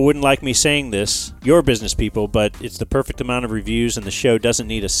people wouldn't like me saying this, your business people, but it's the perfect amount of reviews and the show doesn't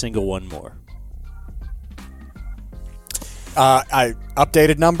need a single one more. I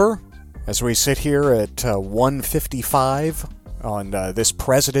updated number as we sit here at 1:55 on this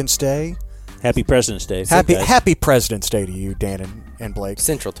President's Day. Happy President's Day. guys. Happy President's Day to you, Dan and Blake.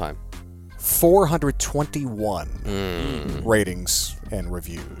 Central Time. 421 ratings and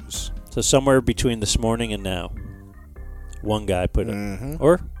reviews. So somewhere between this morning and now. One guy put it.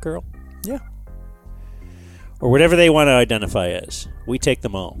 Or girl. Yeah. Or whatever they want to identify as. We take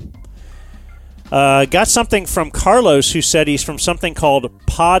them all. Got something from Carlos, who said he's from something called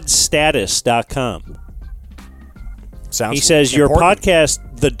podstatus.com. Sounds He says, your important.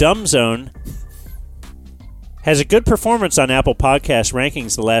 podcast, The Dumb Zone, has a good performance on Apple Podcast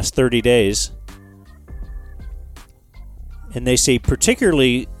rankings the last 30 days. And they say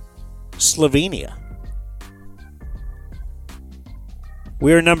particularly Slovenia.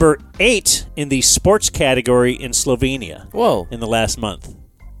 We are number 8 in the sports category in Slovenia. Whoa. In the last month.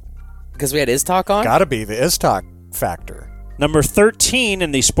 Because we had Iztalk on? Gotta be the Iztalk factor. Number 13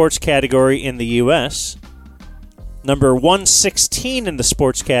 in the sports category in the U.S. Number 116 in the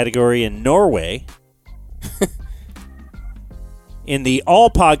sports category in Norway. In the all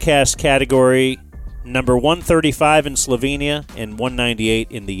podcast category, number 135 in Slovenia and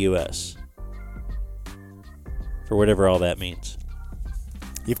 198 in the U.S. For whatever all that means.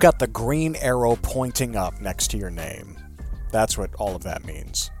 You've got the green arrow pointing up next to your name. That's what all of that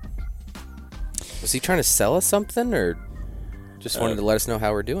means. Was he trying to sell us something, or just wanted to let us know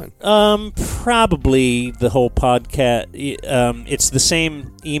how we're doing? Probably the whole podcast. It's the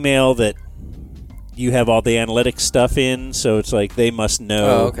same email that you have all the analytics stuff in, so it's like they must know.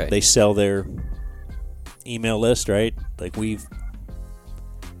 Oh, okay. They sell their email list, right? Like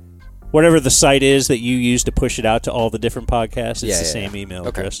whatever the site is that you use to push it out to all the different podcasts, it's the same email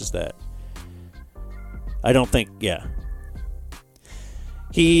address as that. I don't think,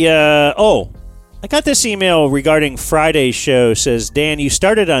 I got this email regarding Friday's show. Says, Dan, you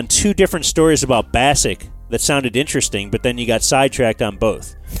started on 2 different stories about Bassick that sounded interesting, but then you got sidetracked on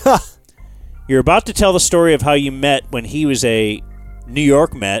both. You're about to tell the story of how you met when he was a New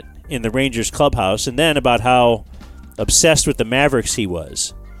York Met in the Rangers clubhouse, and then about how obsessed with the Mavericks he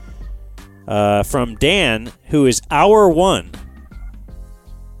was. From Dan, who is hour 1,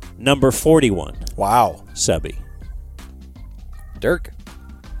 number 41. Wow. Subby. Dirk.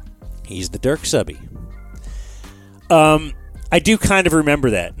 He's the Dirk subby. I do kind of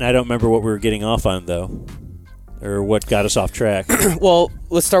remember that, and I don't remember what we were getting off on, though, or what got us off track. Well,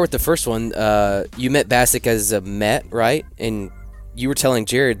 let's start with the first one. You met Bassick as a Met, right? And you were telling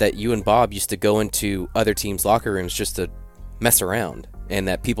Jared that you and Bob used to go into other teams' locker rooms just to mess around, and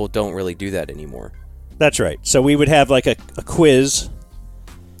that people don't really do that anymore. That's right. So we would have like a quiz,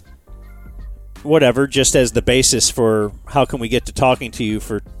 whatever, just as the basis for how can we get to talking to you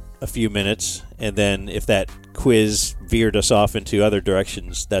for a few minutes, and then if that quiz veered us off into other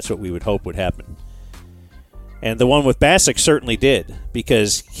directions, that's what we would hope would happen. And the one with Bassick certainly did,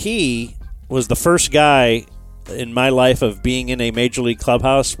 because he was the first guy in my life of being in a major league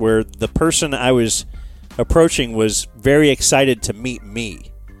clubhouse where the person I was approaching was very excited to meet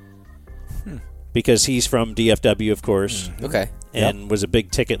me. Because he's from DFW, of course. Okay. And was a big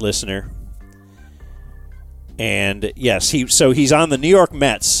ticket listener. And yes, he's on the New York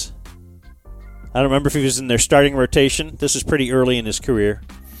Mets. I don't remember if he was in their starting rotation. This is pretty early in his career.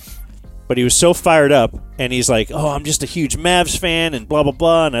 But he was so fired up, and he's like, oh, I'm just a huge Mavs fan, and blah, blah,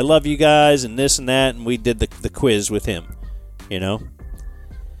 blah, and I love you guys, and this and that, and we did the quiz with him, you know?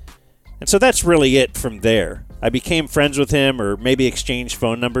 And so that's really it from there. I became friends with him or maybe exchanged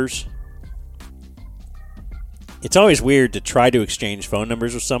phone numbers. It's always weird to try to exchange phone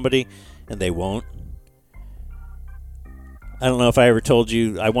numbers with somebody and they won't. I don't know if I ever told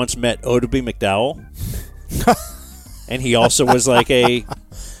you, I once met Odeby McDowell. And he also was like a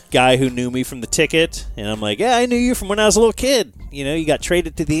guy who knew me from the ticket. And I'm like, yeah, I knew you from when I was a little kid. You know, you got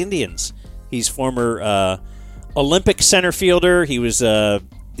traded to the Indians. He's former Olympic center fielder. He was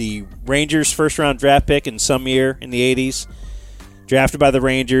the Rangers' first-round draft pick in some year in the 80s. Drafted by the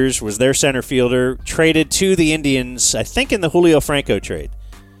Rangers, was their center fielder. Traded to the Indians, I think in the Julio Franco trade.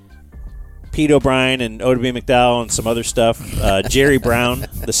 Pete O'Brien and Odeby McDowell and some other stuff. Jerry Brown,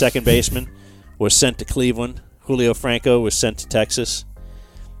 the second baseman, was sent to Cleveland. Julio Franco was sent to Texas.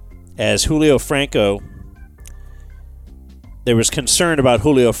 As Julio Franco, there was concern about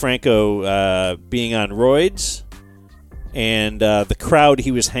Julio Franco being on roids and the crowd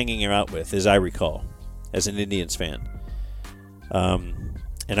he was hanging out with, as I recall, as an Indians fan.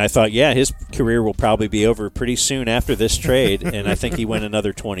 And I thought, yeah, his career will probably be over pretty soon after this trade, and I think he went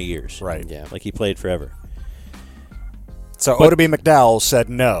another 20 years. Right. Yeah. Like he played forever. So Odeby McDowell said,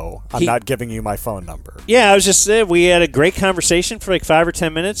 no, I'm not giving you my phone number. Yeah, I was just we had a great conversation for like 5 or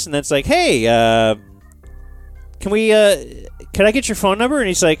 10 minutes, and then it's like, hey, can I get your phone number? And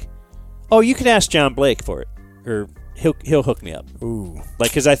he's like, oh, you could ask John Blake for it, or he'll hook me up. Ooh.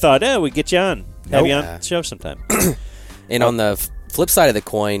 Like, because I thought, we'd get you on, have you on the show sometime. And on the flip side of the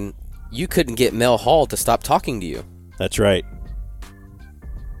coin, you couldn't get Mel Hall to stop talking to you. That's right.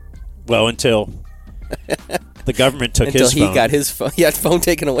 Well, until the government took his phone. Until he got his phone. He had phone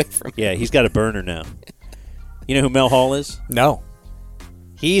taken away from him. Yeah, he's got a burner now. You know who Mel Hall is? No.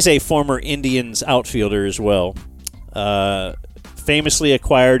 He's a former Indians outfielder as well. Famously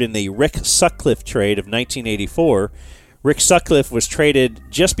acquired in the Rick Sutcliffe trade of 1984. Rick Sutcliffe was traded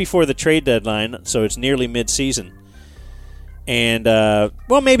just before the trade deadline, so it's nearly mid-season. And,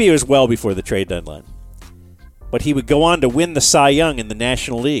 maybe it was well before the trade deadline. But he would go on to win the Cy Young in the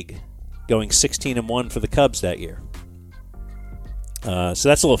National League, going 16-1 for the Cubs that year. So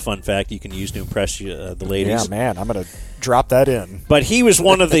that's a little fun fact you can use to impress the ladies. Yeah, man, I'm going to drop that in. But he was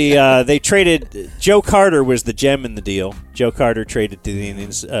one of the they traded. Joe Carter was the gem in the deal. Joe Carter traded to the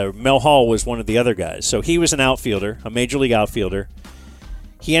Indians. Mel Hall was one of the other guys. So he was an outfielder, a major league outfielder.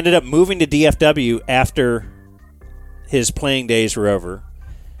 He ended up moving to DFW after his playing days were over.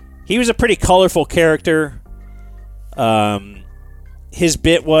 He was a pretty colorful character. His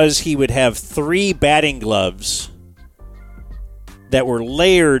bit was he would have 3 batting gloves that were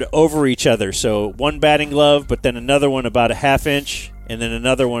layered over each other. So one batting glove, but then another one about a ½ inch, and then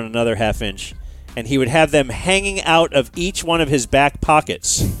another one another ½ inch. And he would have them hanging out of each one of his back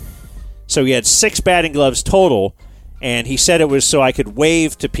pockets. So he had 6 batting gloves total, and he said it was so I could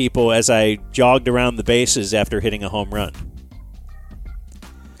wave to people as I jogged around the bases after hitting a home run.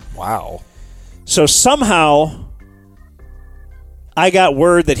 Wow. So somehow I got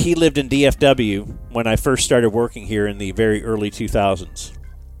word that he lived in DFW when I first started working here in the very early 2000s.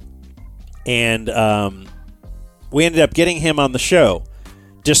 And we ended up getting him on the show,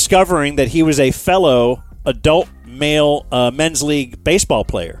 discovering that he was a fellow adult male men's league baseball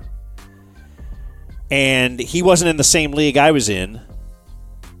player. And he wasn't in the same league I was in,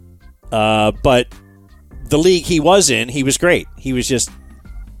 but the league he was in, he was great. He was just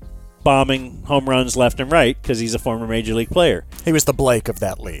bombing home runs left and right because he's a former major league player. He was the Blake of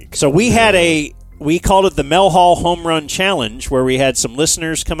that league. So we had we called it the Mel Hall Home Run Challenge, where we had some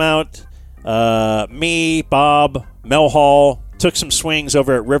listeners come out. Me, Bob, Mel Hall took some swings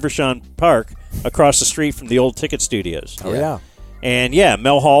over at Rivershawn Park across the street from the old ticket studios. Oh, yeah. And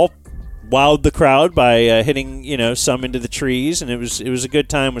Mel Hall wowed the crowd by hitting, some into the trees, and it was a good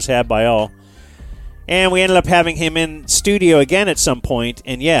time was had by all. And we ended up having him in studio again at some point.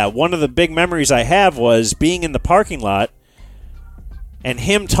 And one of the big memories I have was being in the parking lot and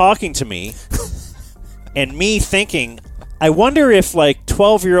him talking to me and me thinking, I wonder if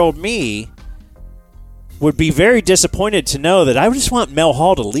 12-year-old me would be very disappointed to know that I would just want Mel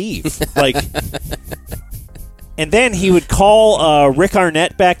Hall to leave. And then he would call Rick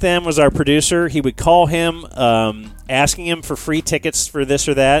Arnett, back then was our producer. He would call him asking him for free tickets for this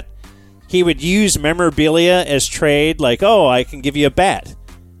or that. He would use memorabilia as trade, I can give you a bat.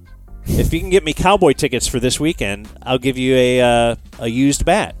 If you can get me Cowboy tickets for this weekend, I'll give you a used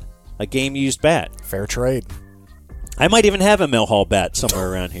bat, a game-used bat. Fair trade. I might even have a Mel Hall bat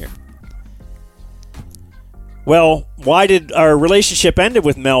somewhere around here. Well, why did our relationship end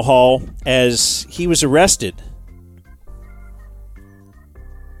with Mel Hall? As he was arrested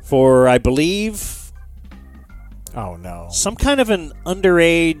for, I believe, oh no, some kind of an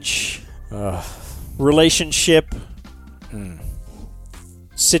underage relationship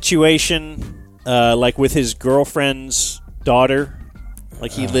situation, like with his girlfriend's daughter.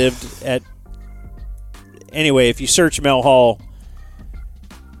 Like he lived at... Anyway, if you search Mel Hall,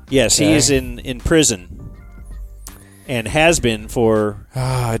 yes, he is in prison. And has been for...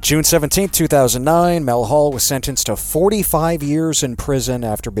 June 17, 2009, Mel Hall was sentenced to 45 years in prison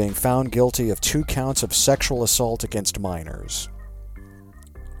after being found guilty of 2 counts of sexual assault against minors.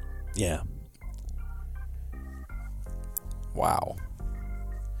 Yeah. Wow.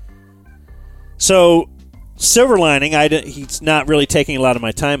 So, silver lining, he's not really taking a lot of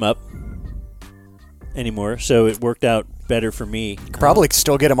my time up anymore, so it worked out better for me. Could probably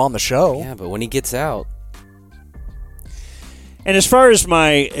still get him on the show. Yeah, but when he gets out... And as far as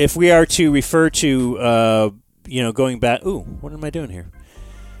if we are to refer to, going back... Ooh, what am I doing here?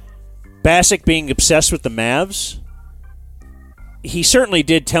 Bassick being obsessed with the Mavs, he certainly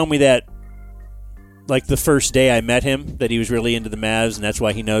did tell me that, like, the first day I met him, that he was really into the Mavs, and that's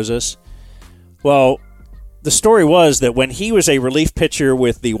why he knows us. Well, the story was that when he was a relief pitcher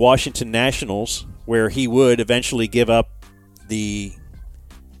with the Washington Nationals, where he would eventually give up the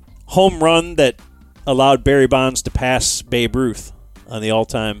home run that allowed Barry Bonds to pass Babe Ruth on the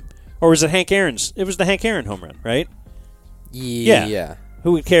all-time... Or was it Hank Aaron's? It was the Hank Aaron home run, right? Yeah.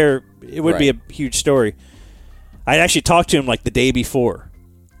 Who would care? It would be a huge story. I actually talked to him like the day before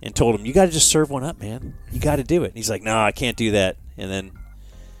and told him, you got to just serve one up, man. You got to do it. And he's like, no, I can't do that. And then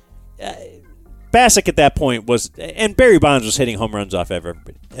Bassick at that point was... And Barry Bonds was hitting home runs off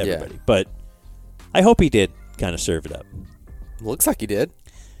everybody. Yeah. But I hope he did kind of serve it up. Looks like he did.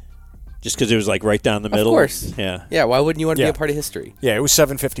 Just because it was like right down the middle. Of course. Yeah. Yeah, why wouldn't you want to be a part of history? Yeah, it was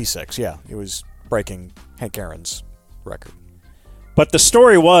 7:56. Yeah, it was breaking Hank Aaron's record. But the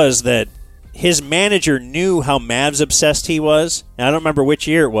story was that his manager knew how Mavs obsessed he was. And I don't remember which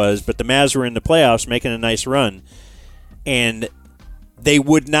year it was, but the Mavs were in the playoffs making a nice run. And they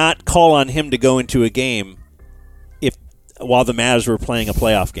would not call on him to go into a game while the Mavs were playing a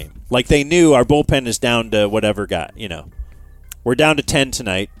playoff game. Like they knew our bullpen is down to whatever guy, We're down to 10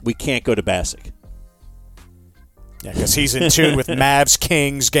 tonight. We can't go to Bassick. Yeah, because he's in tune with Mavs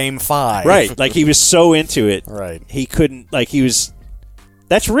Kings Game 5. Right. Like he was so into it. Right. He couldn't,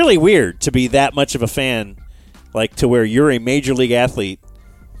 that's really weird to be that much of a fan, like to where you're a major league athlete,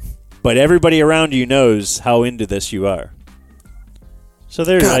 but everybody around you knows how into this you are. So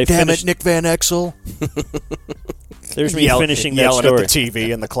there's God damn it, Nick Van Exel. There's me finishing that yelling story. at the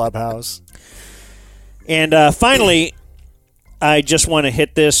TV in the clubhouse. And finally, I just want to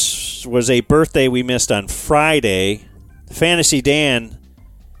hit this. Was a birthday we missed on Friday. Fantasy Dan.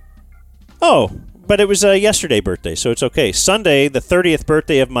 Oh, but it was yesterday birthday, so it's okay. Sunday, the 30th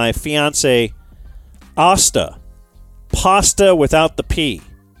birthday of my fiance, Asta. Pasta without the P.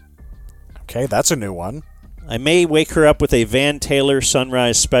 Okay, that's a new one. I may wake her up with a Van Taylor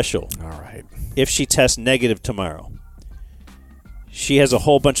sunrise special. All right. If she tests negative tomorrow. She has a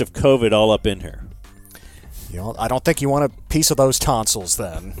whole bunch of COVID all up in her. I don't think you want a piece of those tonsils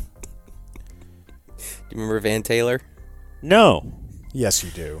then. Do you remember Van Taylor? No. Yes,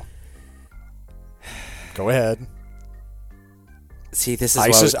 you do. Go ahead. See, this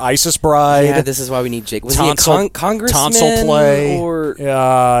is Isis Bride. Yeah, this is why we need Jake. Was tonsil, he a congressman? Tonsil play. Or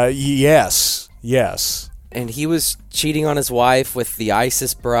yes. And he was cheating on his wife with the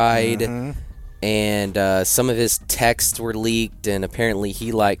ISIS bride. Mm-hmm. And some of his texts were leaked, and apparently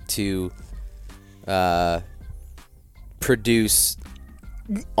he liked to produce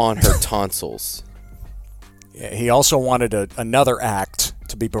on her tonsils. Yeah, he also wanted another act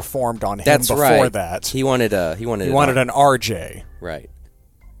to be performed on him. That's before right. that. He wanted an RJ. Right.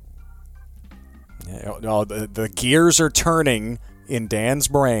 Yeah, the gears are turning in Dan's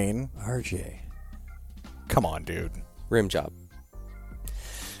brain. RJ. Come on, dude. Rim job.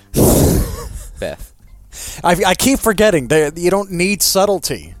 Beth. I keep forgetting you don't need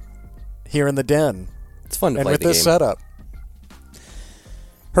subtlety here in the den. It's fun to play with the this game. setup.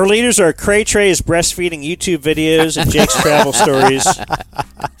 Her leaders are Cray Trey's breastfeeding YouTube videos and Jake's travel stories.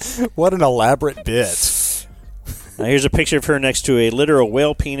 What an elaborate bit. Now here's a picture of her next to a literal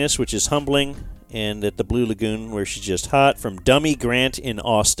whale penis, which is humbling, and at the Blue Lagoon, where she's just hot, from Dummy Grant in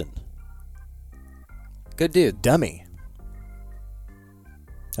Austin. Good dude. Dummy.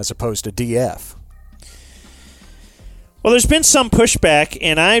 As opposed to DF. Well, there's been some pushback,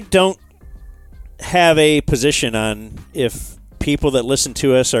 and I don't have a position on if people that listen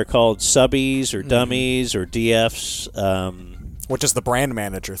to us are called subbies or dummies or DFs. What does the brand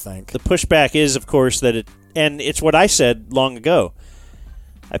manager think? The pushback is, of course, that and it's what I said long ago.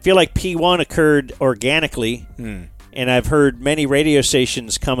 I feel like P1 occurred organically And I've heard many radio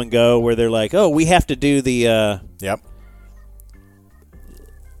stations come and go where they're like, "Oh, we have to do the." Yep.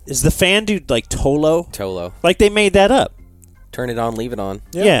 Is the fan dude like Tolo? Tolo. Like they made that up. Turn it on, leave it on.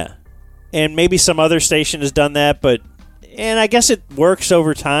 Yeah. And maybe some other station has done that, and I guess it works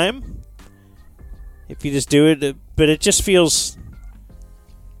over time if you just do it. But it just feels.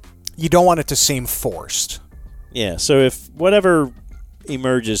 You don't want it to seem forced. Yeah. So if whatever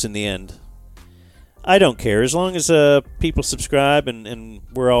emerges in the end. I don't care as long as people subscribe and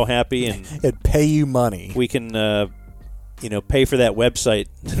we're all happy and it pay you money. We can, pay for that website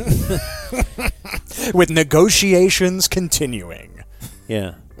with negotiations continuing.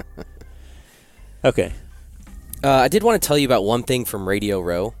 Yeah. Okay. I did want to tell you about one thing from Radio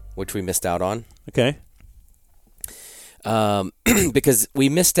Row, which we missed out on. Okay. Because we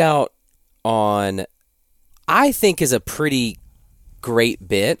missed out on, I think, is a pretty great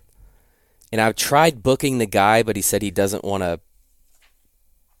bit. And I've tried booking the guy, but he said he doesn't want to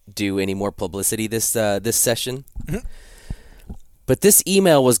do any more publicity this session. Mm-hmm. But this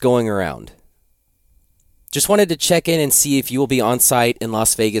email was going around. Just wanted to check in and see if you will be on site in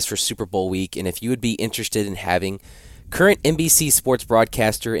Las Vegas for Super Bowl week and if you would be interested in having current NBC sports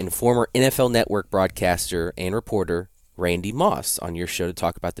broadcaster and former NFL Network broadcaster and reporter Randy Moss on your show to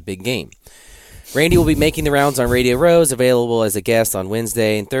talk about the big game. Randy will be making the rounds on Radio Rose, available as a guest on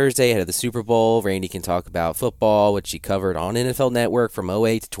Wednesday and Thursday ahead of the Super Bowl. Randy can talk about football, which he covered on NFL Network from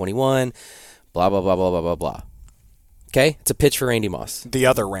 08 to 21, blah, blah, blah, blah, blah, blah, blah. Okay? It's a pitch for Randy Moss. The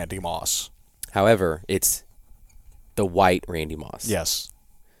other Randy Moss. However, it's the white Randy Moss. Yes.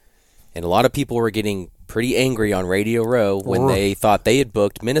 And a lot of people were getting pretty angry on Radio Row when they thought they had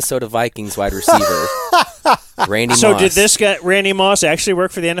booked Minnesota Vikings wide receiver Randy Moss. So did this guy, Randy Moss, actually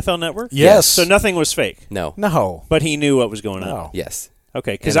work for the NFL Network? Yes. So nothing was fake? No. No. But he knew what was going on? Yes.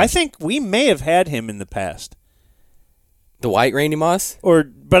 Okay, because I think we may have had him in the past. The white Randy Moss?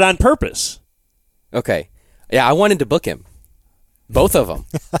 But on purpose. Okay. Yeah, I wanted to book him. Both of them.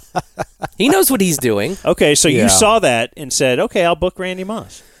 He knows what he's doing. Okay, so you saw that and said, okay, I'll book Randy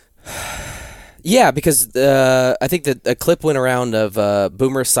Moss. Yeah, because I think that a clip went around of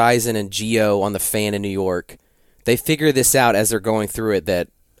Boomer Esiason and Gio on the Fan in New York. They figure this out as they're going through it that,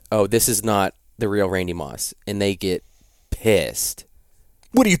 oh, this is not the real Randy Moss. And they get pissed.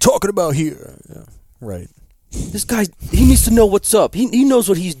 What are you talking about here? Yeah, right. This guy, he needs to know what's up. He knows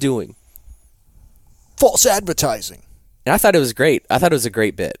what he's doing. False advertising. And I thought it was great. I thought it was a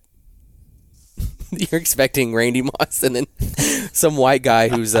great bit. You're expecting Randy Moss and then some white guy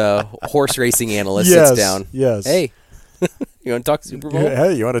who's a horse racing analyst sits down. Yes. Hey, you want to talk Super Bowl?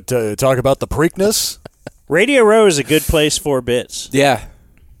 Hey, you want to talk about the Preakness? Radio Row is a good place for bits. Yeah.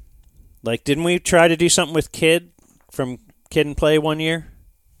 Like, didn't we try to do something with Kid from Kid and Play one year?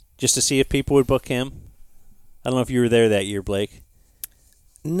 Just to see if people would book him? I don't know if you were there that year, Blake.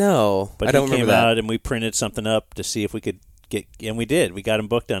 No, but I don't he came remember that. out and we printed something up to see if we could get, and we did. We got him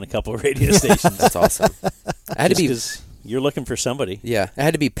booked on a couple of radio stations. That's awesome. I had to be because you're looking for somebody. Yeah, I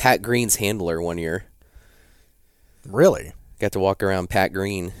had to be Pat Green's handler one year. Really? Got to walk around Pat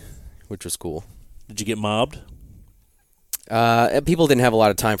Green, which was cool. Did you get mobbed? People didn't have a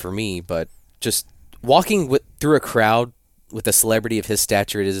lot of time for me, but just walking through a crowd with a celebrity of his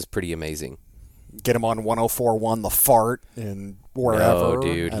stature, it is pretty amazing. Get him on 104.1 The Fart and wherever. No,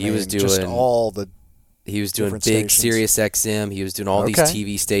 dude, he was doing just all the. He was doing big stations. Sirius XM. He was doing all these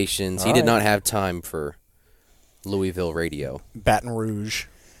TV stations. He did not have time for Louisville radio. Baton Rouge.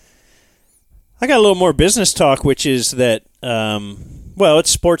 I got a little more business talk, which is that,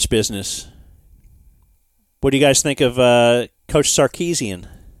 it's sports business. What do you guys think of Coach Sarkisian?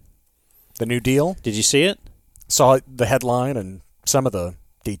 The new deal? Did you see it? Saw the headline and some of the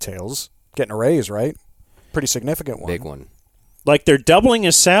details. Getting a raise, right? Pretty significant one. Big one. Like they're doubling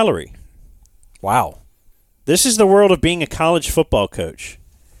his salary. Wow. This is the world of being a college football coach,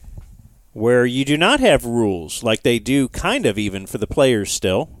 where you do not have rules like they do kind of even for the players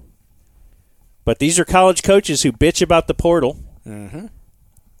still. But these are college coaches who bitch about the portal. Mm-hmm.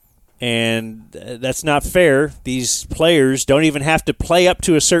 And that's not fair. These players don't even have to play up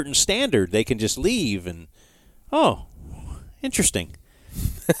to a certain standard. They can just leave and, interesting.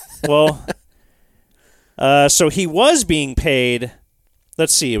 Well, so he was being paid,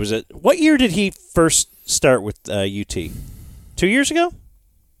 let's see, what year did he first start with UT? 2 years ago?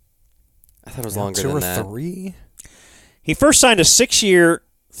 I thought it was longer than that. 2 or 3? He first signed a 6-year,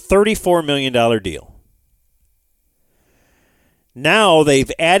 $34 million deal. Now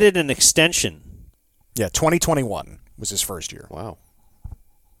they've added an extension. Yeah, 2021 was his first year. Wow.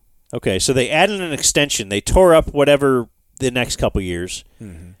 Okay, so they added an extension. They tore up whatever the next couple years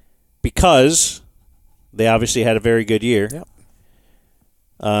because They obviously had a very good year. Yep.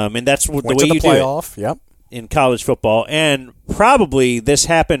 And that's the Went way to the you playoff. do it. Yep. In college football. And probably this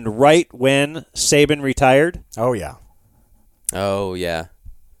happened right when Saban retired. Oh, yeah. Oh, yeah.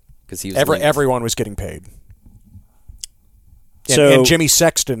 Because he was everyone was getting paid. So and Jimmy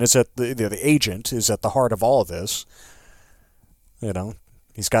Sexton is at the agent is at the heart of all of this. You know,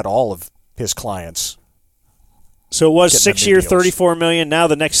 he's got all of his clients. So it was getting 6 them new years, deals. $34 million. Now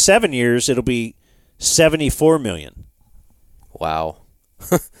the next 7 years, it'll be $74 million. Wow.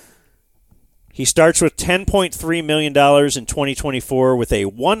 He starts with $10.3 million in 2024 with a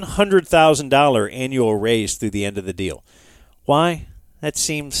 $100,000 annual raise through the end of the deal. Why? That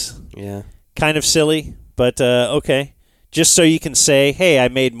seems kind of silly, but okay. Just so you can say, hey, I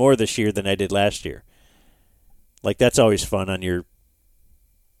made more this year than I did last year. Like, that's always fun on your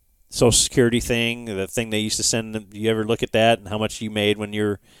Social Security thing, the thing they used to send them. You ever look at that and how much you made when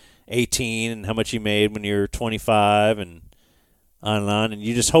you're 18 and how much you made when you're 25 and on, and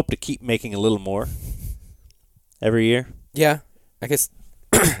you just hope to keep making a little more every year? Yeah. I guess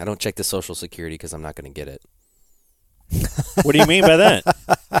I don't check the Social Security because I'm not going to get it. What do you mean by that?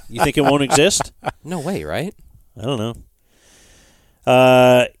 You think it won't exist? No way, right? I don't know.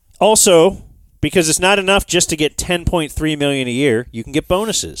 Also, because it's not enough just to get $10.3 million a year, you can get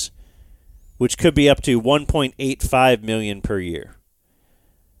bonuses, which could be up to $1.85 million per year.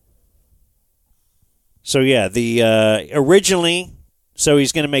 So yeah, the originally, so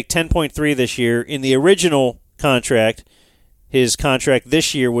he's going to make $10.3 this year. In the original contract, his contract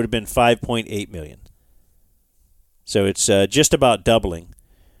this year would have been $5.8 million. So it's just about doubling.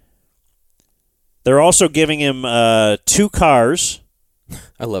 They're also giving him 2 cars.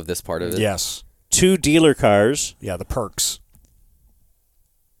 I love this part of it. Yes. 2 dealer cars. Yeah, the perks.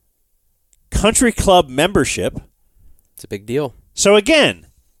 Country club membership. It's a big deal. So again,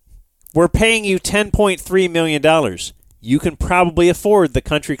 we're paying you $10.3 million. You can probably afford the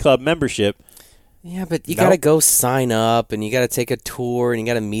country club membership. Yeah, but you got to go sign up, and you got to take a tour, and you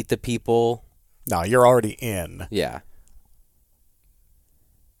got to meet the people. No, you're already in. Yeah.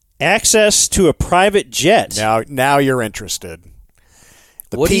 Access to a private jet. Now you're interested.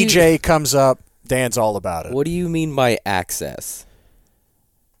 The PJ comes up, Dan's all about it. What do you mean by access?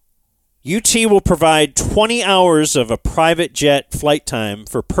 UT will provide 20 hours of a private jet flight time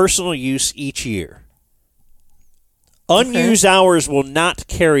for personal use each year. Unused hours will not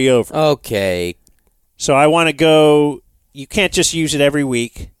carry over. Okay. So I want to go. You can't just use it every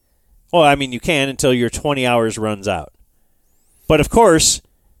week. Well, I mean, you can until your 20 hours runs out. But of course,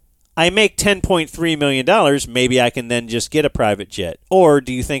 I make $10.3 million. Maybe I can then just get a private jet. Or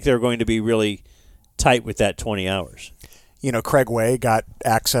do you think they're going to be really tight with that 20 hours? You know, Craig Way got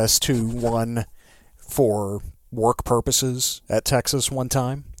access to one for work purposes at Texas one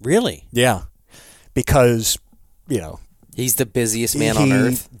time. Really? Yeah. Because, you know, he's the busiest man on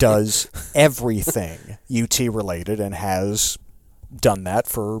earth. He does everything UT related and has done that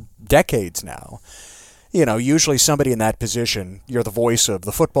for decades now. You know, usually somebody in that position, you're the voice of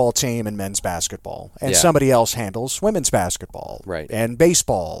the football team and men's basketball, and somebody else handles women's basketball and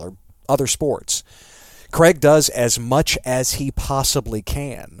baseball or other sports. Craig does as much as he possibly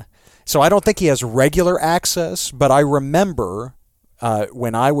can. So I don't think he has regular access, but I remember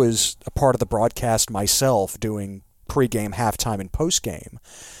when I was a part of the broadcast myself doing pregame, halftime, and postgame,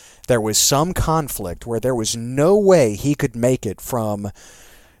 there was some conflict where there was no way he could make it from,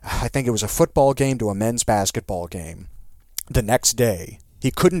 I think it was a football game to a men's basketball game the next day.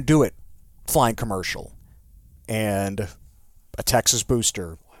 He couldn't do it flying commercial. And a Texas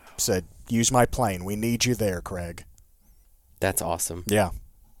booster said, use my plane. We need you there, Craig. That's awesome. Yeah.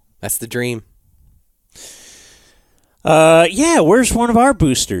 That's the dream. Yeah, where's one of our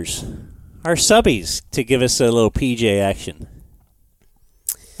boosters? Our subbies to give us a little PJ action.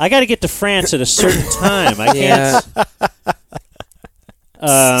 I got to get to France at a certain time. I can't.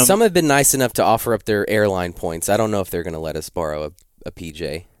 Some have been nice enough to offer up their airline points. I don't know if they're going to let us borrow a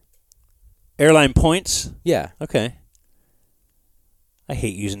PJ. Airline points? Yeah. Okay. I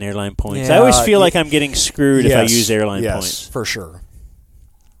hate using airline points. I always feel like I'm getting screwed if I use airline points. Yes, for sure.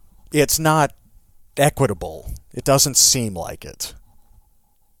 It's not equitable. It doesn't seem like it.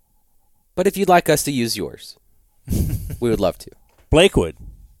 But if you'd like us to use yours, we would love to. Blake would.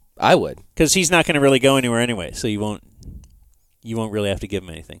 I would. Because he's not going to really go anywhere anyway, so you won't really have to give him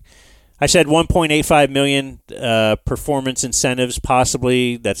anything. I said $1.85 million performance incentives,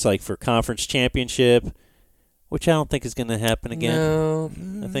 possibly. That's like for conference championship, which I don't think is going to happen again. No.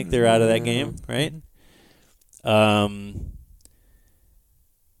 I think they're out of that game, right?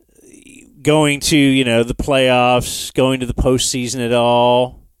 Going to, the playoffs, going to the postseason at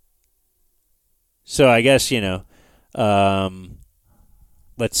all. So I guess,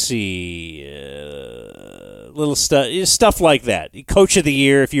 let's see, little stuff like that. Coach of the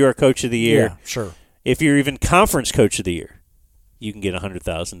year, if you are Coach of the year. Yeah, sure. If you're even Conference Coach of the Year, you can get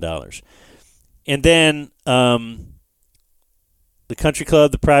 $100,000. And then the country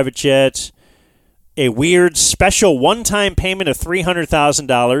club, the private jets, a weird special one-time payment of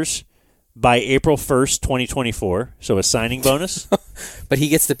 $300,000 by April 1st, 2024. So a signing bonus. But he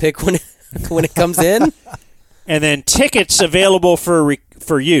gets to pick when it comes in. And then tickets available for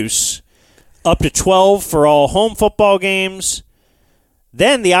use, up to 12 for all home football games.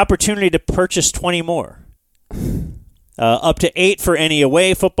 Then the opportunity to purchase 20 more. Up to 8 for any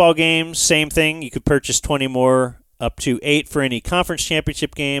away football games. Same thing. You could purchase 20 more. Up to 8 for any conference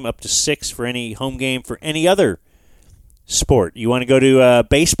championship game. Up to 6 for any home game for any other sport. You want to go to a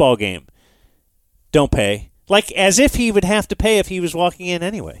baseball game. Don't pay. Like as if he would have to pay if he was walking in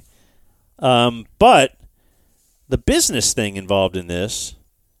anyway. But the business thing involved in this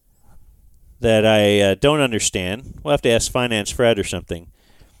that I don't understand, we'll have to ask Finance Fred or something.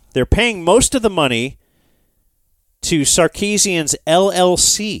 They're paying most of the money to Sarkisian's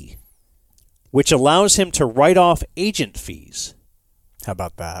LLC, which allows him to write off agent fees. How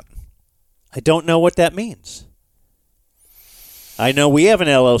about that? I don't know what that means. I know we have an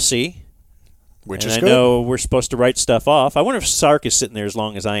LLC. Which and is I good. know we're supposed to write stuff off. I wonder if Sark is sitting there as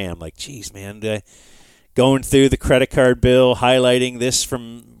long as I am. Like, geez, man, going through the credit card bill, highlighting this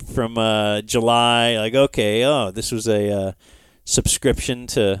from July. Like, okay, this was a subscription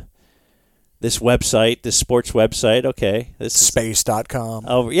to this website, this sports website. Okay. This is Space.com.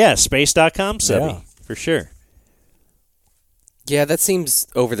 Oh, yeah, space.com, Subby, Yeah. for sure. Yeah, that seems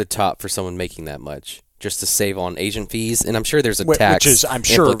over the top for someone making that much just to save on agent fees, and I'm sure there's a tax which is, I'm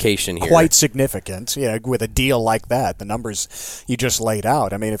sure, implication here. quite significant. Yeah, with a deal like that, the numbers you just laid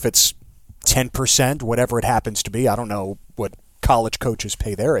out. I mean, if it's 10%, whatever it happens to be, I don't know what college coaches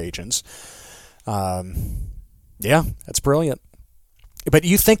pay their agents. Yeah, that's brilliant. But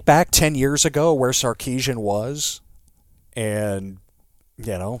you think back 10 years ago where Sarkisian was, and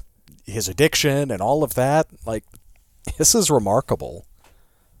his addiction and all of that. Like, this is remarkable.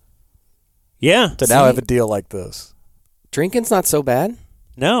 Yeah. To now have a deal like this. Drinking's not so bad.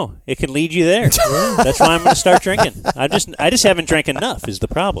 No, it can lead you there. That's why I'm going to start drinking. I just haven't drank enough is the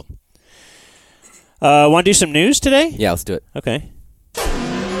problem. Want to do some news today? Yeah, let's do it. Okay.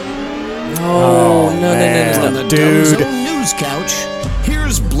 Oh, no, On the dude. Dumb Zone News Couch,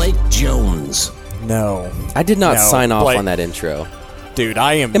 here's Blake Jones. No. I did not No, sign off Blake. on that intro. Dude,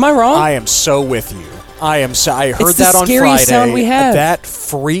 I am. Am I wrong? I am so with you. I heard It's the that on scariest Friday. sound we have. That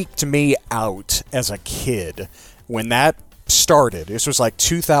freaked me out as a kid when that started. This was like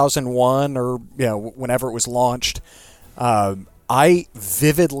 2001 or whenever it was launched. I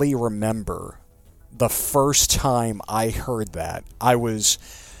vividly remember the first time I heard that. I was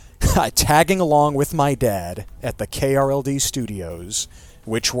tagging along with my dad at the KRLD studios,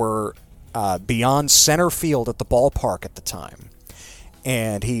 which were beyond center field at the ballpark at the time.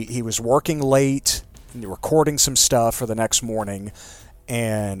 And he was working late, recording some stuff for the next morning,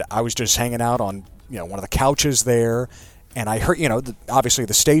 and I was just hanging out on one of the couches there, and I heard obviously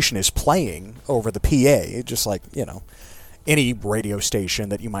the station is playing over the PA, just like any radio station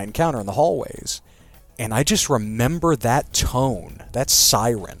that you might encounter in the hallways, and I just remember that tone, that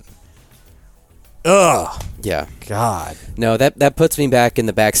siren. Ugh. Yeah. God. No, that puts me back in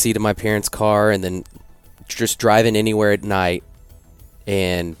the back seat of my parents' car, and then just driving anywhere at night.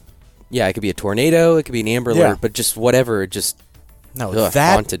 And yeah, it could be a tornado, it could be an Amber Alert, but just whatever, it just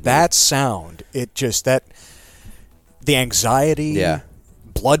haunted me. That sound, it just the anxiety,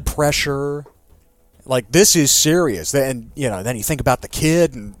 blood pressure, like this is serious. Then then you think about the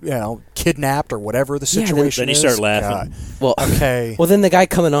kid and kidnapped or whatever the situation. Then you is. start laughing. God. Well, okay. Well, then the guy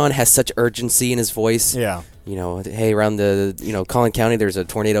coming on has such urgency in his voice. Yeah. Hey, around the Collin County, there's a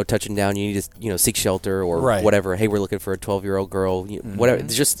tornado touching down. You need to seek shelter or whatever. Hey, we're looking for a 12-year-old girl. Whatever.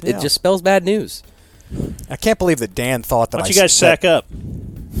 It's just it just spells bad news. I can't believe that Dan thought that. Why don't you guys sack up?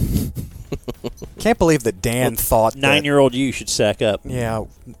 Can't believe that Dan thought 9-year-old you should sack up. Yeah,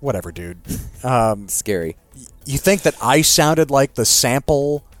 whatever, dude. Scary. You think that I sounded like the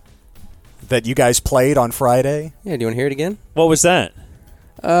sample that you guys played on Friday? Yeah, do you want to hear it again? What was that?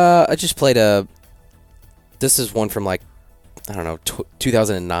 I just played this is one from like, I don't know,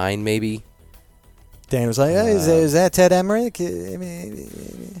 2009 maybe. Dan was like, is that Ted Emmerich? Is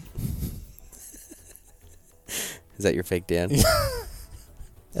that your fake Dan?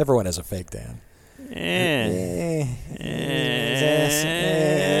 Everyone has a fake Dan.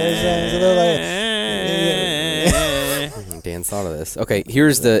 Dan thought of this. Okay,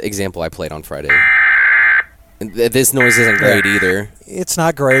 here's the example I played on Friday. This noise isn't great either. It's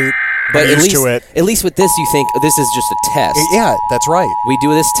not great. But I'm used to it. at least with this, you think this is just a test. Yeah, that's right. We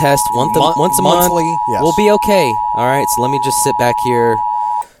do this test once a month. Monthly, yes. We'll be okay. All right, so let me just sit back here,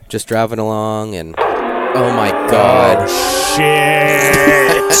 just driving along, and oh my God.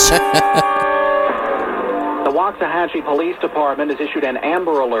 Shit. The Waxahachie Police Department has issued an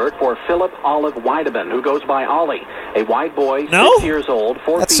Amber Alert for Philip Olive Weideman, who goes by Ollie, a white boy, 6 years old,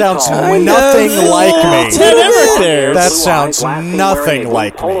 4 That feet sounds tall. nothing like me. Ted Everett there. That Blue sounds eyes, glassy, nothing wearing a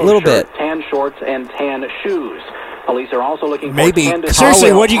like blue me. polo Little shirt, bit. Tan shorts and tan shoes. Police are also looking Maybe for Candace Seriously,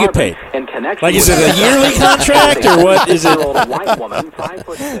 Howell what'd you get paid? in connection Like, is with it a yearly contract or what is it? 6-year-old white woman,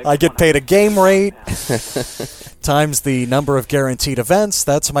 5'6". I get paid a game rate times the number of guaranteed events.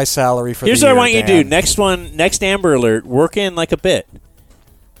 That's my salary for Here's the what year, I want you to Dan. do. Next Amber Alert, work in like a bit.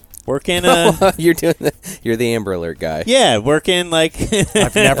 Work in a... You're the Amber Alert guy. Yeah, work in like...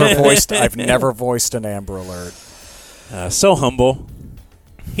 I've never voiced an Amber Alert. So humble.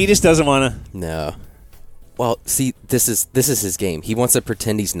 He just doesn't want to... No. Well, see, this is his game. He wants to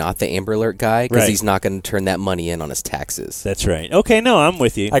pretend he's not the Amber Alert guy because Right. he's not going to turn that money in on his taxes. That's right. Okay, no, I'm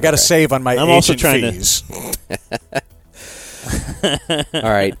with you. I got to save on my I'm also agent trying fees. All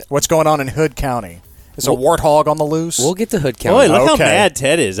right. What's going on in Hood County? Is a warthog on the loose? We'll get to Hood County. Boy, look how mad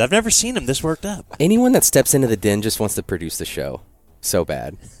Ted is. I've never seen him this worked up. Anyone that steps into the den just wants to produce the show. So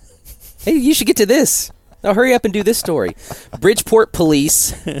bad. Hey, you should get to this. Now hurry up and do this story. Bridgeport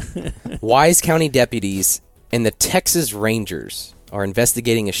Police, Wise County deputies, and the Texas Rangers are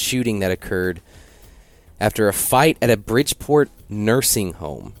investigating a shooting that occurred after a fight at a Bridgeport nursing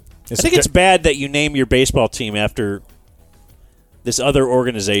home. I think it's bad that you name your baseball team after this other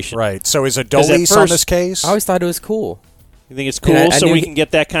organization. Right. So is 'Cause at Adolis on first- this case? I always thought it was cool. You think it's cool And I so knew we he- can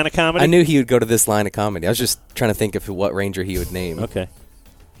get that kind of comedy? I knew he would go to this line of comedy. I was just trying to think of what Ranger he would name. Okay.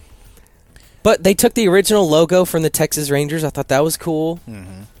 But they took the original logo from the Texas Rangers. I thought that was cool.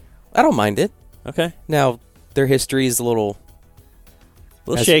 Mm-hmm. I don't mind it. Okay. Now, their history is a little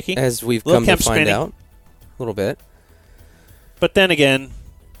shaky. as we've Little come to Kemp find spinning. out. A little bit. But then again,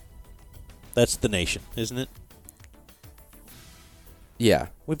 that's the nation, isn't it? Yeah.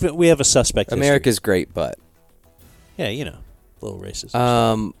 We have a suspect. America's great, but history. Yeah, you know, a little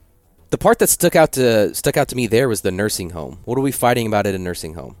racist. the part that stuck out to me there was the nursing home. What are we fighting about at a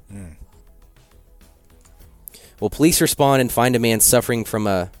nursing home? Well, police respond and find a man suffering from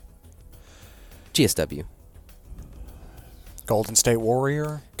a GSW. Golden State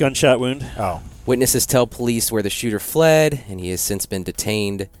Warrior? Gunshot wound. Oh. Witnesses tell police where the shooter fled, and he has since been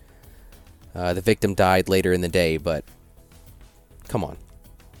detained. The victim died later in the day, but come on.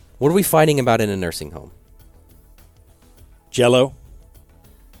 What are we fighting about in a nursing home? Jell-O.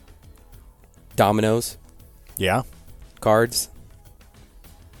 Dominoes. Yeah. Cards.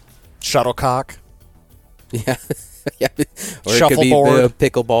 Shuttlecock. Yeah. Yeah. Or it could be Shuffleboard.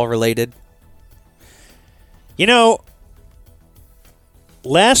 Pickleball related. You know,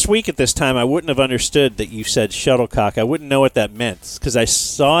 last week at this time, I wouldn't have understood that you said shuttlecock. I wouldn't know what that meant because I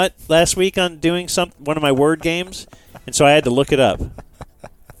saw it last week on doing one of my word games, and so I had to look it up.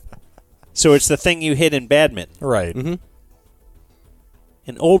 So it's the thing you hit in badminton. Right. Mm-hmm.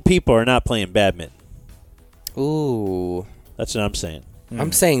 And old people are not playing badminton. Ooh. That's what I'm saying.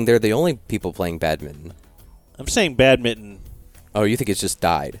 I'm saying they're the only people playing badminton. I'm saying badminton. Oh, you think it's just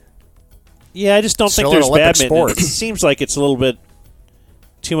died? Yeah, I just don't Still think an there's Olympic badminton. sport. It seems like it's a little bit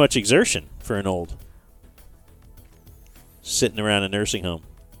too much exertion for an old sitting around a nursing home.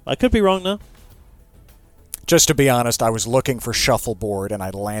 I could be wrong, though. Just to be honest, I was looking for shuffleboard and I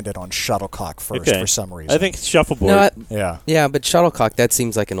landed on shuttlecock first Okay. for some reason. I think shuffleboard. No, Yeah. Yeah, but shuttlecock, that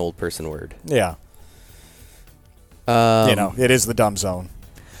seems like an old person word. Yeah. Um, You know, it is the dumb zone.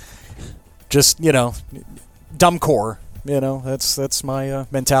 Just, dumb core. That's my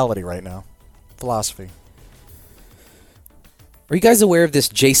mentality right now. Philosophy. Are you guys aware of this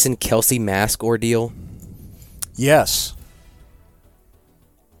Jason Kelsey mask ordeal? Yes.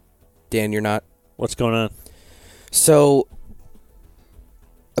 Dan, you're not? What's going on? So,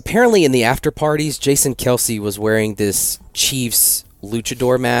 apparently in the after parties, Jason Kelsey was wearing this Chiefs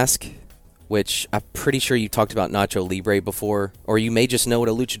luchador mask, which I'm pretty sure you talked about Nacho Libre before, or you may just know what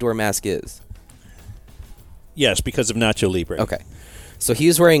a luchador mask is. Yes, because of Nacho Libre. Okay. So he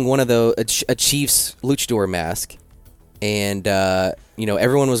was wearing one of a Chiefs luchador mask, and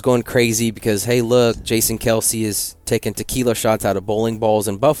everyone was going crazy because, hey, look, Jason Kelsey is taking tequila shots out of bowling balls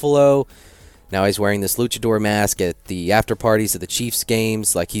in Buffalo. Now he's wearing this luchador mask at the after parties of the Chiefs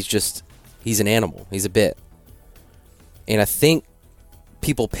games. Like, he's an animal. He's a bit. And I think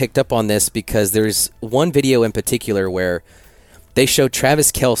people picked up on this because there's one video in particular where they show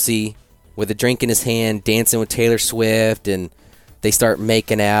Travis Kelce with a drink in his hand, dancing with Taylor Swift, and they start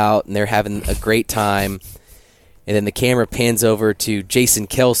making out, and they're having a great time. And then the camera pans over to Jason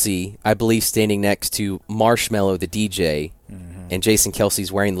Kelce, I believe standing next to Marshmello, the DJ, and Jason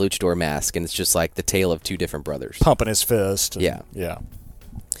Kelce's wearing the luchador mask, and it's just like the tale of two different brothers. Pumping his fist. Yeah. Yeah.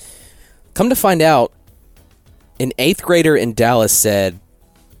 Come to find out, an 8th grader in Dallas said,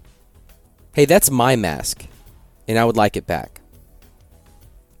 "Hey, that's my mask, and I would like it back."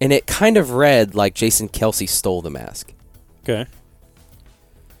 And it kind of read like Jason Kelce stole the mask. Okay.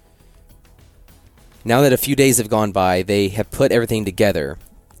 Now that a few days have gone by, they have put everything together,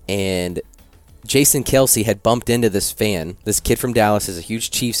 and Jason Kelce had bumped into this fan. This kid from Dallas is a huge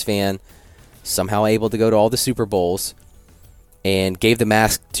Chiefs fan, somehow able to go to all the Super Bowls, and gave the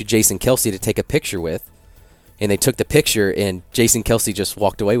mask to Jason Kelce to take a picture with. And they took the picture, and Jason Kelce just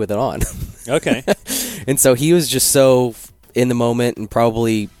walked away with it on. Okay. And so he was just so in the moment and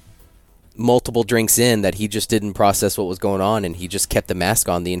probably multiple drinks in that he just didn't process what was going on, and he just kept the mask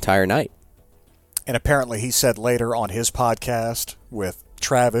on the entire night. And apparently he said later on his podcast with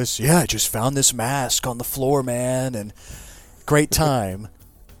Travis, "Yeah, I just found this mask on the floor, man, and great time."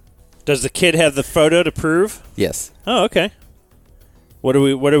 Does the kid have the photo to prove? Yes. Oh, okay. What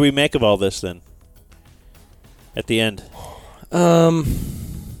do we make of all this then? At the end,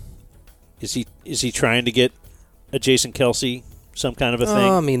 is he trying to get a Jason Kelce some kind of a thing?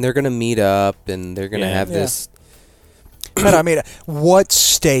 I mean, they're going to meet up and they're going to have this. But I mean, what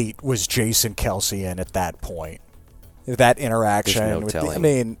state was Jason Kelce in at that point? That interaction. There's no with telling. I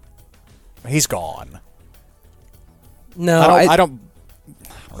mean, he's gone. No, I don't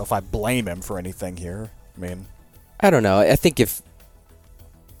know if I blame him for anything here. I mean, I don't know. I think if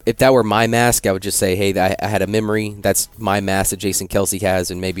that were my mask, I would just say, hey, I had a memory. That's my mask that Jason Kelce has,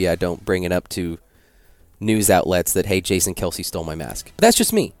 and maybe I don't bring it up to news outlets that, hey, Jason Kelce stole my mask. But that's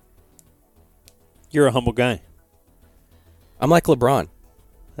just me. You're a humble guy. I'm like LeBron.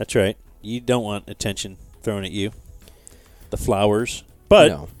 That's right. You don't want attention thrown at you. The flowers. But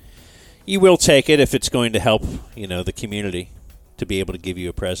No. you will take it if it's going to help, the community to be able to give you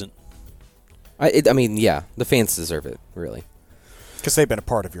a present. I mean, yeah, the fans deserve it, really. because they've been a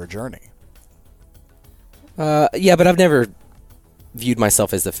part of your journey. Yeah, but I've never viewed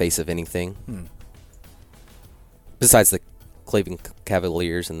myself as the face of anything. Besides the Cleveland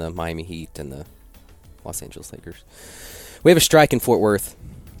Cavaliers and the Miami Heat and the Los Angeles Lakers. We have a strike in Fort Worth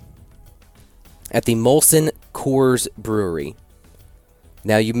at the Molson Coors Brewery.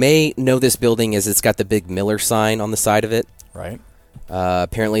 Now, you may know this building as it's got the big Miller sign on the side of it. Right.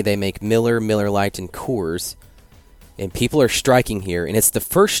 Apparently, they make Miller, Miller Lite, and Coors. And people are striking here. And it's the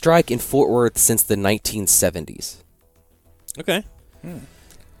first strike in Fort Worth since the 1970s. Okay.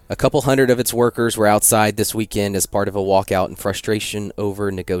 A couple hundred of its workers were outside this weekend as part of a walkout in frustration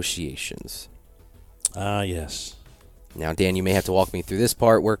over negotiations. Ah, yes. Now, Dan, you may have to walk me through this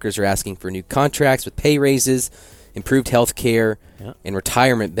part. Workers are asking for new contracts with pay raises, improved health care, and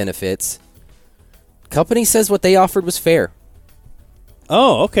retirement benefits. Company says what they offered was fair.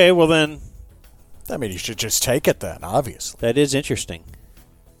 Oh, okay. Well, then. I mean, you should just take it then, obviously. That is interesting.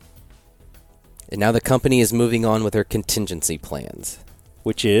 And now the company is moving on with their contingency plans.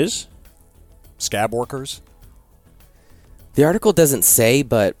 Which is? Scab workers? The article doesn't say,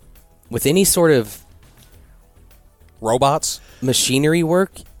 but with any sort of robots, machinery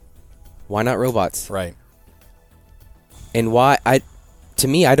work, why not robots? Right. And why to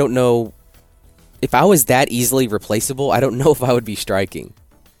me, I don't know if I was that easily replaceable. I don't know if I would be striking,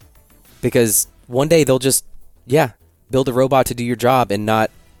 because one day they'll just build a robot to do your job and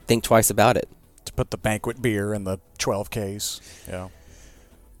not think twice about it. To put the banquet beer in the 12 case. Yeah.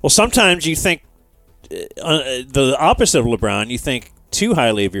 Well, sometimes you think the opposite of LeBron. You think too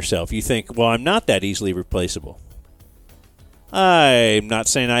highly of yourself. You think, well, I'm not that easily replaceable. I'm not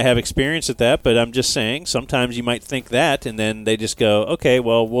saying I have experience at that, but I'm just saying sometimes you might think that, and then they just go, okay,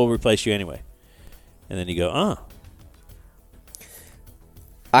 well, we'll replace you anyway. And then you go,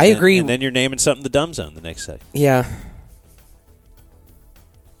 I agree. And then you're naming something the dumb zone the next second. Yeah.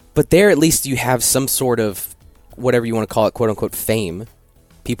 But there, at least you have some sort of, whatever you want to call it, quote-unquote, fame.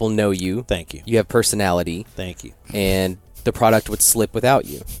 People know you. Thank you. You have personality. Thank you. And the product would slip without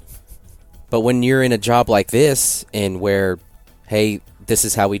you. But when you're in a job like this, and where, hey, this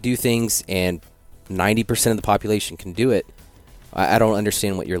is how we do things, and 90% of the population can do it, I don't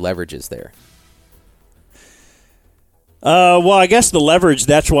understand what your leverage is there. Well, I guess the leverage,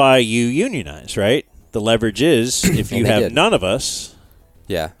 that's why you unionize, right? The leverage is if you have none of us.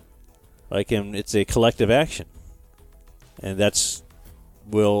 Yeah. It's a collective action. And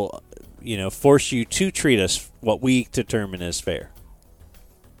will force you to treat us what we determine as fair.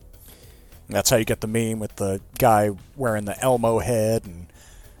 That's how you get the meme with the guy wearing the Elmo head and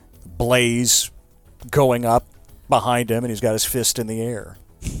Blaze going up behind him, and he's got his fist in the air.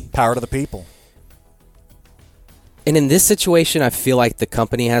 Power to the people. And in this situation, I feel like the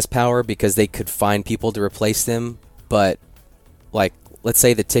company has power because they could find people to replace them. But, like, let's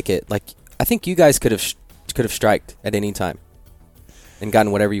say the ticket, like, I think you guys could have striked at any time and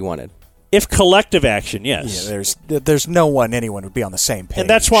gotten whatever you wanted. If collective action, yes. Yeah, there's no one anyone would be on the same page. And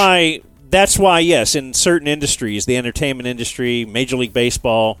that's why, yes, in certain industries, the entertainment industry, Major League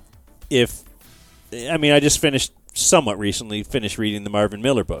Baseball, I just finished reading the Marvin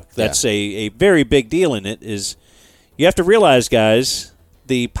Miller book. That's a very big deal in it is you have to realize, guys,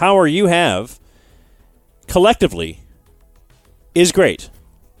 the power you have collectively is great.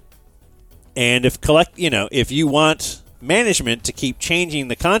 And if you want management to keep changing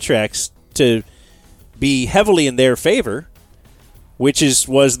the contracts to be heavily in their favor, which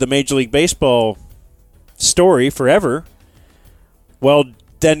was the Major League Baseball story forever, well,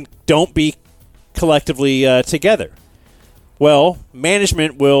 then don't be collectively together. Well,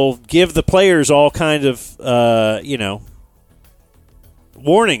 management will give the players all kind of,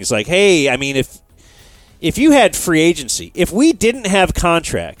 warnings like, hey, I mean, if you had free agency, if we didn't have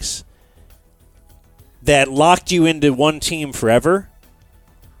contracts that locked you into one team forever,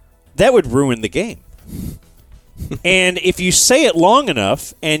 that would ruin the game. And if you say it long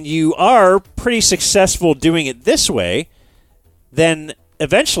enough and you are pretty successful doing it this way, then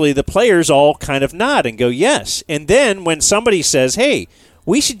eventually the players all kind of nod and go, yes. And then when somebody says, hey,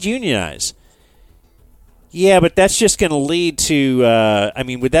 we should unionize, yeah, but that's just going to lead to,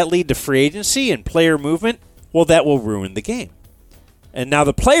 would that lead to free agency and player movement? Well, that will ruin the game. And now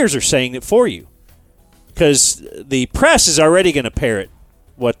the players are saying it for you because the press is already going to parrot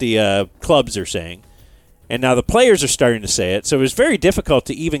what the clubs are saying. And now the players are starting to say it. So it was very difficult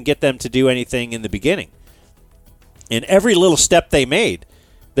to even get them to do anything in the beginning. And every little step they made,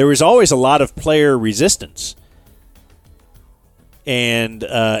 there was always a lot of player resistance. And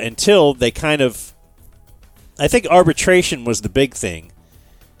until they I think arbitration was the big thing.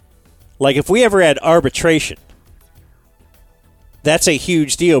 Like if we ever had arbitration, that's a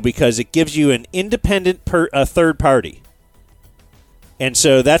huge deal because it gives you an independent third party. And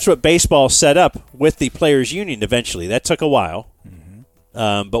so that's what baseball set up with the players' union eventually. That took a while.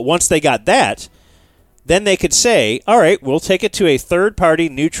 Mm-hmm. But once they got that, then they could say, all right, we'll take it to a third-party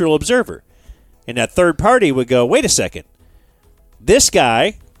neutral observer. And that third party would go, wait a second. This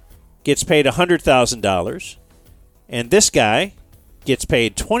guy gets paid $100,000, and this guy gets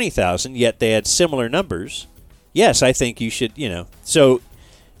paid $20,000, yet they had similar numbers. Yes, I think you should, So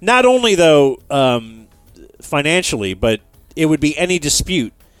not only, though, financially, but it would be any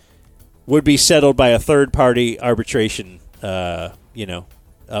dispute would be settled by a third-party arbitration,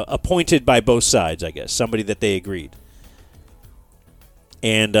 appointed by both sides, I guess, somebody that they agreed.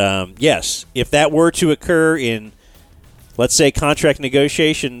 And, yes, if that were to occur in, let's say, contract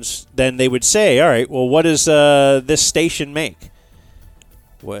negotiations, then they would say, all right, well, what does this station make?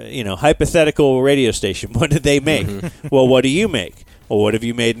 Well, hypothetical radio station, what did they make? Mm-hmm. Well, what do you make? Well, what have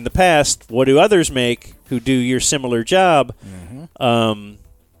you made in the past? What do others make who do your similar job? Mm-hmm.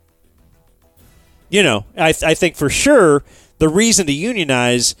 I think for sure the reason to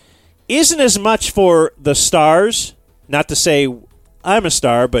unionize isn't as much for the stars, not to say I'm a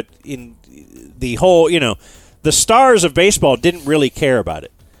star, but in the whole, the stars of baseball didn't really care about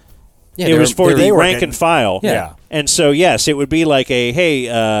it. Yeah, it was for the rank and file. Yeah. And so, yes, it would be like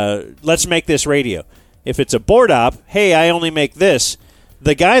hey, let's make this radio. If it's a board op, hey, I only make this.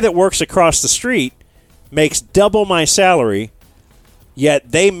 The guy that works across the street makes double my salary,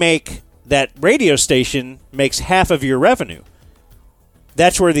 yet that radio station makes half of your revenue.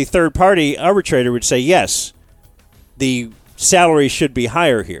 That's where the third-party arbitrator would say, yes, the salary should be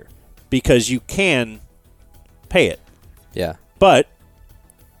higher here because you can pay it. Yeah. But,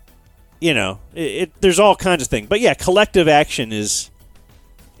 there's all kinds of things. But, yeah, collective action is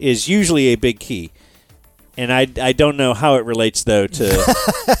usually a big key. And I don't know how it relates, though, to...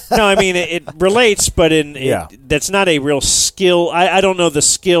 No, I mean, it relates, but that's not a real skill. I don't know the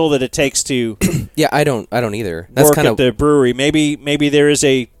skill that it takes to... Yeah, I don't either. That's work at the brewery. Maybe there is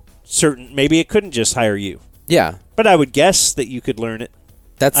a certain... Maybe it couldn't just hire you. Yeah. But I would guess that you could learn it.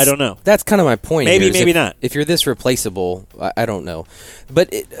 I don't know. That's kind of my point. Maybe not. If you're this replaceable, I don't know.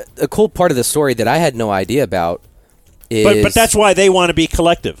 But a cool part of the story that I had no idea about is... But that's why they want to be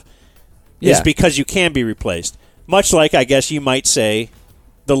collective. Is because you can be replaced. Much like, I guess you might say,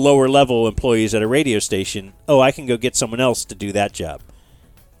 the lower-level employees at a radio station, I can go get someone else to do that job.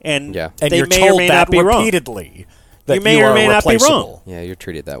 And and they you're may told or may that not be repeatedly. Wrong. that you may are or may not be replaceable. wrong. Yeah, you're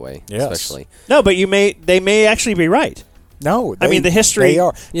treated that way, Yes. especially. No, but they may actually be right. No, I mean the history they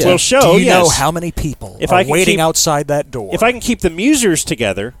are. will show. Do you know yes. how many people If are I can waiting keep- outside that door? If I can keep the musers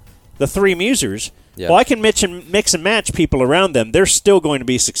together, the three musers, Yeah. well, I can mix and match people around them. They're still going to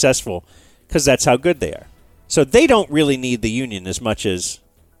be successful because that's how good they are. So they don't really need the union as much as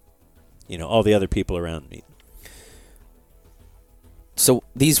all the other people around me. So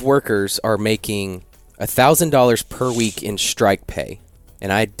these workers are making $1,000 per week in strike pay,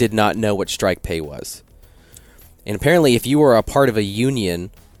 and I did not know what strike pay was. And apparently, if you were a part of a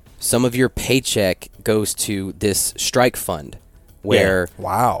union, some of your paycheck goes to this strike fund, where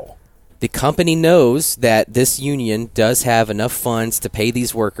wow, the company knows that this union does have enough funds to pay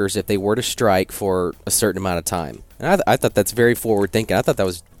these workers if they were to strike for a certain amount of time. And I thought that's very forward thinking. I thought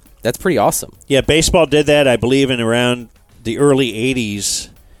that's pretty awesome. Yeah, baseball did that, I believe, in around the early 80s.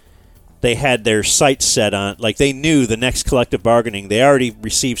 They had their sights set on, like they knew the next collective bargaining. They already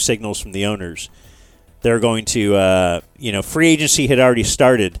received signals from the owners. They're going to, free agency had already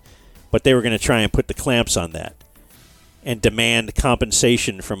started, but they were going to try and put the clamps on that and demand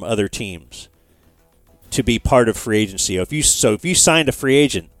compensation from other teams to be part of free agency. If you signed a free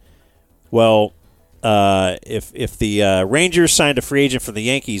agent, well, if the Rangers signed a free agent from the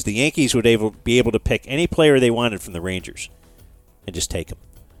Yankees would be able to pick any player they wanted from the Rangers and just take him.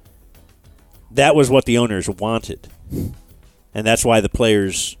 That was what the owners wanted, and that's why the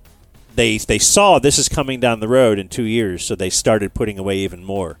players they saw this is coming down the road in 2 years, so they started putting away even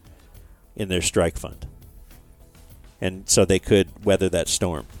more in their strike fund, and so they could weather that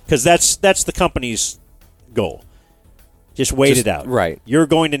storm because that's the company's goal. Just wait it out. Right. You're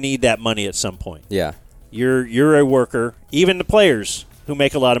going to need that money at some point. Yeah. You're a worker. Even the players who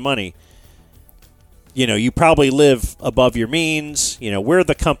make a lot of money, you probably live above your means. We're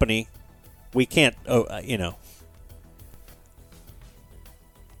the company. We can't,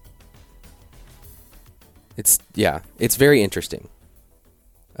 It's very interesting.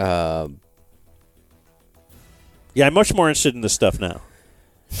 I'm much more interested in this stuff now.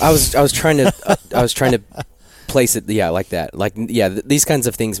 I was trying to place it like that. These kinds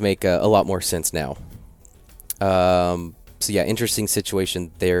of things make a lot more sense now. Interesting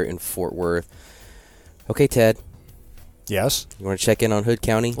situation there in Fort Worth. Okay, Ted. Yes? You want to check in on Hood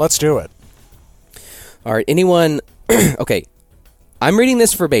County? Let's do it. All right, anyone... Okay, I'm reading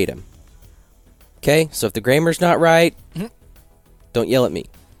this verbatim. Okay, so if the grammar's not right, don't yell at me.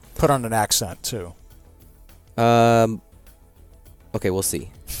 Put on an accent, too. Okay, we'll see.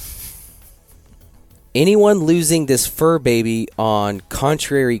 Anyone losing this fur baby on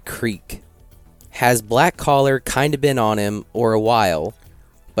Contrary Creek has black collar kind of been on him or a while,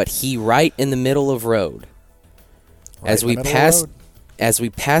 but he right in the middle of road. As we passed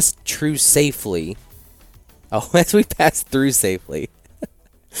through safely.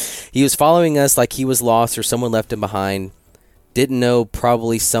 He was following us like he was lost or someone left him behind. Didn't know,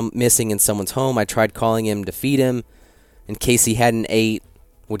 probably missing in someone's home. I tried calling him to feed him in case he hadn't ate,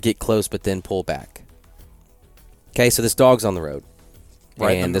 would get close but then pull back. Okay, so this dog's on the road.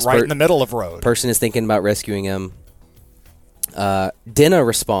 Right in the middle of road. Person is thinking about rescuing him. Dinah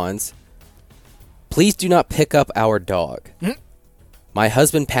responds, "Please do not pick up our dog. My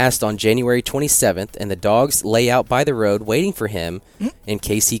husband passed on January 27th, and the dogs lay out by the road waiting for him in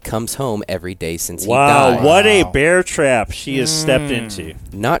case he comes home every day since he died." Wow, what a bear trap she has stepped into.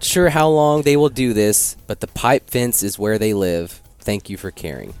 Not sure how long they will do this, but the pipe fence is where they live. Thank you for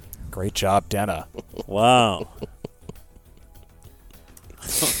caring. Great job, Denna. Wow.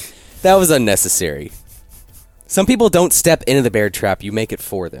 That was unnecessary. Some people don't step into the bear trap. You make it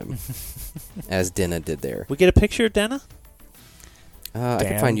for them, as Denna did there. We get a picture of Denna? I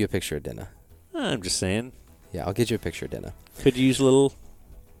can find you a picture of Denna. I'm just saying. Yeah, I'll get you a picture of Denna. Could use a little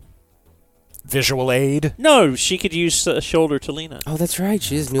visual aid. No, she could use a shoulder to lean on. Oh, that's right.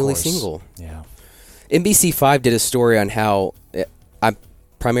 She is newly single. Yeah. NBC5 did a story on how I'm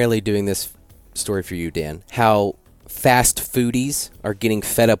primarily doing this story for you, Dan. How fast foodies are getting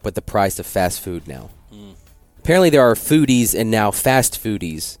fed up with the price of fast food now. Apparently, there are foodies and now fast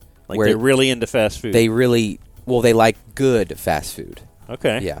foodies. Like they're really into fast food. They like good fast food.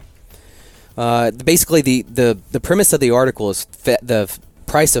 Okay. Yeah. Basically, the premise of the article is the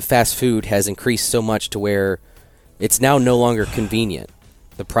price of fast food has increased so much to where it's now no longer convenient.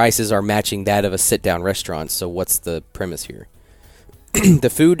 The prices are matching that of a sit-down restaurant. So what's the premise here? The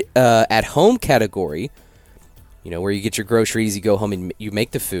food at home category, where you get your groceries, you go home and you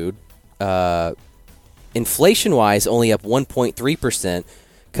make the food. Inflation-wise, only up 1.3%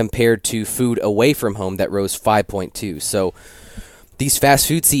 compared to food away from home that rose 5.2%. So These fast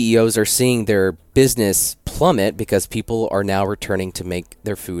food CEOs are seeing their business plummet because people are now returning to make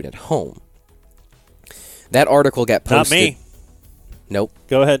their food at home. That article got posted. Not me. Nope.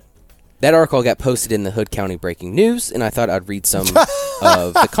 Go ahead. That article got posted in the Hood County Breaking News, and I thought I'd read some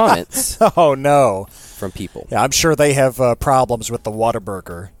of the comments. Oh, no. From people. Yeah, I'm sure they have problems with the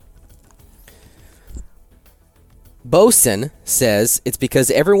Whataburger. Bosun says it's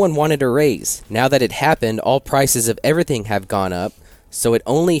because everyone wanted a raise. Now that it happened, all prices of everything have gone up, so it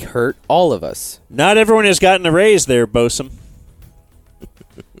only hurt all of us. Not everyone has gotten a raise there, Bosun.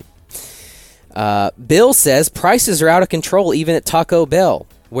 Bill says prices are out of control even at Taco Bell,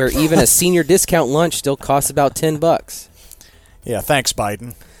 where even a senior discount lunch still costs about $10. Yeah, thanks,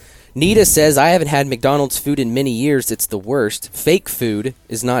 Biden. Nita says, I haven't had McDonald's food in many years. It's the worst. Fake food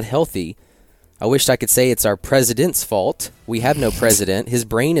is not healthy. I wish I could say it's our president's fault. We have no president. His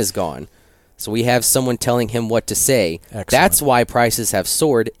brain is gone. So we have someone telling him what to say. Excellent. That's why prices have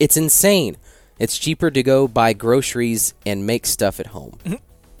soared. It's insane. It's cheaper to go buy groceries and make stuff at home.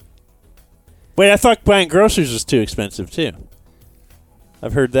 Wait, I thought buying groceries was too expensive, too.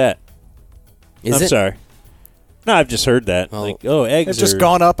 I've heard that. I'm sorry. No, I've just heard that. Eggs It's just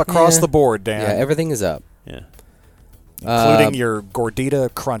gone up across the board, Dan. Yeah, everything is up. Yeah. Including your Gordita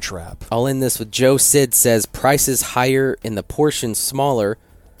Crunchwrap. I'll end this with Joe Sid says prices higher and the portions smaller.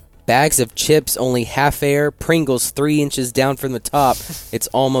 Bags of chips only half air. Pringles 3 inches down from the top. It's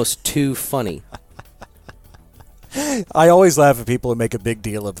almost too funny. I always laugh at people who make a big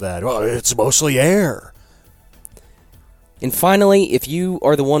deal of that. Well, it's mostly air. And finally, if you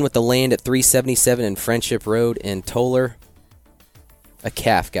are the one with the land at 377 and Friendship Road in Toller, a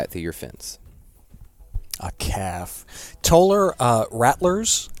calf got through your fence. A calf. Toller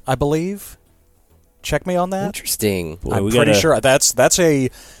Rattlers, I believe. Check me on that. Interesting. Boy, I'm pretty sure that's a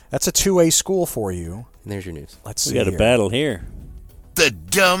 2A school for you. And there's your news. Let's We see. got a battle here. The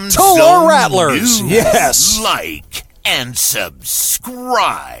Dumb Toller Zone Rattlers. News. Yes. Like and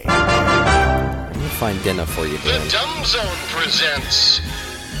subscribe. Let me find dinner for you, Dan. The Dumb Zone presents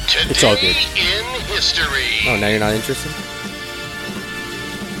It's all good. Today in History. Oh, now you're not interested?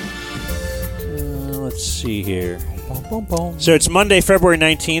 Let's see here. So it's Monday, February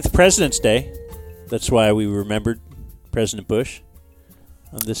 19th, President's Day. That's why we remembered President Bush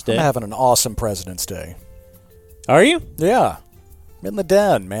on this day. I'm having an awesome President's Day. Are you? Yeah. In the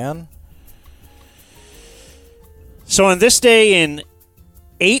den, man. So on this day in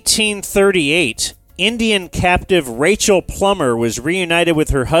 1838, Indian captive Rachel Plummer was reunited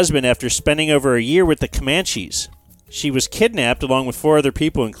with her husband after spending over a year with the Comanches. She was kidnapped along with 4 other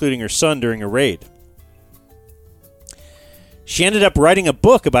people, including her son, during a raid. She ended up writing a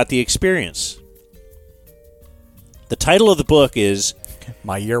book about the experience. The title of the book is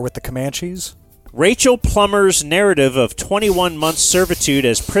My Year with the Comanches? Rachel Plummer's Narrative of 21 Months' Servitude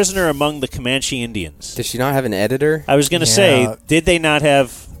as Prisoner Among the Comanche Indians. Did she not have an editor? I was going to say, did they not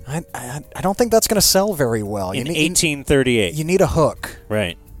have... I don't think that's going to sell very well. In 1838. You need a hook.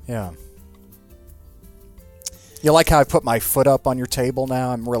 Right. Yeah. You like how I put my foot up on your table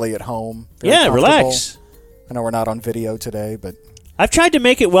now? I'm really at home. Very Yeah, comfortable. relax. I know we're not on video today, but... I've tried to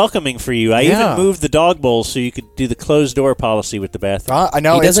make it welcoming for you. I even moved the dog bowl so you could do the closed door policy with the bathroom. I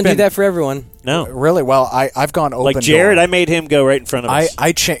know He doesn't do that for everyone. No. Really? Well, I've gone open Like Jared, door. I made him go right in front of us.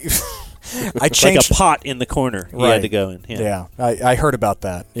 I changed... I like changed a pot in the corner. He had to go in. Yeah, I heard about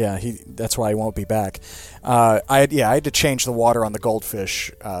that. Yeah, that's why he won't be back. I had to change the water on the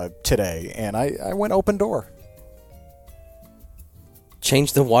goldfish today, and I went open door.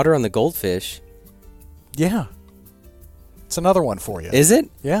 Change the water on the goldfish? Yeah. It's another one for you. Is it?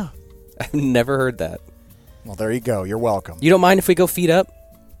 Yeah. I've never heard that. Well, there you go. You're welcome. You don't mind if we go feet up?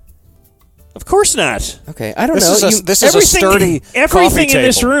 Of course not. Okay, I don't This know. This is a sturdy Everything coffee in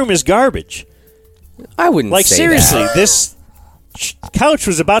this table. room is garbage. I wouldn't Like, say seriously, that. this couch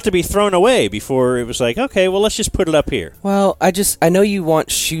was about to be thrown away before it was like, okay, well, let's just put it up here. Well, I know you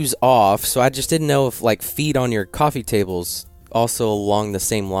want shoes off, so I just didn't know if, like, feet on your coffee tables also along the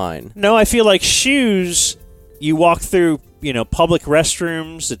same line. No, I feel like shoes, you walk through, public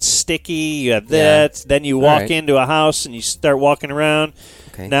restrooms, it's sticky, you have that, then you walk into a house and you start walking around.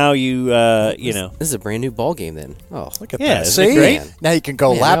 Okay. Now you, This is a brand new ball game then. Oh, Look at Yeah, that. isn't it See? great? Now you can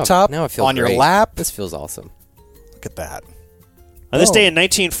go Man, laptop now I feel on your great. lap. This feels awesome. Look at that. On this day in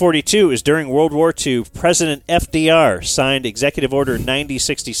 1942, it was during World War II, President FDR signed Executive Order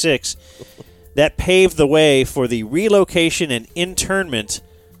 9066 that paved the way for the relocation and internment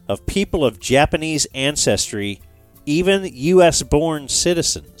of people of Japanese ancestry, even U.S.-born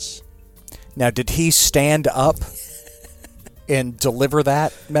citizens. Now, did he stand up and deliver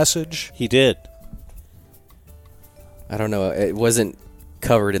that message? He did. I don't know. It wasn't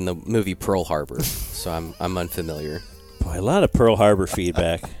covered in the movie Pearl Harbor, so I'm unfamiliar. Boy, a lot of Pearl Harbor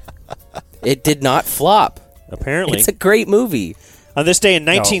feedback. It did not flop. Apparently. It's a great movie. On this day in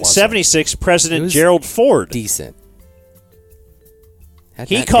 1976, President Gerald Ford. Decent.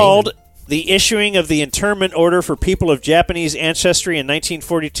 He called the issuing of the internment order for people of Japanese ancestry in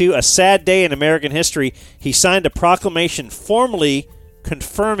 1942 a sad day in American history. He signed a proclamation formally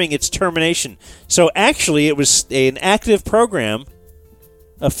confirming its termination. So actually, it was an active program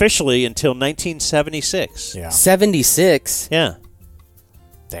officially until 1976. Yeah. 76? Yeah.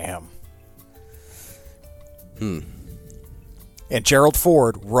 Damn. And Gerald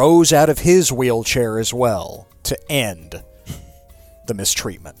Ford rose out of his wheelchair as well to end the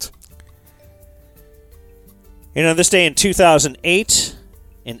mistreatment. And on this day in 2008,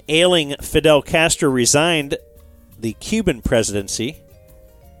 an ailing Fidel Castro resigned the Cuban presidency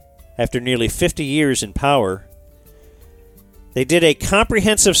after nearly 50 years in power. They did a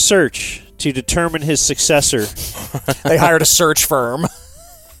comprehensive search to determine his successor. They hired a search firm.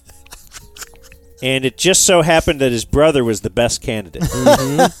 And it just so happened that his brother was the best candidate.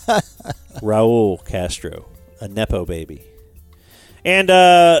 Raul Castro, a Nepo baby. And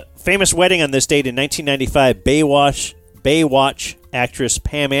famous wedding on this date in 1995, Baywatch actress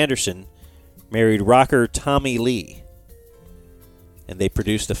Pam Anderson married rocker Tommy Lee. And they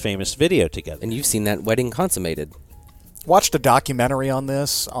produced a famous video together. And you've seen that wedding consummated. Watched a documentary on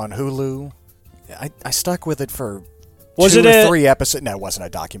this on Hulu. I stuck with it for Was two it or a- three episodes. No, it wasn't a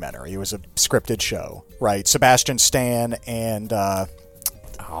documentary. It was a scripted show, right? Sebastian Stan and the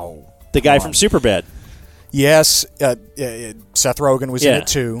guy from Superbad. Yes, Seth Rogen was in Yeah. it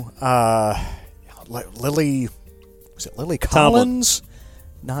too. Lily, was it Lily Tomlin. Collins?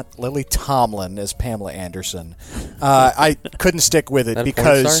 Not Lily Tomlin as Pamela Anderson. I couldn't stick with it That a porn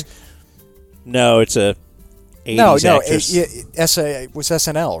because star? No, it's a 80s no, actress. it was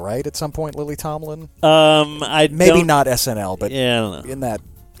SNL, right? At some point, Lily Tomlin. I Maybe don't- not SNL, but Yeah, I don't know. in that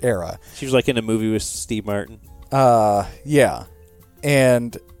era. She was like in a movie with Steve Martin. Yeah,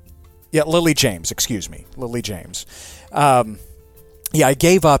 and yeah, Lily James. Excuse me, Lily James. Yeah, I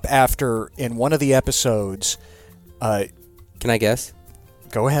gave up after in one of the episodes. Can I guess?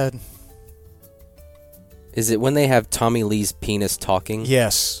 Go ahead. Is it when they have Tommy Lee's penis talking?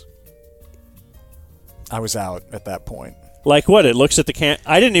 Yes. I was out at that point. Like what? It looks at the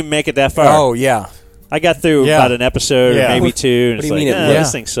I didn't even make it that far. Oh, yeah. I got through Yeah. about an episode Yeah. or maybe two. And What do it's you mean like, it looks?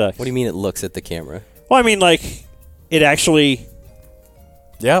 this thing sucks. What do you mean it looks at the camera? Well, I mean, like, it actually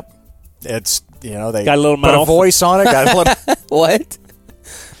Yep. It's, they got a little put mouth. a voice on it. Got a little, What?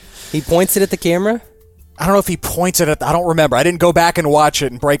 He points it at the camera? I don't know if he points it at. I don't remember. I didn't go back and watch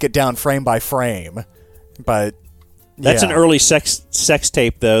it and break it down frame by frame. But That's yeah. an early sex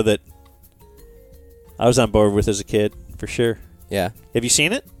tape, though, that I was on board with as a kid, for sure. Yeah. Have you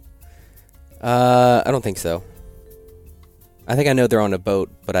seen it? I don't think so. I think I know they're on a boat,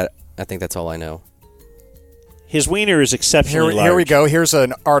 but I think that's all I know. His wiener is exceptionally large. Here we go. Here's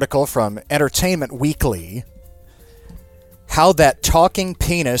an article from Entertainment Weekly. How that talking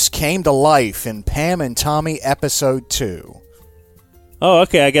penis came to life in Pam and Tommy episode 2. Oh,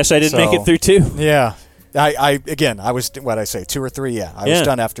 okay. I guess I didn't make it through 2. Yeah. I was, what did I say, 2 or 3? Yeah. I was Yeah.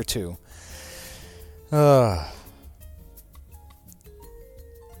 done after 2.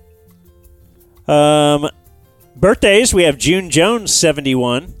 Birthdays, we have June Jones,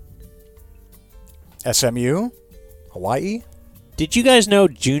 71. SMU? Hawaii? Did you guys know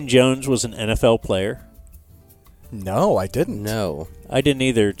June Jones was an NFL player? No, I didn't. No. I didn't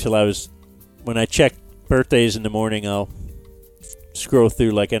either till when I check birthdays in the morning, I'll scroll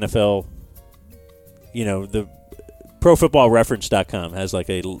through like NFL, the ProFootballReference.com has like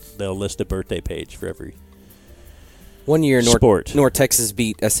they'll list a birthday page for every One year, sport. North Texas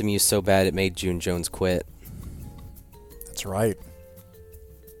beat SMU so bad it made June Jones quit. That's right.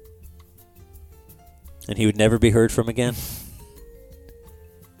 And he would never be heard from again.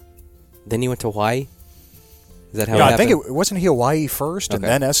 Then he went to Hawaii? Is that how Yeah, it I think happened? it wasn't he Hawaii first and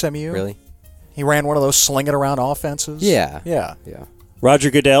Okay. then SMU? Really? He ran one of those sling it around offenses? Yeah. Yeah. Yeah.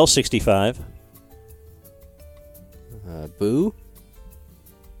 Roger Goodell, 65. Boo?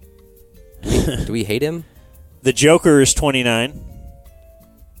 Do we hate him? The Joker is 29.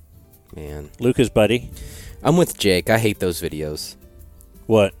 Man. Luca's buddy. I'm with Jake. I hate those videos.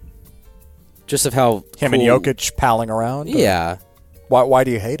 What? Just of how Him and Jokic palling around? or- Yeah. Why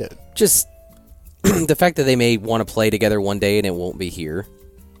do you hate it? Just the fact that they may want to play together one day and it won't be here.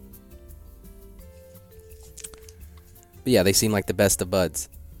 But yeah, they seem like the best of buds.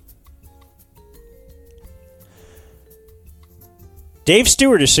 Dave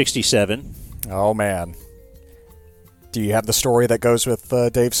Stewart is 67. Oh, man. Do you have the story that goes with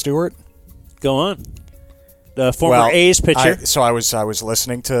Dave Stewart? Go on. The former A's pitcher. I was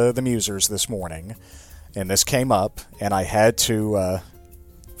listening to the Musers this morning, and this came up, and I had to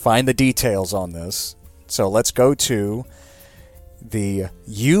find the details on this. So let's go to the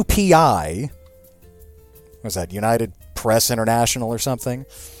UPI. Was that United Press International or something?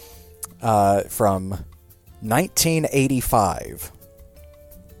 From 1985.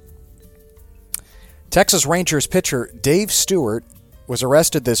 Texas Rangers pitcher Dave Stewart was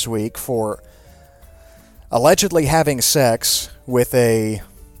arrested this week for allegedly having sex with a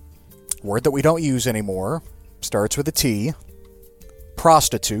word that we don't use anymore, starts with a T,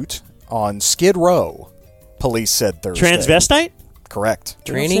 prostitute, on Skid Row, police said Thursday. Transvestite? Correct.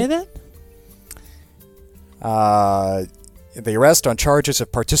 Did you say that? The arrest on charges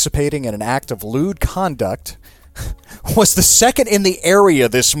of participating in an act of lewd conduct was the second in the area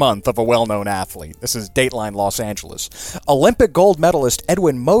this month of a well-known athlete. This is Dateline Los Angeles. Olympic gold medalist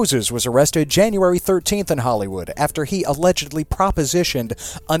Edwin Moses was arrested January 13th in Hollywood after he allegedly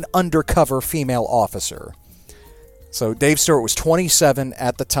propositioned an undercover female officer. So Dave Stewart was 27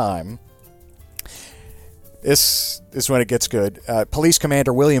 at the time. This is when it gets good. Police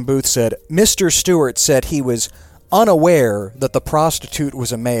Commander William Booth said, Mr. Stewart said he was unaware that the prostitute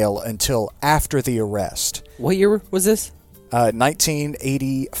was a male until after the arrest. What year was this?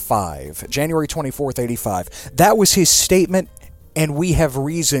 1985. January 24th, 85. That was his statement, and we have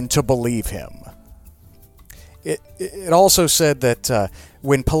reason to believe him. It also said that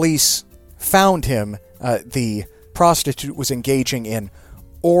when police found him, the prostitute was engaging in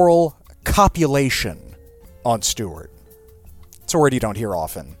oral copulation on Stewart. It's a word you don't hear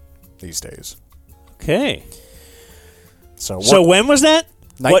often these days. Okay. So when was that?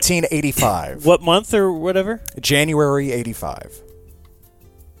 1985. What month or whatever? January 85.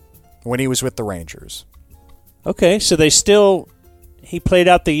 When he was with the Rangers. Okay, so he played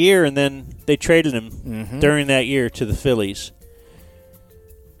out the year and then they traded him during that year to the Phillies.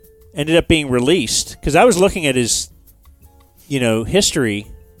 Ended up being released because I was looking at his, history.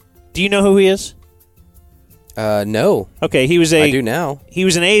 Do you know who he is? No. Okay, I do now. He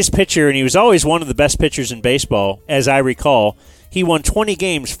was an A's pitcher, and he was always one of the best pitchers in baseball, as I recall. He won 20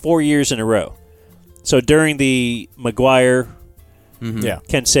 games 4 years in a row. So during the McGuire,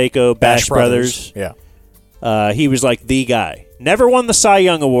 Canseco, Bash Brothers, he was like the guy. Never won the Cy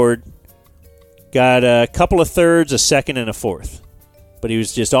Young Award. Got a couple of thirds, a second, and a fourth. But he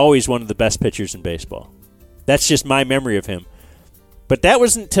was just always one of the best pitchers in baseball. That's just my memory of him. But that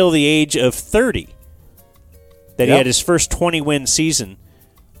wasn't until the age of 30. That he had his first 20-win season.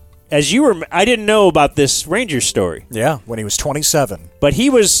 I didn't know about this Rangers story. Yeah, when he was 27. But he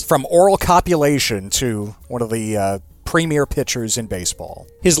was... From oral copulation to one of the premier pitchers in baseball.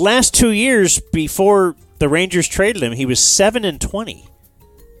 His last 2 years before the Rangers traded him, he was 7-20.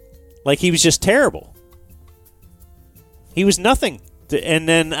 Like, he was just terrible. He was nothing. And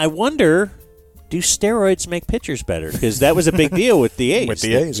then I wonder, do steroids make pitchers better? Because that was a big deal with the A's. With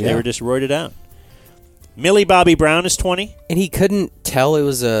the A's, They were just roided out. Millie Bobby Brown is 20. And he couldn't tell it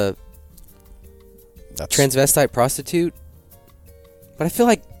was a transvestite prostitute? But I feel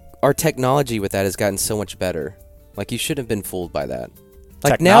like our technology with that has gotten so much better. Like, you shouldn't have been fooled by that.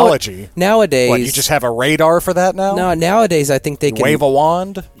 Like technology? Nowadays... What, you just have a radar for that now? No, nowadays I think they can... Wave a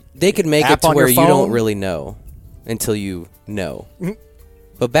wand? They could make it to where you don't really know until you know.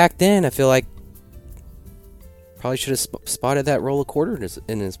 But back then, I feel like probably should have spotted that roll of quarters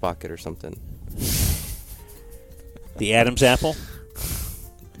in his pocket or something. The Adam's apple.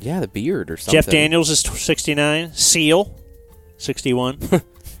 Yeah, the beard or something. Jeff Daniels is 69. Seal, 61.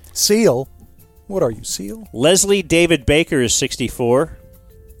 Seal? What are you, Seal? Leslie David Baker is 64.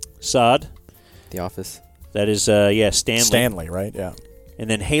 Sod. The Office. That is, Stanley. Stanley, right? Yeah. And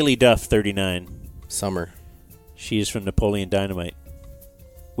then Haley Duff, 39. Summer. She is from Napoleon Dynamite,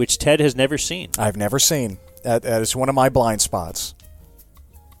 which Ted has never seen. I've never seen. That is one of my blind spots.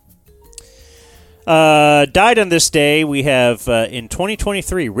 Died on this day, we have, in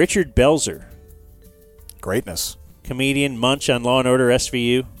 2023, Richard Belzer. Greatness. Comedian, Munch on Law & Order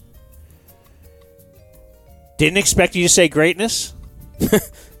SVU. Didn't expect you to say greatness,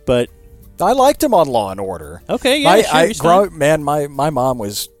 but... I liked him on Law & Order. Okay, yeah, my mom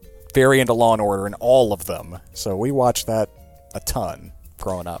was very into Law & Order and all of them, so we watched that a ton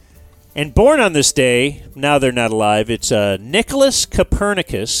growing up. And born on this day, now they're not alive, it's Nicholas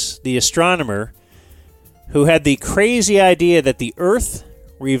Copernicus, the astronomer, who had the crazy idea that the Earth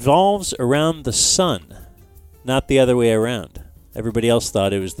revolves around the sun, not the other way around. Everybody else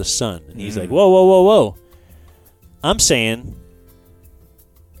thought it was the sun. And he's like, whoa, whoa, whoa, whoa. I'm saying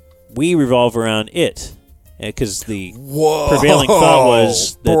we revolve around it. because the prevailing thought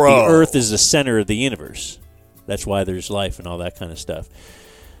was that the Earth is the center of the universe. That's why there's life and all that kind of stuff.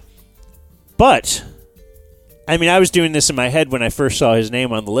 But, I mean, I was doing this in my head when I first saw his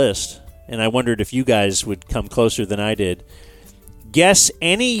name on the list, and I wondered if you guys would come closer than I did. Guess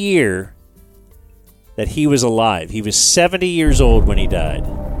any year that he was alive. He was 70 years old when he died.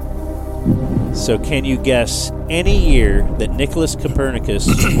 So can you guess any year that Nicholas Copernicus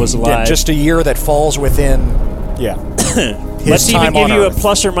was alive? Yeah, just a year that falls within, Let's even give you a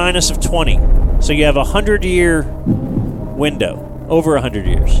plus or minus of 20. So you have a 100-year window, over 100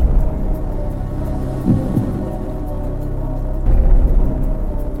 years.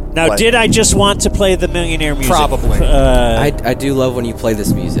 Now, did I just want to play the Millionaire music? Probably. I do love when you play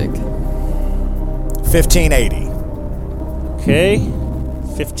this music. 1580. Okay,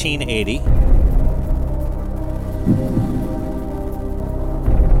 1580.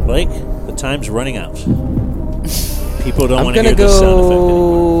 Blake, the time's running out. People don't want to hear this sound effect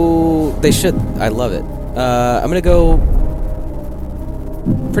anymore. They should. I love it. I'm going to go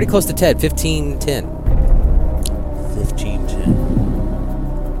pretty close to Ted, 1510.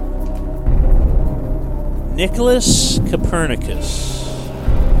 1510. Nicholas Copernicus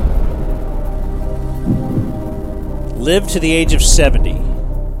lived to the age of 70.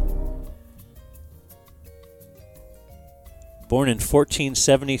 Born in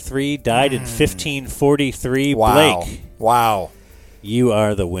 1473, died in 1543. Wow. Blake. Wow. You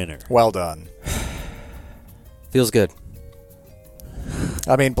are the winner. Well done. Feels good.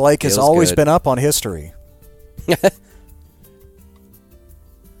 I mean, Blake has always been up on history.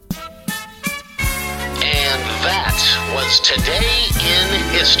 That was Today in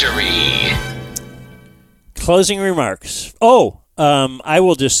History. Closing remarks. I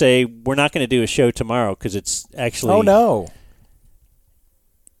will just say we're not going to do a show tomorrow because it's actually... Oh, no.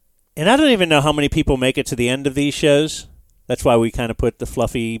 And I don't even know how many people make it to the end of these shows. That's why we kind of put the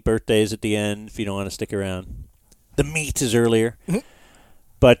fluffy birthdays at the end if you don't want to stick around. The meat is earlier.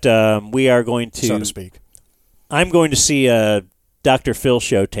 But we are going to... So to speak. I'm going to see a Dr. Phil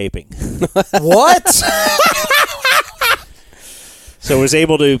show taping. What? So I was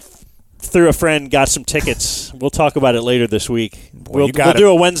able to, through a friend, got some tickets. We'll talk about it later this week. We'll do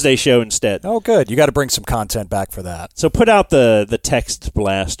a Wednesday show instead. Oh, good. You got to bring some content back for that. So put out the text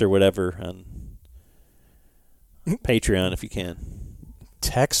blast or whatever on Patreon if you can.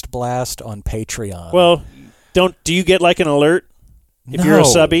 Text blast on Patreon. Well, do you get like an alert if you're a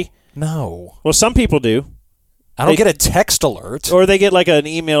subby? No. Well, some people do. I don't get a text alert. Or they get like an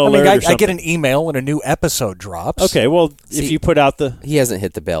email alert or something. I get an email when a new episode drops. Okay, well, if you put out the... He hasn't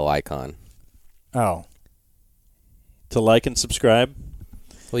hit the bell icon. Oh. To like and subscribe?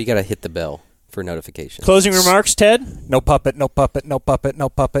 Well, you got to hit the bell for notifications. Closing remarks, Ted? No puppet, no puppet, no puppet, no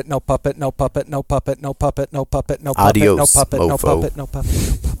puppet, no puppet, no puppet, no puppet, no puppet, no puppet, no puppet, Adios, no puppet, no mofo.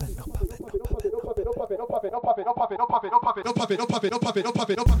 puppet, no puppet, no puppet, no puppet. Nope, nope, puppet, nope, puppet, nope.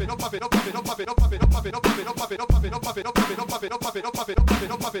 Nope, puppet, nope, puppet,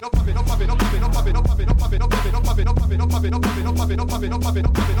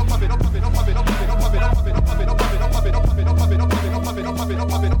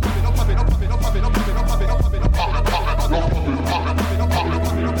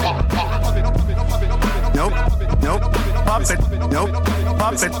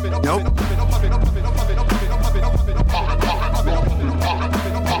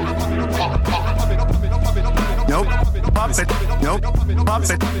 nope,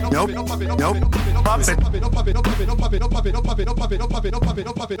 puppet.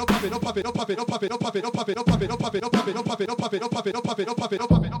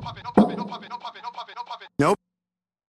 Nope.